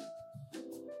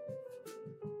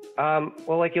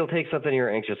 Well, like you'll take something you're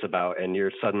anxious about and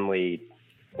you're suddenly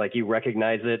like you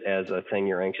recognize it as a thing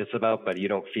you're anxious about, but you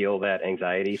don't feel that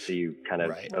anxiety. So you kind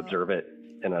of observe it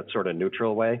in a sort of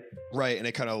neutral way. Right. And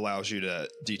it kind of allows you to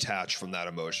detach from that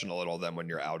emotion a little then when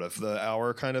you're out of the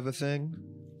hour kind of a thing.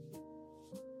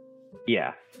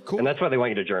 Yeah. Cool. And that's why they want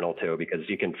you to journal too, because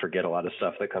you can forget a lot of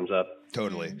stuff that comes up.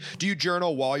 Totally. Do you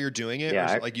journal while you're doing it? Yeah, or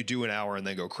is it like you do an hour and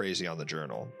then go crazy on the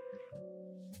journal?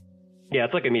 Yeah,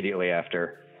 it's like immediately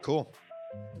after. Cool.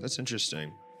 That's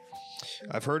interesting.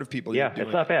 I've heard of people. Yeah,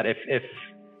 it's not bad. If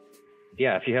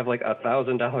you have like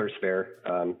 $1,000 spare,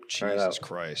 try it out. Jesus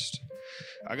Christ.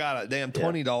 I got a damn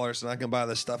 $20 and I can buy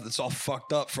this stuff that's all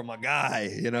fucked up from a guy.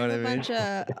 You know what I mean? A bunch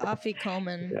of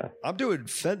afikomen. Yeah. I'm doing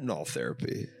fentanyl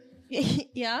therapy.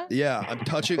 Yeah? Yeah, I'm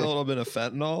touching a little bit of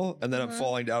fentanyl and then I'm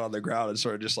falling down on the ground and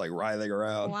sort of just like writhing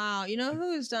around. Wow. You know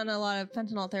who's done a lot of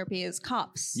fentanyl therapy is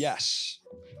cops. Yes.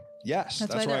 Yes,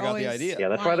 that's why where I got they're the idea. Yeah,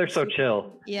 that's why they're so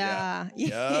chill. Yeah.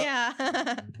 Yeah.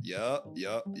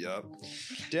 Yep.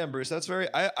 Damn, Bruce, that's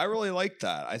I really like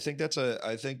that. I think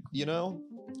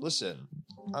listen,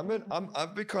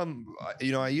 I've become,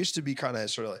 I used to be kind of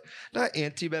sort of like, not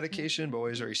anti-medication, but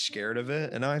always very scared of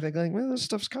it. And now I think like, well, this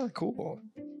stuff's kind of cool.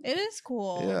 It is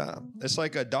cool. Yeah. It's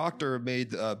like a doctor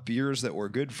made beers that were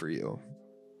good for you.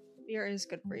 Beer is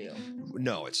good for you.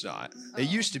 No, it's not. It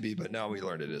used to be, but now we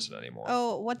learned it isn't anymore.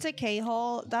 Oh, what's a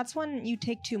K-hole? That's when you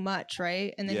take too much,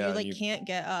 right? And then you can't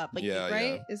get up. Like,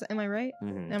 right? Yeah. Am I right?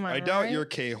 Mm-hmm. Am I right? doubt you're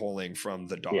K-holing from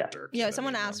the doctor. Yeah,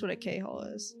 someone asked what a K-hole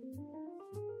is.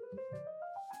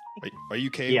 Are you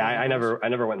K-holing? Yeah, I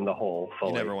never went in the hole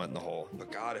fully. You never went in the hole.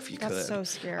 But God, if you could. That's so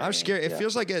scary. I'm scared. It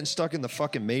feels like getting stuck in the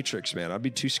fucking Matrix, man. I'd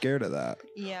be too scared of that.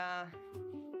 Yeah.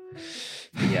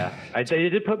 Yeah, they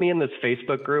did put me in this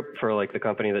Facebook group for like the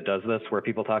company that does this, where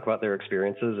people talk about their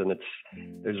experiences, and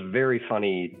there's very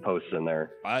funny posts in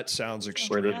there. That sounds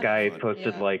extremely where this guy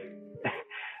posted like,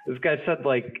 this guy said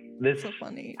like this so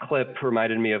funny. Clip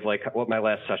reminded me of like what my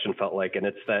last session felt like, and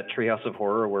it's that Treehouse of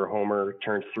Horror where Homer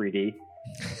turns 3D.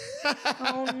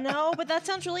 Oh no, but that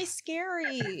sounds really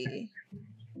scary.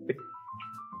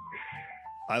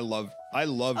 I loved that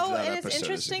and episode. It's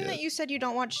interesting that you said you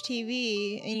don't watch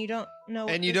TV and you don't know.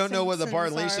 And you don't know what the Bart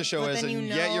and Lisa show is, and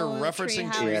yet you're referencing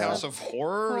Treehouse of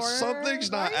Horror. Something's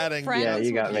not adding. Yeah,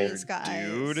 you got me,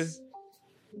 dude.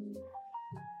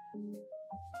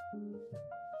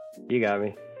 You got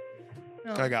me.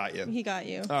 No, I got you. He got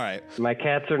you. All right. My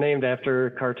cats are named after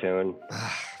a cartoon.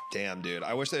 Damn, dude.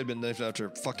 I wish they had been named after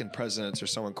fucking presidents or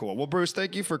someone cool. Well, Bruce,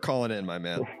 thank you for calling in, my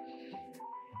man.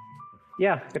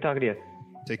 Yeah, good talking to you.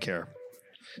 Take care.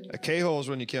 A K-hole is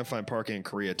when you can't find parking in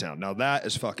Koreatown. Now that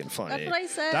is fucking funny. That's what I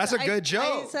said. That's a good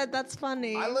joke. I said that's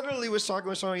funny. I literally was talking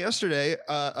with someone yesterday.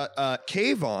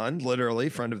 Kayvon, literally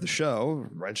friend of the show,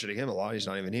 mentioning him a lot. He's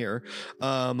not even here.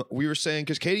 We were saying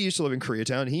because Katie used to live in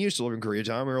Koreatown, he used to live in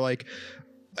Koreatown. We were like,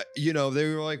 they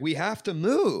were like, we have to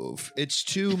move. It's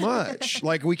too much.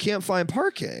 Like we can't find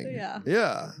parking.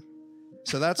 Yeah.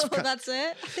 So that's that's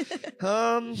it.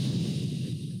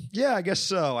 Yeah, I guess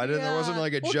so. I didn't. There wasn't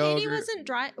like a joke. Katie wasn't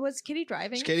Was Katie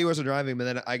driving? Katie wasn't driving, but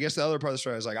then I guess the other part of the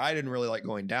story was like I didn't really like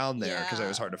going down there because it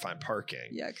was hard to find parking.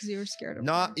 Yeah, because you were scared of.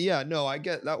 No, I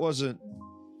get that wasn't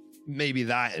maybe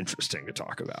that interesting to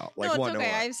talk about. Like, no, it's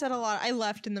okay. I've said a lot. I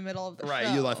left in the middle of the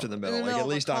show. You left in the middle. Like at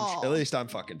least I'm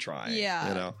fucking trying. Yeah.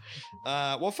 You know.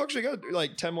 Well, folks, we got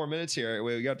like 10 more minutes here.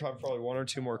 We got probably one or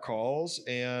two more calls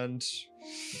and.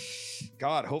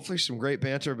 God, hopefully some great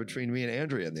banter between me and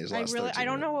Andrea in these last 13 I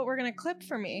don't know what we're gonna clip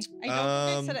for me. I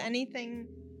don't think I said anything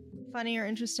funny or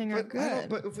interesting or good.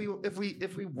 But if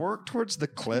we work towards the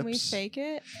clips, can we fake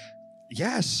it?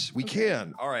 Yes, we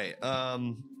can. All right.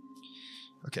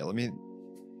 Okay,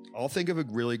 I'll think of a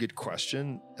really good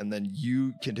question, and then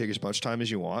you can take as much time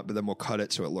as you want, but then we'll cut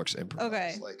it so it looks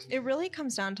improvised. Okay. It really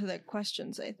comes down to the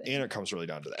questions, I think. And it comes really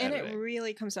down to the editing. And it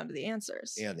really comes down to the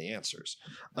answers. And the answers.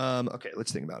 Okay,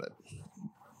 let's think about it.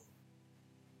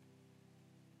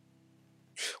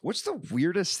 What's the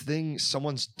weirdest thing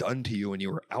someone's done to you when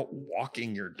you were out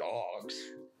walking your dogs?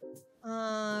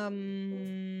 I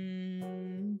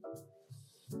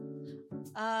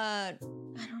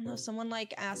don't know. Someone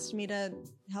like asked me to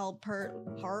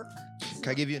Park. Can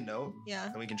I give you a note? Yeah.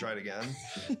 And we can try it again.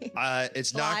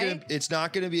 It's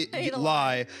not gonna be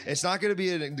lie. It's not gonna be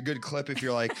a good clip if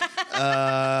you're like,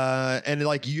 and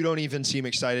like you don't even seem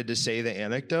excited to say the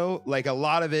anecdote. Like a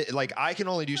lot of it, like I can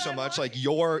only do so much. Like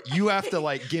you have to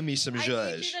like give me some I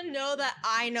zhuzh. need you to know that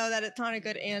I know that it's not a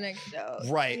good anecdote.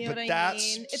 Right, You know but what that's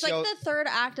I mean? It's so- like the third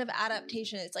act of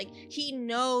adaptation. It's like he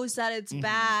knows that it's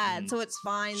bad, so it's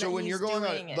fine. So that when he's you're going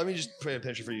doing on, it. let me just paint a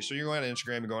picture for you. So you're going on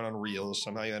Instagram, you're going on Reels.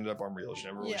 Somehow you ended up on Reels.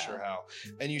 You're never really sure how.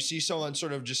 And you see someone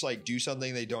sort of just like do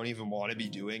something they don't even want to be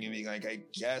doing and being like, I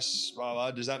guess, blah,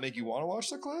 blah. Does that make you want to watch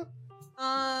the clip?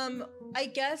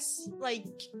 I guess like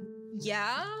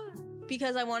yeah,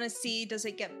 because I want to see, does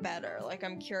it get better? Like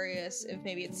I'm curious if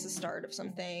maybe it's the start of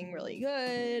something really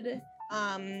good.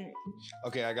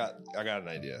 Okay, I got an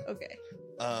idea. Okay.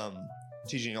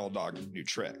 Teaching an old dog new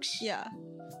tricks. Yeah.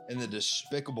 In the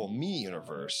Despicable Me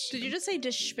universe. Did you just say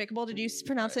despicable? Did you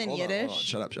pronounce it in Hold on,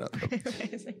 Yiddish? hold on. Shut up.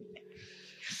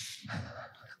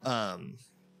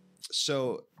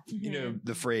 So you know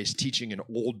the phrase teaching an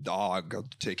old dog, I'll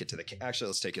take it to the actually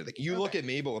let's take it to the you look at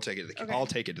me, but we'll take it to the I'll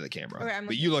take it to the camera. Okay,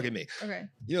 but you look at me. Okay.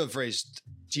 You know the phrase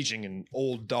teaching an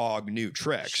old dog new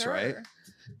tricks, right?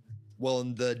 Well,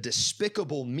 in the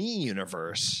Despicable Me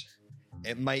universe,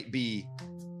 it might be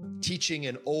teaching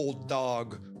an old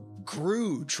dog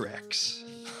Gru tricks.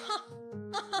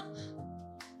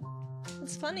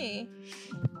 That's funny.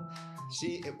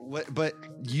 See, all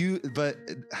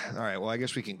right. Well, I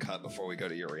guess we can cut before we go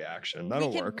to your reaction.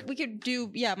 That'll work. We could do,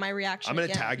 my reaction. I'm going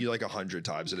to again. tag you like 100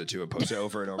 times in it too and post it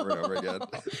over and over and over again.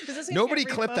 This Nobody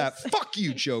gonna clip that. repost? Fuck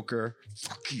you, Joker.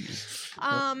 Fuck you.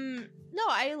 No,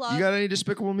 I love. You got any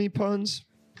Despicable Me puns?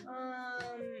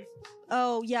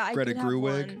 Oh yeah, I Greta did have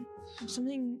Gerwig? one.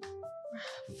 Something.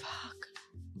 Fuck.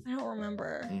 I don't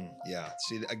remember. Yeah.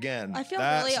 See, again, I feel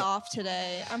really off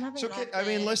today. I'm having. It's okay. I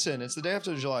mean, listen, it's the day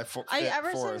after July 4th.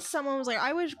 Ever since someone was like,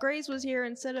 "I wish Grace was here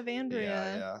instead of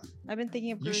Andrea." Yeah. I've been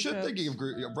thinking of. You Gru should jokes. think of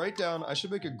Gru. Write down. I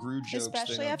should make a Gru joke.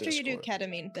 Especially after you do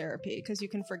ketamine therapy, because you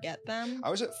can forget them. I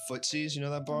was at Footsie's. You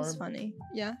know that bar? That's funny.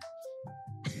 Yeah.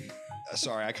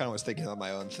 Sorry, I kind of was thinking of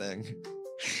my own thing.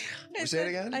 Say it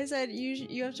again? I said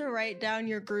you have to write down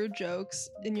your Gru jokes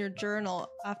in your journal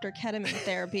after ketamine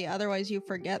therapy, otherwise you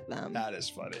forget them. That is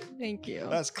funny. Thank you.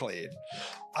 That's clean.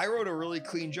 I wrote a really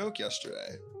clean joke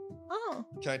yesterday. Oh.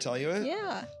 Can I tell you it?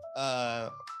 Yeah.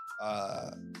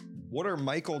 What are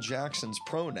Michael Jackson's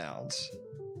pronouns?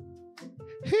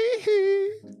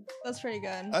 That's pretty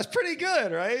good. That's pretty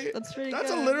good, right? That's pretty That's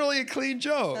good. literally a clean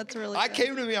joke. That's really I good.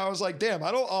 came to me, I was like, damn,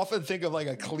 I don't often think of like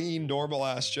a clean, normal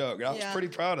ass joke. And I was pretty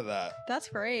proud of that. That's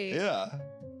great. Yeah.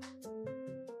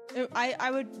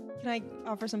 I would. Can I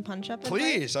offer some punch up?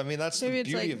 Please. I mean, that's Maybe the it's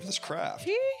beauty like, of this craft.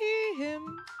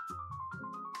 Him.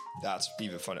 That's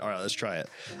even funny. All right, let's try it.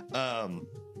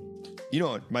 You know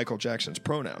what Michael Jackson's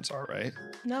pronouns are, right?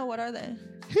 No, what are they?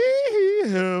 He,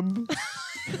 him.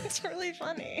 It's really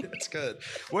funny. It's good.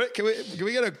 What can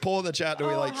we get a poll in the chat? Do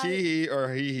we like he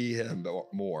or he him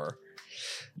more?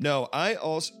 No,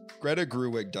 Greta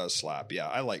Gerwig does slap. Yeah,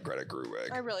 I like Greta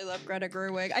Gerwig. I really love Greta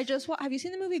Gerwig. Have you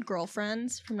seen the movie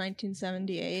Girlfriends from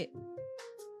 1978?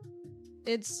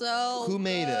 It's so. Who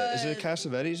made it? Is it a good.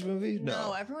 Cassavetes movie?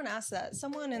 No, everyone asks that.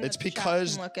 Someone in it's the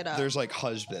because chat can look it up. there's like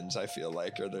husbands. I feel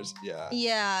like, or there's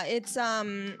Yeah, it's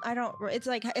I don't. It's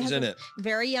like it Who's has in a it?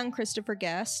 very young Christopher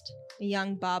Guest, a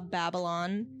young Bob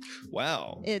Babylon.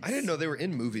 Wow. It's- I didn't know they were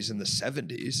in movies in the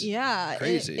 70s. Yeah,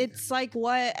 Crazy. It's like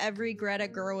what every Greta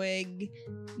Gerwig,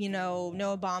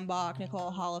 Noah Baumbach,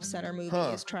 Nicole Holofcener movie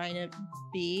is trying to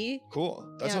be.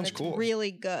 Cool. That Yeah, sounds it's cool.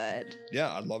 Really good.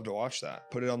 Yeah, I'd love to watch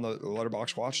that. Put it on the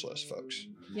Letterboxd watch list, folks.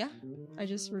 Yeah, I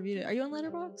just reviewed it. Are you on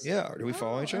Letterboxd? Yeah. Do we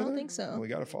follow each I other? don't think so. We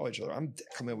got to follow each other. I'm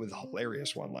coming up with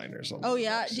hilarious one-liners. Oh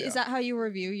yeah, is that how you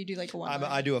review? You do like a one?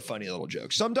 I do a funny little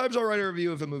joke. Sometimes I'll write a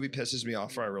review if a movie pisses me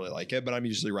off or I really like it, but I'm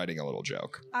usually writing a little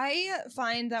joke. I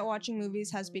find that watching movies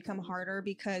has become harder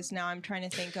because now I'm trying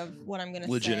to think of what I'm going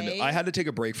to Legitimate. say. I had to take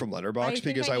a break from Letterboxd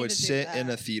because I would sit in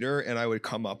a theater and I would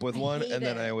come up with one, and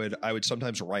then I would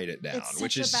sometimes write it down, It's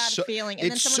which such is a bad feeling. And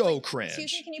it's then so someone's like, cringe.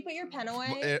 Excuse me, can you put your pen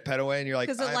away? Pen away, and you're like,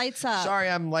 'Cause it lights up. Sorry,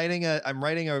 I'm writing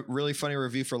a really funny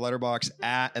review for Letterboxd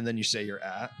and then you say you're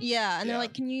at. Yeah, and they're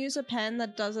like, can you use a pen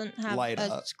that doesn't have Light a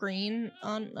up. screen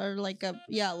on or like a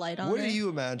light on What it? are you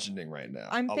imagining right now?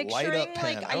 I'm a picturing, light up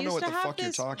pen. like, I don't know used what to the have fuck you're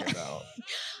this- talking about.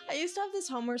 I used to have this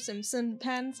Homer Simpson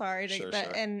pen, Sure.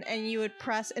 and you would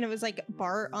press, and it was like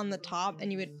Bart on the top,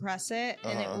 and you would press it,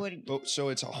 and it would. But, so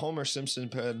it's a Homer Simpson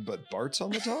pen, but Bart's on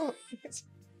the top?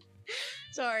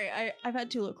 Sorry, I've had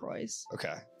 2 LaCroix.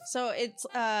 Okay. So it's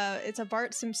a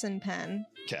Bart Simpson pen.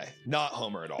 Okay, not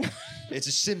Homer at all. It's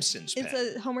a Simpsons pen.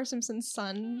 It's a Homer Simpson's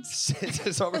son's.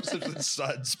 It's Homer Simpson's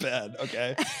son's pen.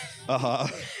 Okay.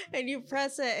 And you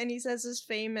press it, and he says his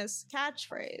famous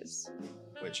catchphrase,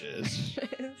 which is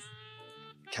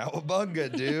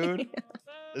 "Cowabunga, dude." Yeah.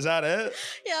 Is that it?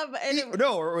 Yeah, but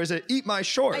or was it "Eat my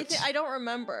shorts"? I don't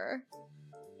remember.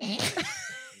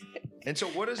 And so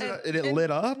what is it? It lit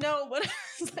up? No, what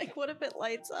if it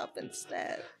lights up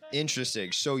instead?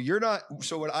 Interesting. So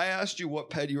when I asked you what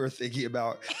pen you were thinking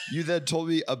about, you then told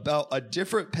me about a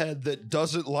different pen that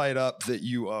doesn't light up that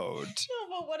you owned. No,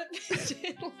 but what if it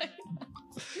did light up?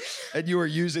 And you were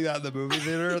using that in the movie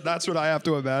theater? That's what I have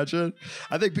to imagine.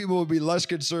 I think people would be less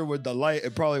concerned with the light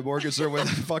and probably more concerned with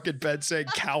the fucking pen saying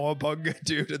 "Cowabunga,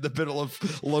 dude" in the middle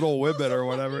of Little Women or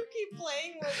whatever. You keep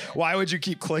playing with it. Why would you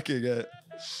keep clicking it?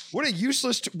 What a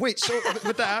useless... Wait, so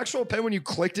with the actual pen, when you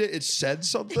clicked it, it said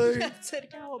something? It said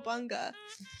 "Cowabunga."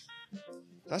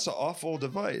 That's an awful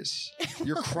device.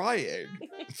 You're crying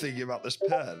thinking about this pen.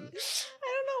 I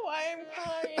don't know why I'm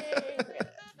crying.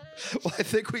 Well, I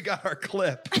think we got our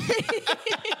clip. I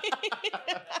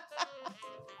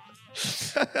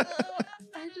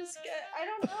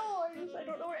don't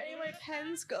know where any of my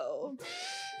pens go.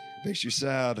 Makes you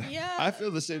sad. Yeah. I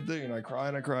feel the same thing, and I cry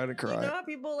and I cry and I cry. You know how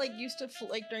people used to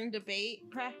during debate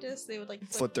practice, they would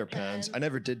flip their pens. I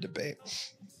never did debate,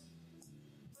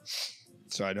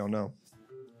 so I don't know.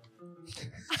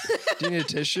 Do you need a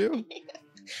tissue?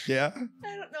 Yeah.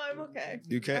 I don't know. I'm okay.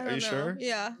 You okay? Are you sure?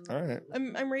 Yeah. All right.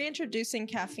 I'm reintroducing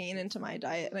caffeine into my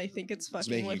diet, and I think it's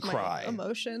fucking with my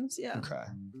emotions. Yeah. Okay.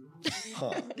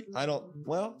 Huh. I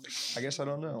guess I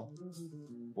don't know.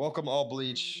 Welcome, All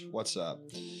Bleach. What's up?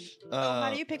 How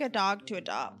do you pick a dog to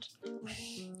adopt?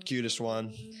 Cutest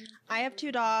one. I have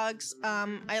 2 dogs.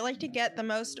 I like to get the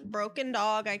most broken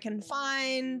dog I can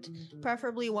find,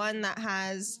 preferably one that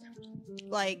has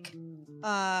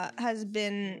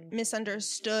been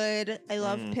misunderstood. I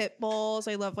love pit bulls.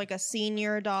 I love a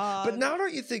senior dog. But now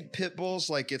don't you think pit bulls,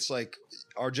 it's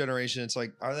our generation, it's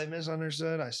are they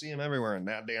misunderstood? I see them everywhere in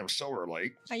that damn Silver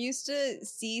Lake. I used to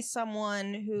see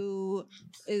someone who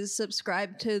is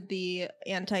subscribed to the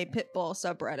anti-pit bull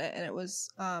subreddit, and it was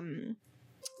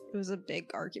a big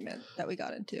argument that we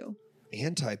got into.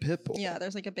 Anti-pit bull? Yeah,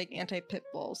 there's a big anti-pit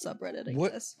bull subreddit, I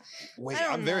guess. Wait,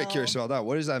 I'm very curious about that.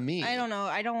 What does that mean? I don't know.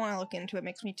 I don't want to look into it. It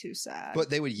makes me too sad. But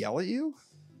they would yell at you?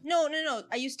 No.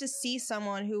 I used to see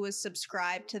someone who was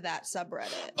subscribed to that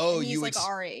subreddit. Oh, and he's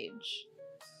our age.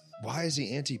 Why is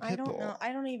he anti-pit bull? I don't know.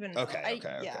 I don't even know. Okay.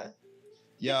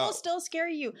 Yeah. People still scare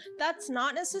you. That's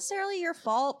not necessarily your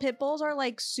fault. Pit bulls are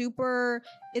super.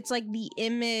 It's the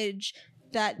image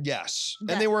that. Yes,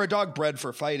 and they were a dog bred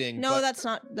for fighting. No, that's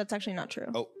not. That's actually not true.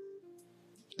 Oh,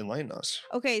 enlighten us.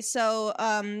 Okay, so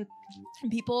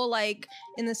people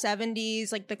in the 70s,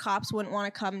 the cops wouldn't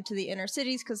want to come to the inner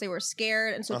cities because they were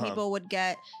scared, and so people would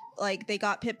get. They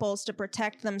got pit bulls to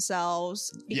protect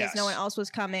themselves because no one else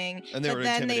was coming. And they were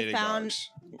intimidating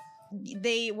dogs.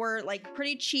 They were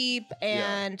pretty cheap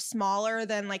and smaller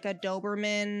than a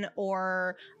Doberman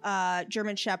or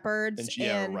German Shepherds.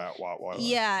 And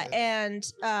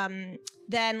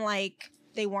then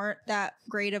they weren't that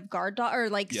great of guard dog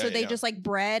so they just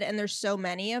bred, and there's so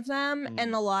many of them,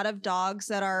 and a lot of dogs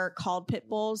that are called pit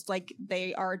bulls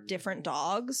they are different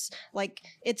dogs.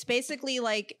 It's basically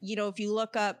if you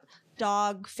look up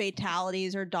dog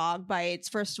fatalities or dog bites,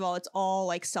 first of all, it's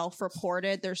all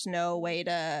self-reported. There's no way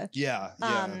to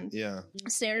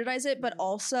standardize it, but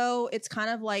also it's kind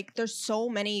of there's so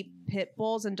many pit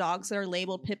bulls and dogs that are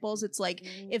labeled pit bulls. It's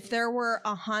if there were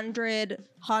 100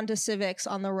 Honda Civics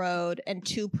on the road and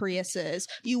 2 Priuses,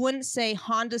 you wouldn't say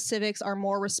Honda Civics are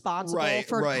more responsible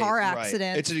for car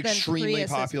accidents. It's an extremely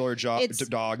popular dog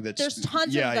there's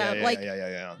tons of them.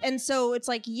 Yeah. And so it's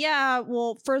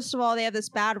well, first of all, they have this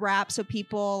bad rap, so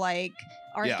people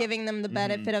aren't giving them the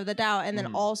benefit of the doubt, and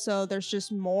then also there's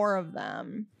just more of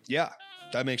them. Yeah,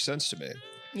 that makes sense to me.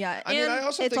 Yeah, I mean, I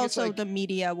also think it's the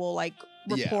media will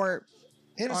report.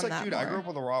 And it's dude, I more. grew up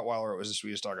with a Rottweiler. It was the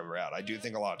sweetest dog I've ever had. I do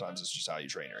think a lot of times it's just how you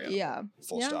train your animal. Yeah.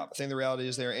 Full stop. I think the reality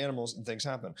is they're animals and things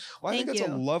happen. Well, I think that's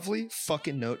a lovely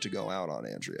fucking note to go out on,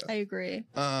 Andrea. I agree.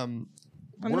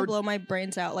 I'm going to blow my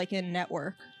brains out in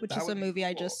Network, which is a movie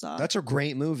I just saw. That's a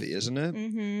great movie, isn't it?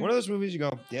 Mm-hmm. One of those movies you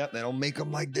go, yeah, they don't make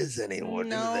them like this anymore,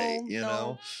 do they? You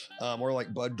know? Or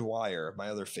Bud Dwyer, my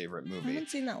other favorite movie. I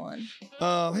haven't seen that one.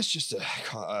 It's just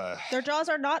their jaws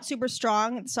are not super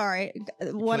strong. Sorry.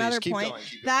 One other point.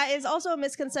 That is also a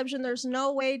misconception. There's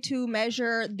no way to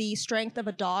measure the strength of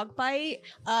a dog bite.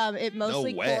 It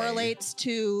mostly correlates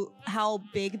to how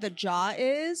big the jaw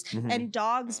is. Mm-hmm. And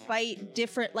dogs bite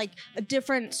different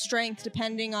different strength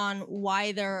depending on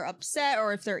why they're upset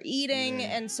or if they're eating.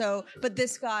 And so, but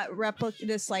this got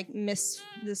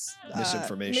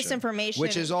misinformation,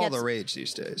 which is all the rage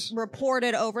these days,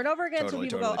 reported over and over again. So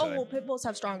people go, "Oh, well, pit bulls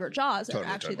have stronger jaws."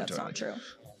 Actually, that's not true.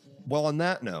 Well, on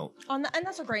that note, and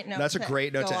that's a great note. That's a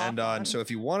great note to end on. So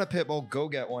if you want a pit bull, go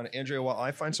get one. Andrea, while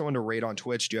I find someone to rate on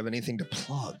Twitch, do you have anything to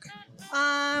plug?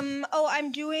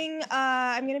 I'm doing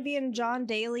I'm gonna be in John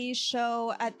Daly's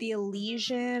show at the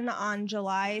Elysian on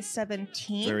July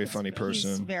 17th. Very funny person.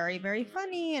 He's very, very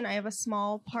funny, and I have a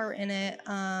small part in it.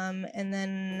 And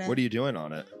then what are you doing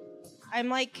on it? I'm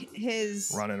like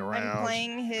his running around. I'm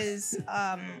playing his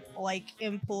like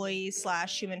employee /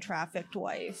 human trafficked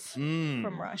wife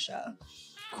from Russia.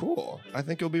 Cool. I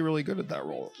think you'll be really good at that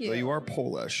role. Though you are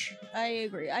Polish. I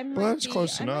agree. That's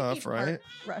close enough, right?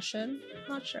 Russian.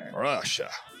 Not sure. Russia.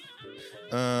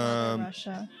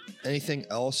 Russia. Anything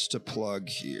else to plug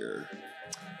here?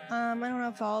 I don't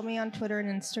know. Follow me on Twitter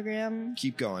and Instagram.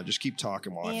 Keep going. Just keep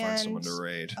talking while I find someone to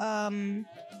raid.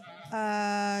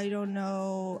 I don't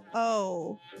know.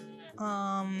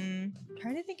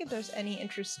 Trying to think if there's any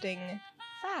interesting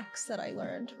facts that I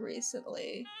learned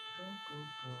recently.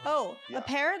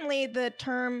 Apparently the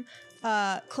term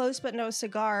close but no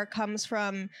cigar comes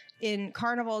from in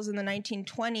carnivals in the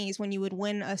 1920s when you would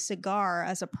win a cigar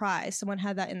as a prize. Someone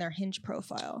had that in their Hinge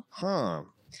profile. Huh.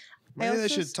 Maybe they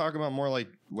should talk about more like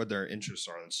what their interests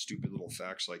are than stupid little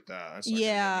facts like that. That's not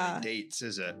many dates,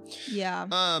 is it?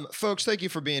 Yeah. Folks, thank you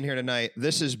for being here tonight.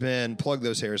 This has been Plug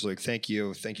Those Hairs, Luke. Thank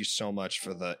you. Thank you so much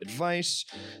for the advice.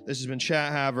 This has been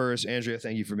Chat Havers. Andrea,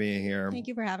 thank you for being here. Thank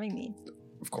you for having me.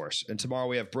 Of course. And tomorrow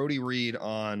we have Brody Reed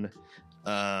on.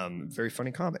 Very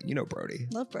funny comic. You know Brody.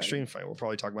 Love Brody. Extreme funny. We'll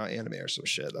probably talk about anime or some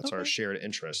shit. That's our shared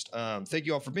interest. Thank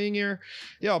you all for being here.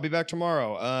 Yeah, I'll be back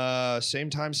tomorrow.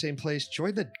 Same time, same place.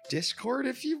 Join the Discord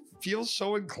if you feel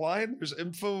so inclined. There's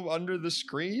info under the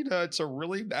screen. It's a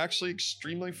really, actually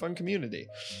extremely fun community.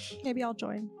 Maybe I'll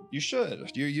join. You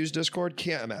should. Do you use Discord?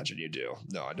 Can't imagine you do.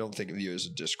 No, I don't think of you as a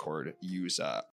Discord user.